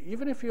rapidly. So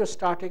even if you're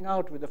starting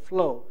out with a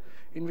flow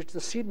in which the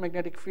seed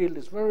magnetic field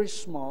is very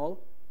small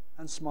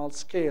and small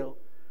scale,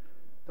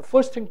 the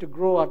first thing to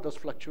grow are those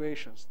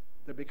fluctuations.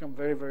 They become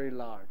very, very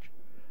large.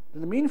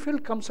 Then the mean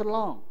field comes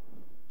along.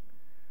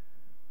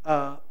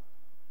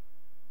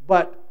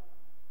 But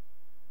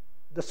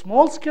the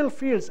small scale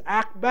fields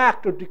act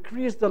back to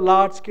decrease the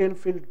large scale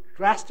field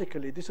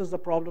drastically. This is the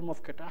problem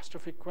of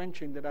catastrophic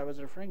quenching that I was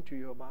referring to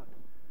you about.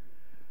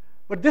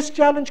 But this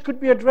challenge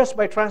could be addressed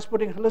by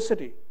transporting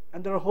helicity.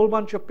 And there are a whole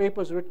bunch of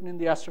papers written in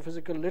the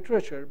astrophysical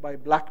literature by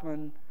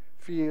Blackman,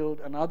 Field,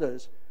 and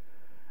others.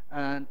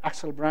 And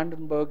Axel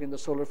Brandenburg in the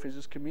solar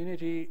physics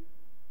community.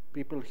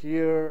 People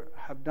here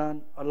have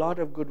done a lot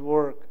of good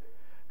work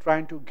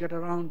trying to get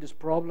around this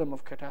problem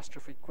of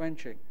catastrophic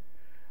quenching.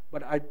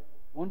 But I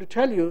want to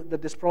tell you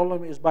that this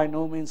problem is by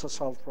no means a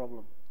solved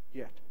problem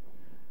yet.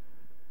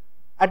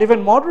 At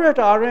even moderate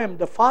RM,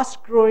 the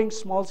fast-growing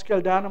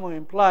small-scale dynamo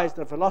implies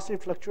that velocity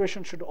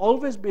fluctuation should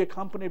always be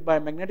accompanied by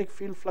magnetic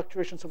field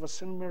fluctuations of a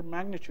similar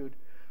magnitude,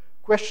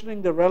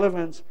 questioning the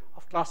relevance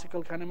of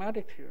classical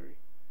kinematic theory.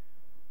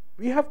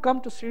 We have come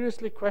to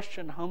seriously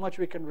question how much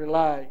we can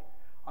rely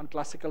on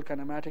classical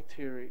kinematic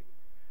theory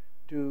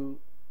to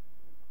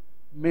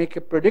make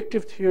a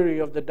predictive theory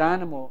of the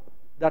dynamo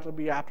that will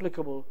be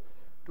applicable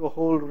to a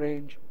whole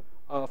range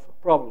of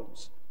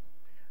problems.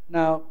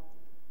 Now,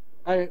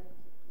 I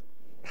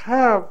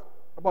have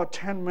about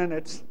 10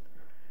 minutes,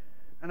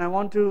 and I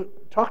want to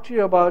talk to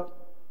you about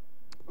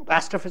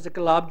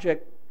astrophysical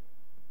object,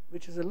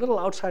 which is a little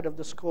outside of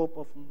the scope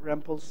of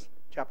Rempel's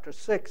chapter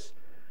 6,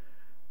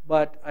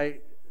 but I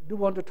do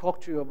want to talk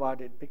to you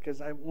about it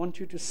because I want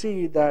you to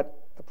see that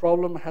the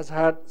problem has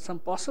had some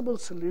possible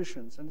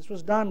solutions. And this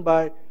was done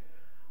by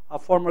a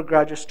former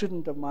graduate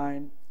student of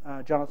mine,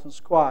 Jonathan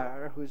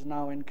Squire, who is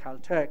now in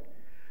Caltech.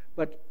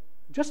 But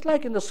just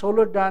like in the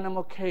solar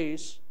dynamo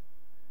case,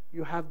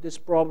 you have these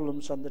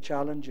problems and the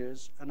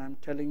challenges, and I'm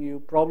telling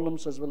you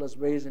problems as well as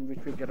ways in which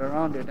we get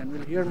around it, and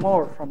we'll hear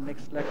more from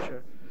next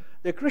lecture.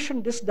 The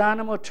accretion disk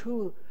dynamo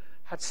too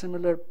had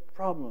similar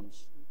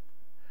problems.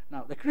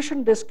 Now, the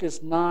accretion disk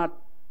is not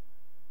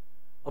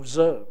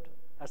observed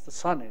as the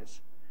sun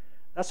is.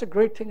 That's a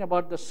great thing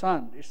about the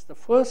sun. It's the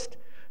first,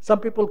 some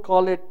people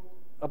call it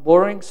a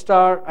boring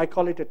star, I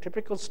call it a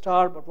typical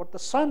star, but what the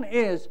sun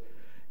is,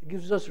 it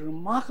gives us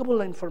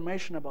remarkable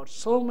information about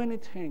so many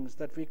things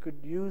that we could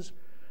use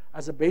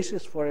as a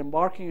basis for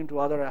embarking into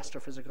other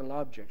astrophysical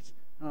objects.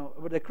 Now,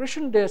 with the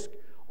accretion disk,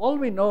 all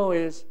we know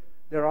is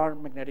there are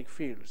magnetic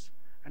fields.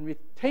 And we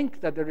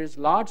think that there is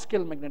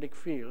large-scale magnetic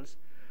fields,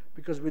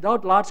 because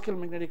without large-scale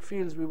magnetic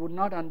fields, we would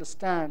not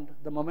understand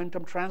the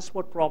momentum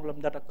transport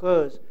problem that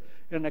occurs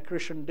in an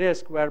accretion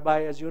disk,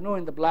 whereby, as you know,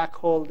 in the black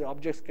hole, the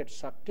objects get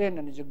sucked in,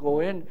 and as you go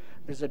in,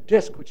 there's a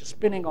disk which is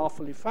spinning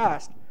awfully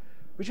fast,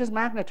 which is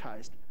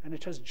magnetized, and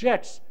it has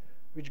jets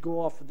which go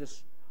off of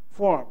this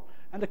form.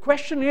 And the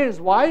question is,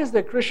 why does the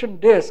accretion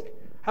disk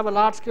have a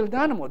large-scale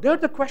dynamo? There,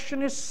 the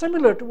question is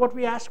similar to what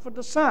we asked for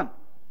the sun.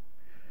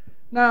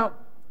 Now,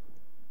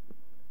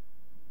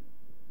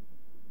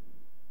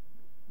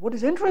 what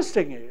is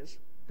interesting is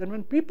that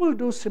when people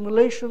do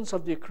simulations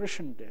of the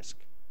accretion disk,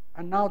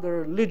 and now there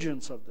are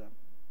legions of them.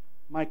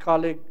 My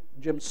colleague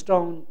Jim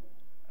Stone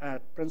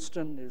at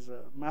Princeton is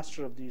a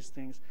master of these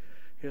things.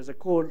 He has a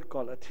code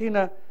called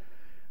Athena.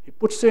 He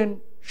puts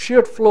in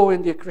shear flow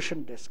in the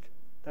accretion disk,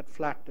 that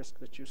flat disk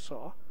that you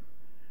saw.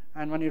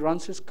 And when he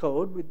runs his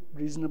code with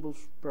reasonable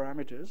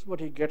parameters, what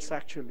he gets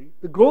actually,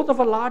 the growth of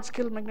a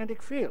large-scale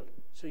magnetic field.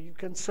 So you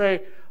can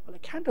say, well, I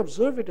can't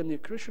observe it in the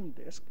accretion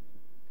disk,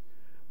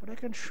 but I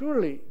can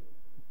surely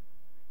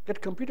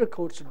get computer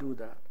codes to do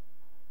that.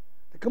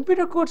 The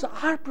computer codes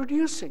are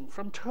producing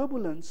from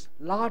turbulence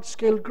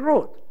large-scale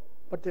growth,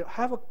 but they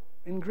have an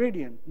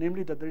ingredient,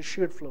 namely that there is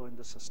shear flow in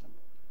the system.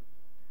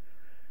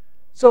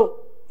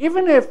 So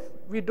even if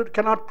we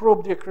cannot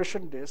probe the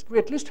accretion disk, we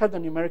at least have the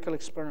numerical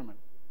experiment.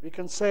 We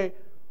can say,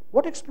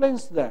 what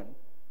explains then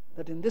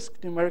that in this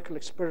numerical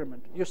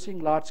experiment, you're seeing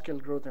large-scale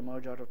growth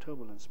emerge out of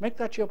turbulence? Make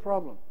that your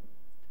problem.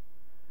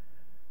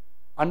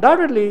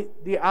 Undoubtedly,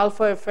 the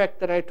alpha effect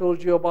that I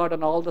told you about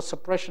and all the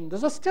suppression,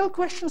 those are still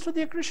questions for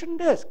the accretion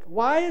disk.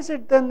 Why is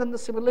it then that the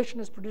simulation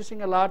is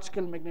producing a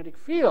large-scale magnetic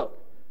field,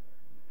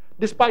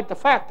 despite the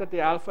fact that the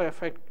alpha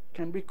effect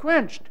can be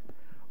quenched?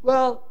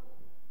 Well,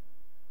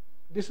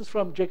 this is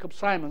from Jacob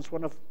Simons,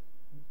 one of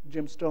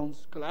Jim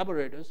Stone's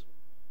collaborators.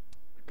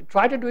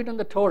 Try to do it in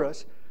the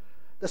torus.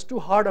 That's too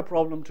hard a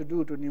problem to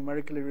do to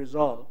numerically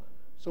resolve.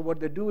 So what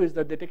they do is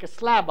that they take a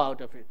slab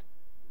out of it,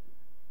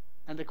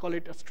 and they call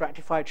it a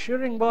stratified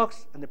shearing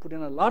box, and they put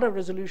in a lot of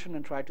resolution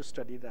and try to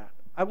study that.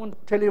 I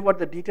won't tell you what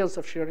the details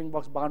of shearing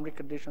box, boundary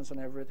conditions, and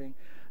everything.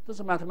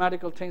 Those are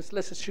mathematical things.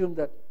 Let's assume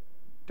that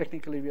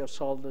technically we have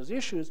solved those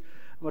issues.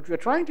 What we're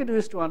trying to do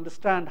is to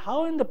understand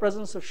how in the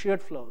presence of shear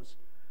flows,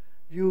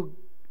 you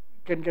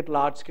can get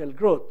large-scale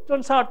growth.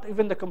 Turns out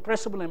even the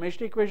compressible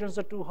MHD equations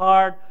are too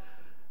hard,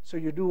 so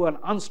you do an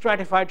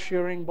unstratified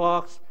shearing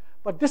box.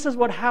 But this is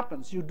what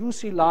happens. You do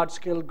see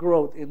large-scale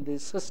growth in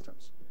these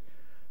systems.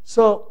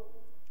 So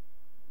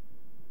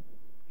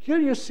here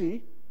you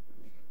see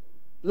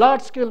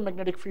large-scale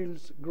magnetic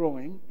fields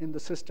growing in the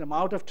system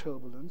out of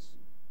turbulence,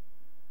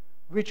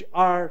 which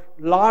are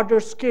larger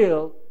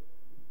scale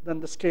than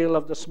the scale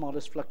of the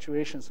smallest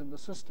fluctuations in the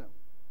system.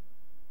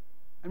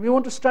 And we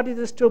want to study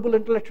this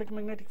turbulent electric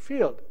magnetic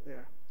field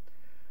there.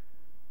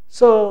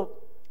 So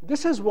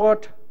this is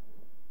what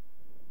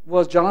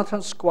was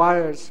Jonathan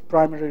Squire's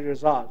primary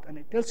result. And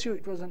it tells you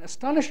it was an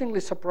astonishingly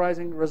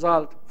surprising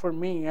result for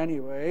me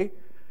anyway.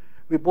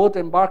 We both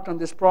embarked on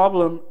this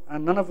problem,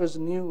 and none of us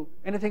knew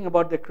anything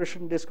about the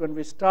accretion disk when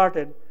we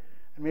started.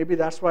 And maybe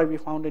that's why we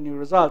found a new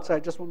result. So I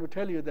just want to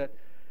tell you that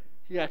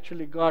he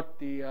actually got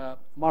the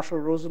Marshall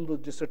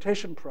Rosenbluth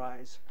Dissertation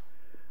Prize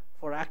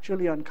for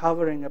actually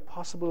uncovering a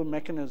possible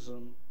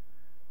mechanism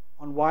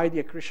on why the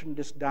accretion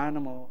disk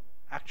dynamo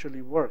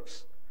actually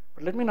works.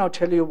 But let me now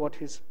tell you what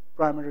his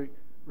primary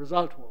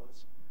result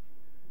was.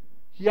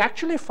 He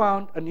actually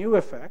found a new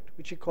effect,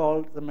 which he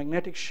called the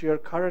magnetic shear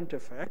current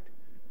effect.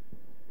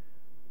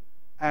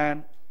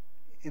 And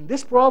in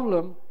this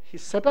problem, he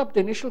set up the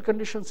initial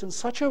conditions in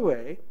such a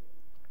way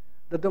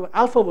that the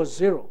alpha was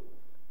 0.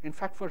 In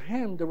fact, for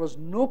him, there was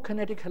no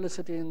kinetic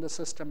helicity in the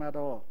system at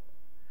all.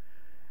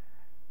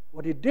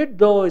 What he did,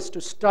 though, is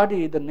to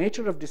study the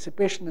nature of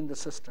dissipation in the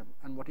system.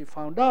 And what he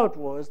found out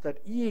was that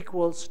E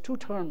equals two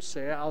terms,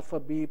 say, alpha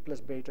B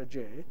plus beta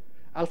J.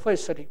 Alpha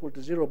is set equal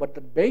to 0, but the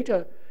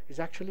beta is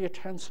actually a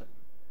tensor.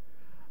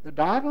 The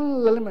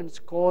diagonal elements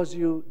cause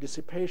you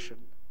dissipation,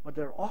 but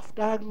there are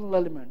off-diagonal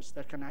elements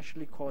that can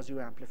actually cause you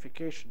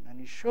amplification. And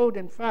he showed,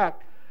 in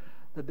fact,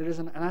 that there is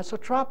an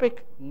anisotropic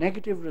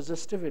negative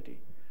resistivity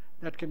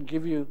that can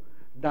give you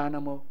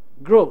dynamo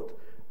growth.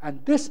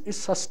 And this is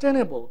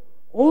sustainable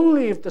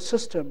only if the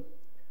system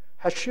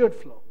has shear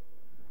flow.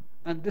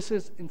 And this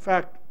is, in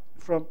fact,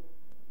 from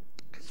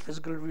his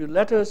physical review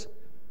letters,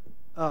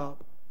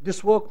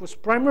 this work was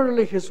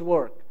primarily his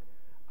work.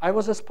 I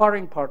was a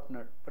sparring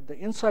partner, but the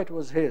insight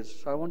was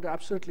his. So I want to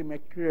absolutely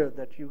make clear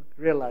that you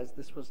realize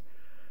this was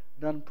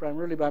done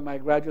primarily by my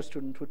graduate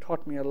student who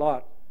taught me a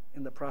lot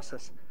in the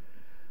process.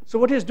 So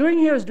what he's doing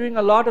here is doing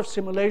a lot of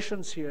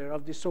simulations here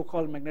of the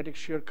so-called magnetic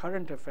shear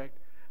current effect,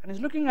 and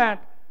he's looking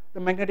at the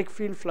magnetic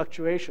field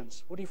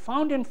fluctuations. What he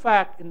found, in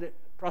fact, in the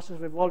process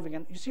of evolving,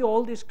 and you see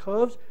all these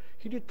curves,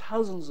 he did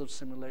thousands of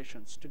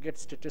simulations to get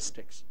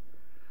statistics.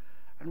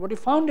 And what he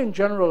found in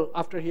general,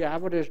 after he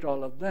averaged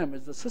all of them,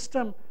 is the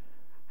system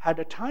had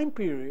a time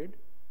period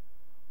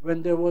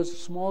when there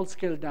was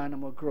small-scale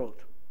dynamo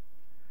growth.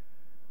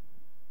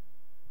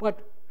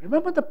 But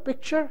remember the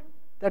picture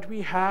that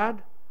we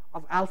had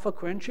of alpha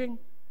quenching?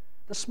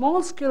 The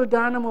small-scale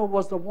dynamo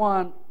was the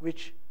one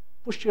which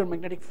pushed your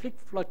magnetic field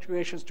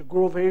fluctuations to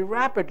grow very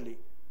rapidly,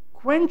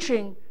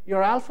 quenching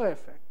your alpha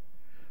effect.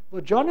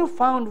 What John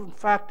found, in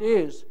fact,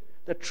 is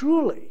that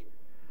truly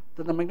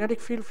that the magnetic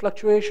field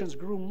fluctuations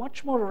grew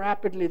much more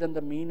rapidly than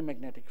the mean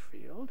magnetic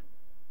field.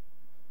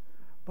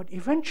 But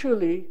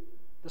eventually,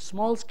 the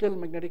small-scale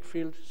magnetic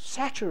field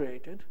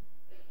saturated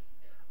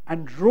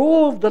and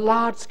drove the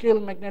large-scale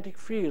magnetic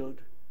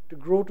field to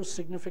grow to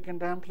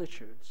significant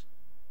amplitudes,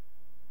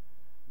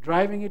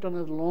 driving it on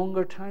a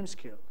longer time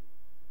scale.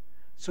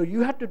 So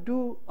you had to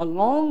do a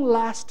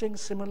long-lasting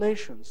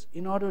simulations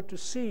in order to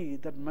see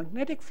that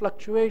magnetic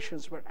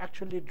fluctuations were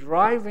actually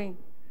driving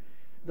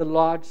the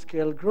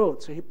large-scale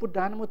growth. So he put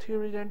dynamo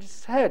theory in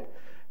his head,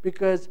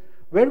 because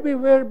where we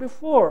were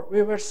before,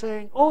 we were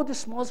saying, oh, the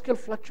small-scale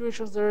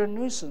fluctuations, they're a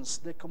nuisance.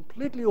 They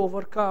completely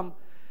overcome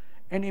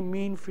any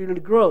mean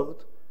field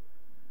growth.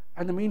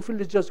 And the mean field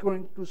is just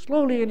growing too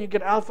slowly, and you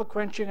get alpha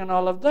quenching and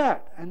all of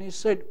that. And he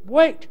said,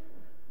 wait,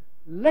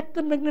 let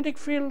the magnetic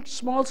field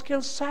small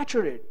scale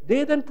saturate.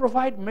 They then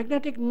provide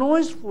magnetic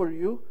noise for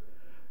you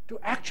to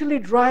actually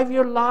drive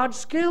your large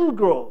scale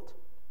growth.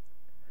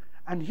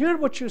 And here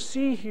what you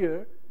see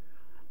here,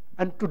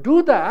 and to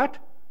do that,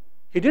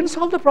 he didn't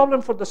solve the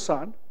problem for the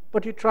sun,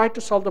 but he tried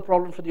to solve the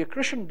problem for the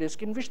accretion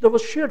disk in which there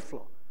was sheared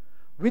flow.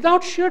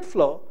 Without sheared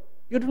flow,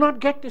 you do not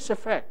get this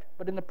effect.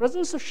 But in the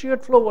presence of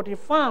sheared flow, what he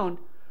found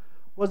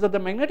was that the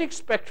magnetic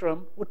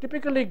spectrum would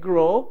typically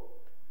grow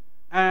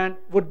and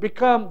would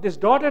become, this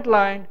dotted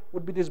line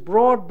would be this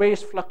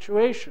broad-based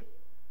fluctuation.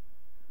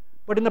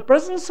 But in the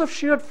presence of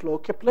sheared flow,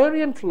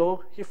 Keplerian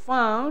flow, he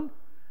found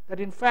that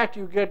in fact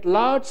you get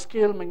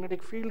large-scale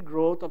magnetic field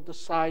growth of the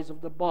size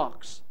of the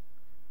box.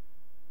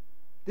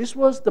 This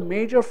was the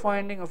major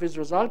finding of his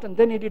result, and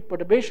then he did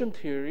perturbation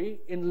theory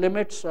in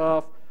limits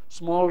of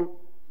small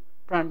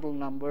Prandtl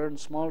number and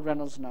small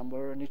Reynolds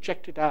number, and he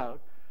checked it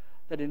out,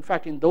 that in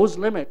fact in those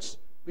limits,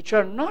 which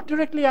are not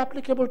directly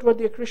applicable to what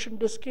the accretion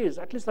disk is,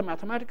 at least the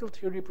mathematical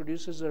theory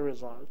produces a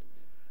result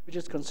which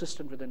is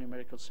consistent with the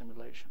numerical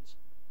simulations.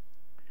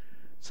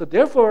 So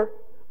therefore,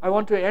 I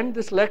want to end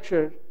this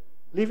lecture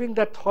leaving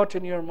that thought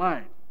in your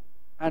mind.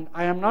 And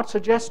I am not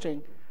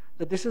suggesting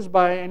that this is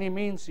by any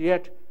means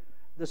yet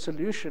the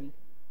solution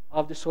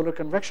of the solar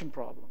convection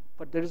problem.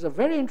 But there is a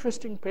very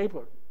interesting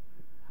paper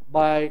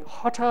by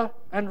Hotta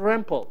and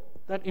Rempel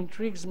that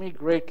intrigues me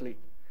greatly.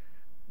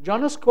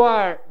 John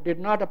Squire did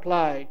not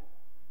apply,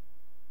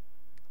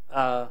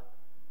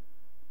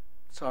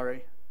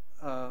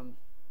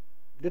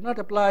 did not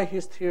apply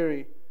his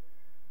theory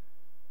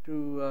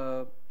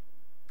to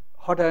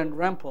Hotta and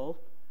Rempel,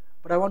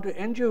 but I want to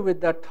end you with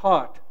that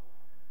thought,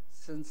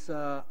 since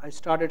I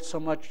started so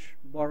much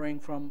borrowing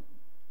from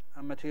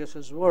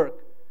Matthias's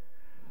work,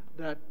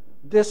 that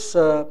this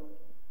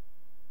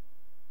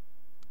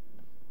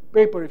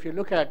paper, if you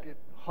look at it,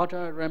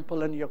 Hotta,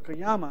 Rempel, and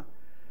Yokoyama,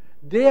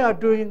 they are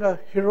doing a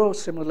hero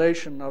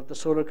simulation of the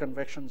solar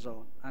convection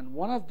zone. And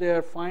one of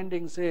their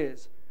findings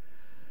is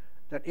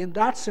that in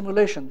that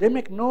simulation, they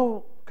make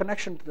no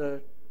connection to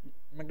the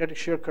magnetic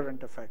shear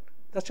current effect.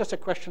 That's just a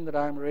question that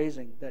I'm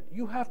raising, that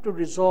you have to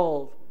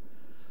resolve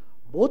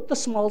both the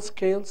small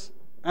scales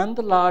and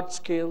the large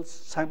scales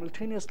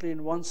simultaneously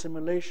in one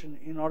simulation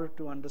in order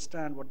to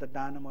understand what the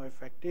dynamo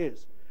effect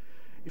is.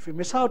 If you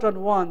miss out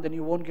on one, then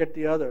you won't get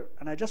the other.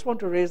 And I just want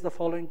to raise the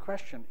following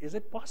question. Is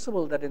it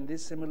possible that in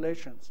these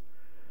simulations,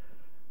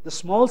 the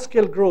small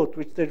scale growth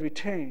which they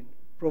retain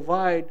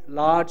provide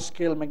large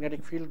scale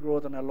magnetic field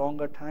growth on a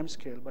longer time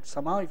scale, but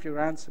somehow if you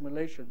ran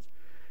simulations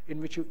in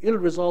which you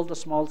ill-resolve the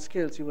small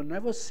scales, you will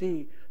never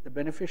see the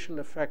beneficial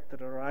effect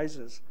that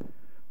arises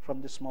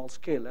from the small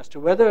scale. As to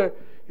whether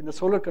in the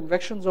solar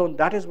convection zone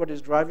that is what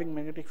is driving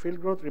magnetic field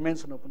growth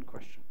remains an open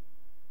question.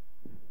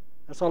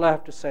 That's all I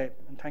have to say,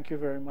 and thank you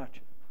very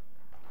much.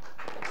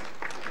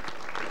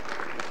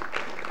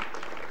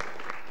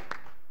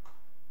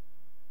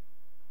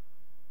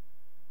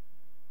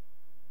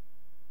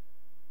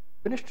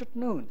 Finished at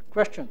noon.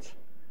 Questions?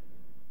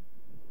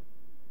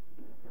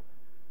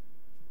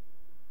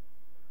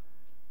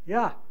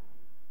 Yeah.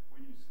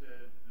 When you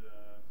said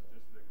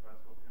just that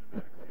classical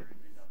kinematic theory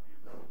may not be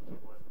enough,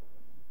 what would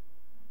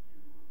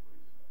you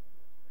replace that?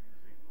 Are you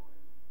saying going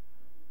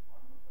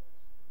quantum effects?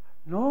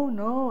 No,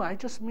 I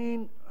just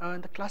mean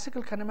the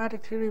classical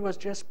kinematic theory was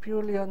just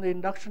purely on the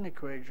induction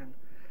equation.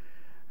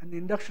 And the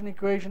induction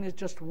equation is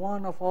just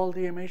one of all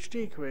the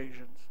MHD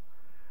equations.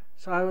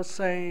 So I was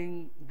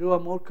saying do a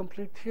more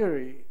complete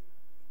theory,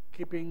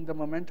 keeping the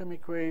momentum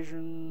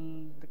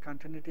equation, the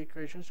continuity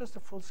equations, just a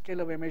full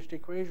scale of MHD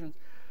equations.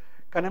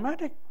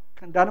 Kinematic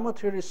dynamo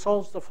theory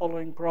solves the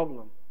following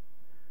problem.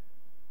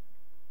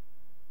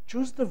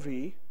 Choose the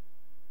V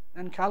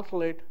and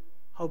calculate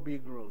how B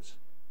grows.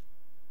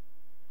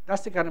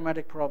 That's the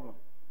kinematic problem.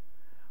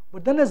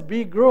 But then as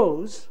B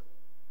grows,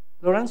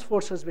 Lorentz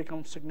forces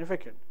become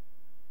significant.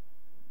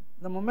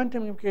 The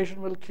momentum equation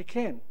will kick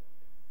in.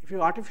 If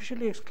you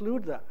artificially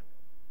exclude that,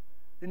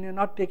 then you're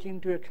not taking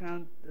into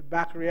account the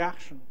back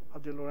reaction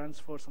of the Lorentz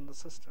force on the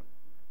system.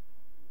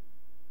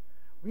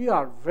 We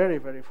are very,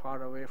 very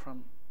far away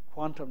from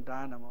quantum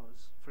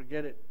dynamos.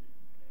 Forget it.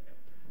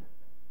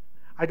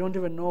 I don't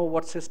even know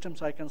what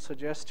systems I can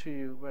suggest to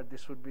you where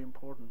this would be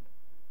important.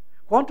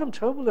 Quantum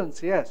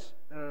turbulence, yes.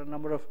 There are a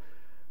number of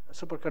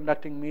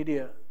superconducting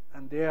media,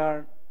 and they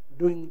are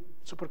doing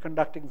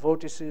superconducting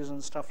vortices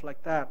and stuff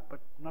like that, but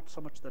not so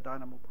much the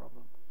dynamo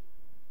problem.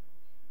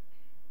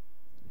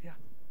 Yeah.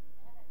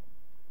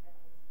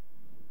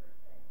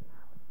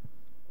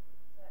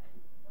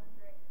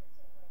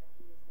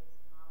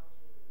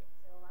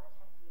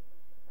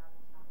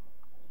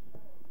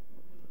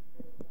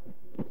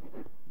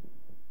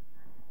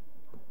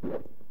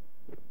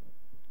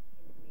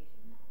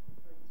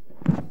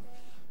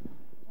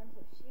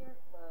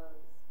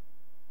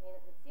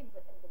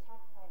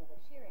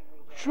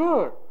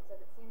 Sure. So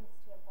it seems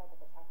to imply that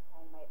the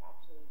tachycline might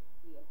actually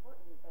be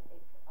important, but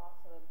it could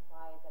also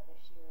imply that the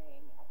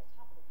shearing at the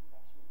top of the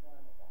convection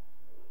zone is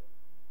actually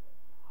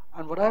important.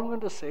 And what I'm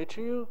going to say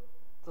to you,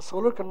 the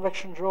solar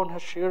convection zone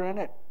has shear in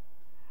it.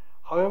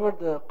 However,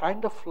 the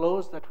kind of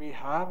flows that we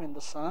have in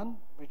the sun,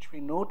 which we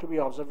know to be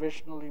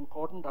observationally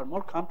important, are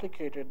more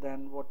complicated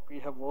than what we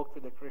have worked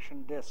with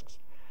accretion disks.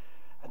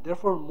 And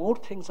therefore, more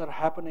things are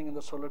happening in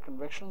the solar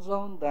convection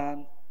zone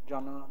than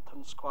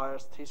Jonathan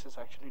Squire's thesis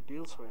actually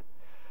deals with.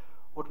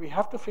 What we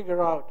have to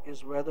figure out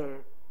is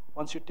whether,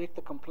 once you take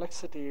the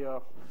complexity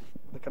of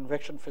the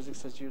convection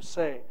physics, as you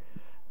say,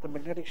 the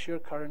magnetic shear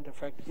current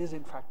effect is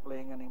in fact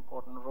playing an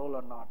important role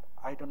or not.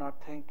 I do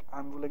not think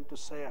I'm willing to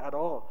say at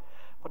all.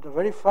 But the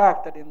very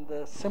fact that in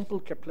the simple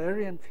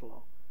Keplerian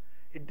flow,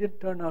 it did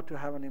turn out to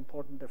have an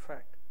important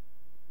effect.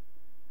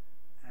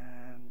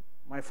 And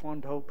my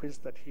fond hope is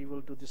that he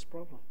will do this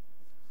problem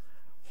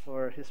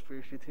for his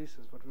PhD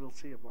thesis, but we'll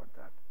see about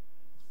that.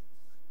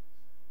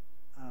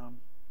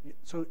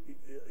 So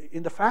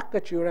in the fact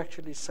that you're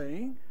actually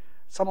saying,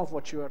 some of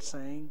what you are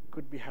saying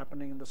could be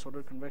happening in the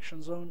solar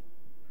convection zone,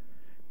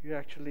 you're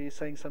actually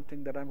saying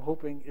something that I'm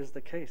hoping is the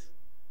case.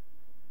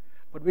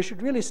 But we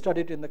should really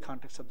study it in the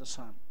context of the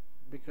sun,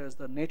 because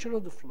the nature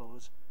of the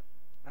flows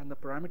and the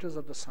parameters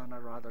of the sun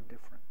are rather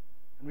different.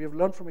 And we have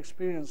learned from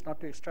experience not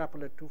to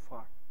extrapolate too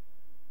far.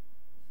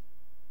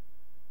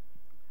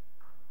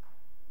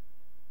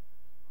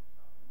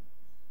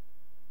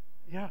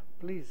 Yeah,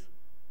 please.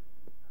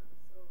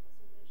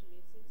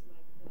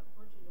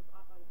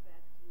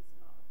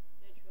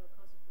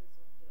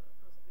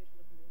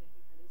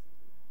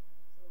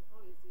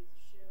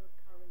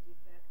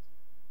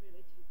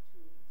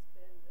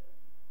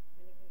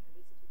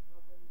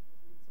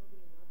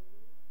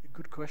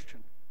 Good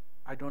question.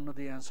 I don't know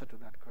the answer to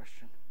that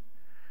question.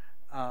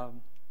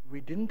 We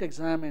didn't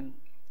examine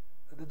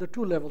the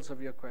two levels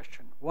of your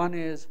question. One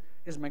is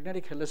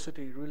magnetic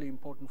helicity really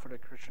important for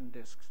accretion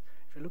disks?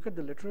 If you look at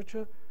the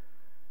literature,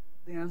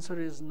 the answer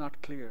is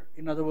not clear.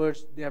 In other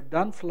words, they have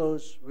done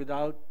flows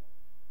without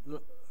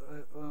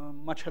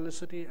much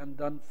helicity and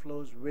done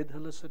flows with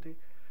helicity.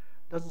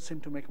 Doesn't seem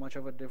to make much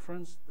of a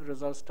difference. The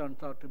results turned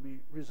out to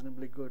be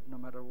reasonably good no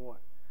matter what.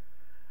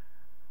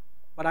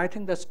 But I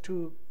think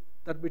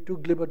that'd be too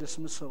glib a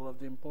dismissal of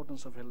the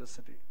importance of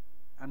helicity.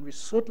 And we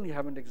certainly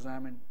haven't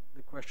examined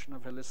the question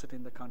of helicity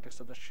in the context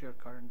of the shear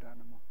current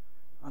dynamo.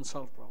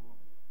 Unsolved problem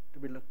to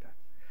be looked at.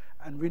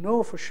 And we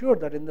know for sure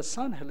that in the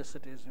sun,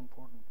 helicity is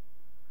important.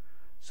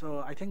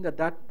 So I think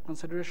that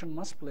consideration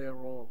must play a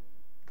role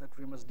that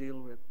we must deal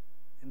with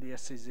in the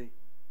SCZ.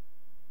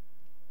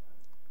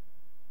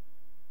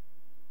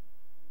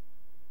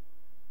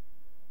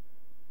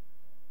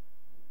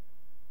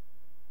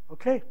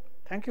 Okay,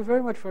 thank you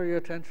very much for your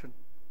attention.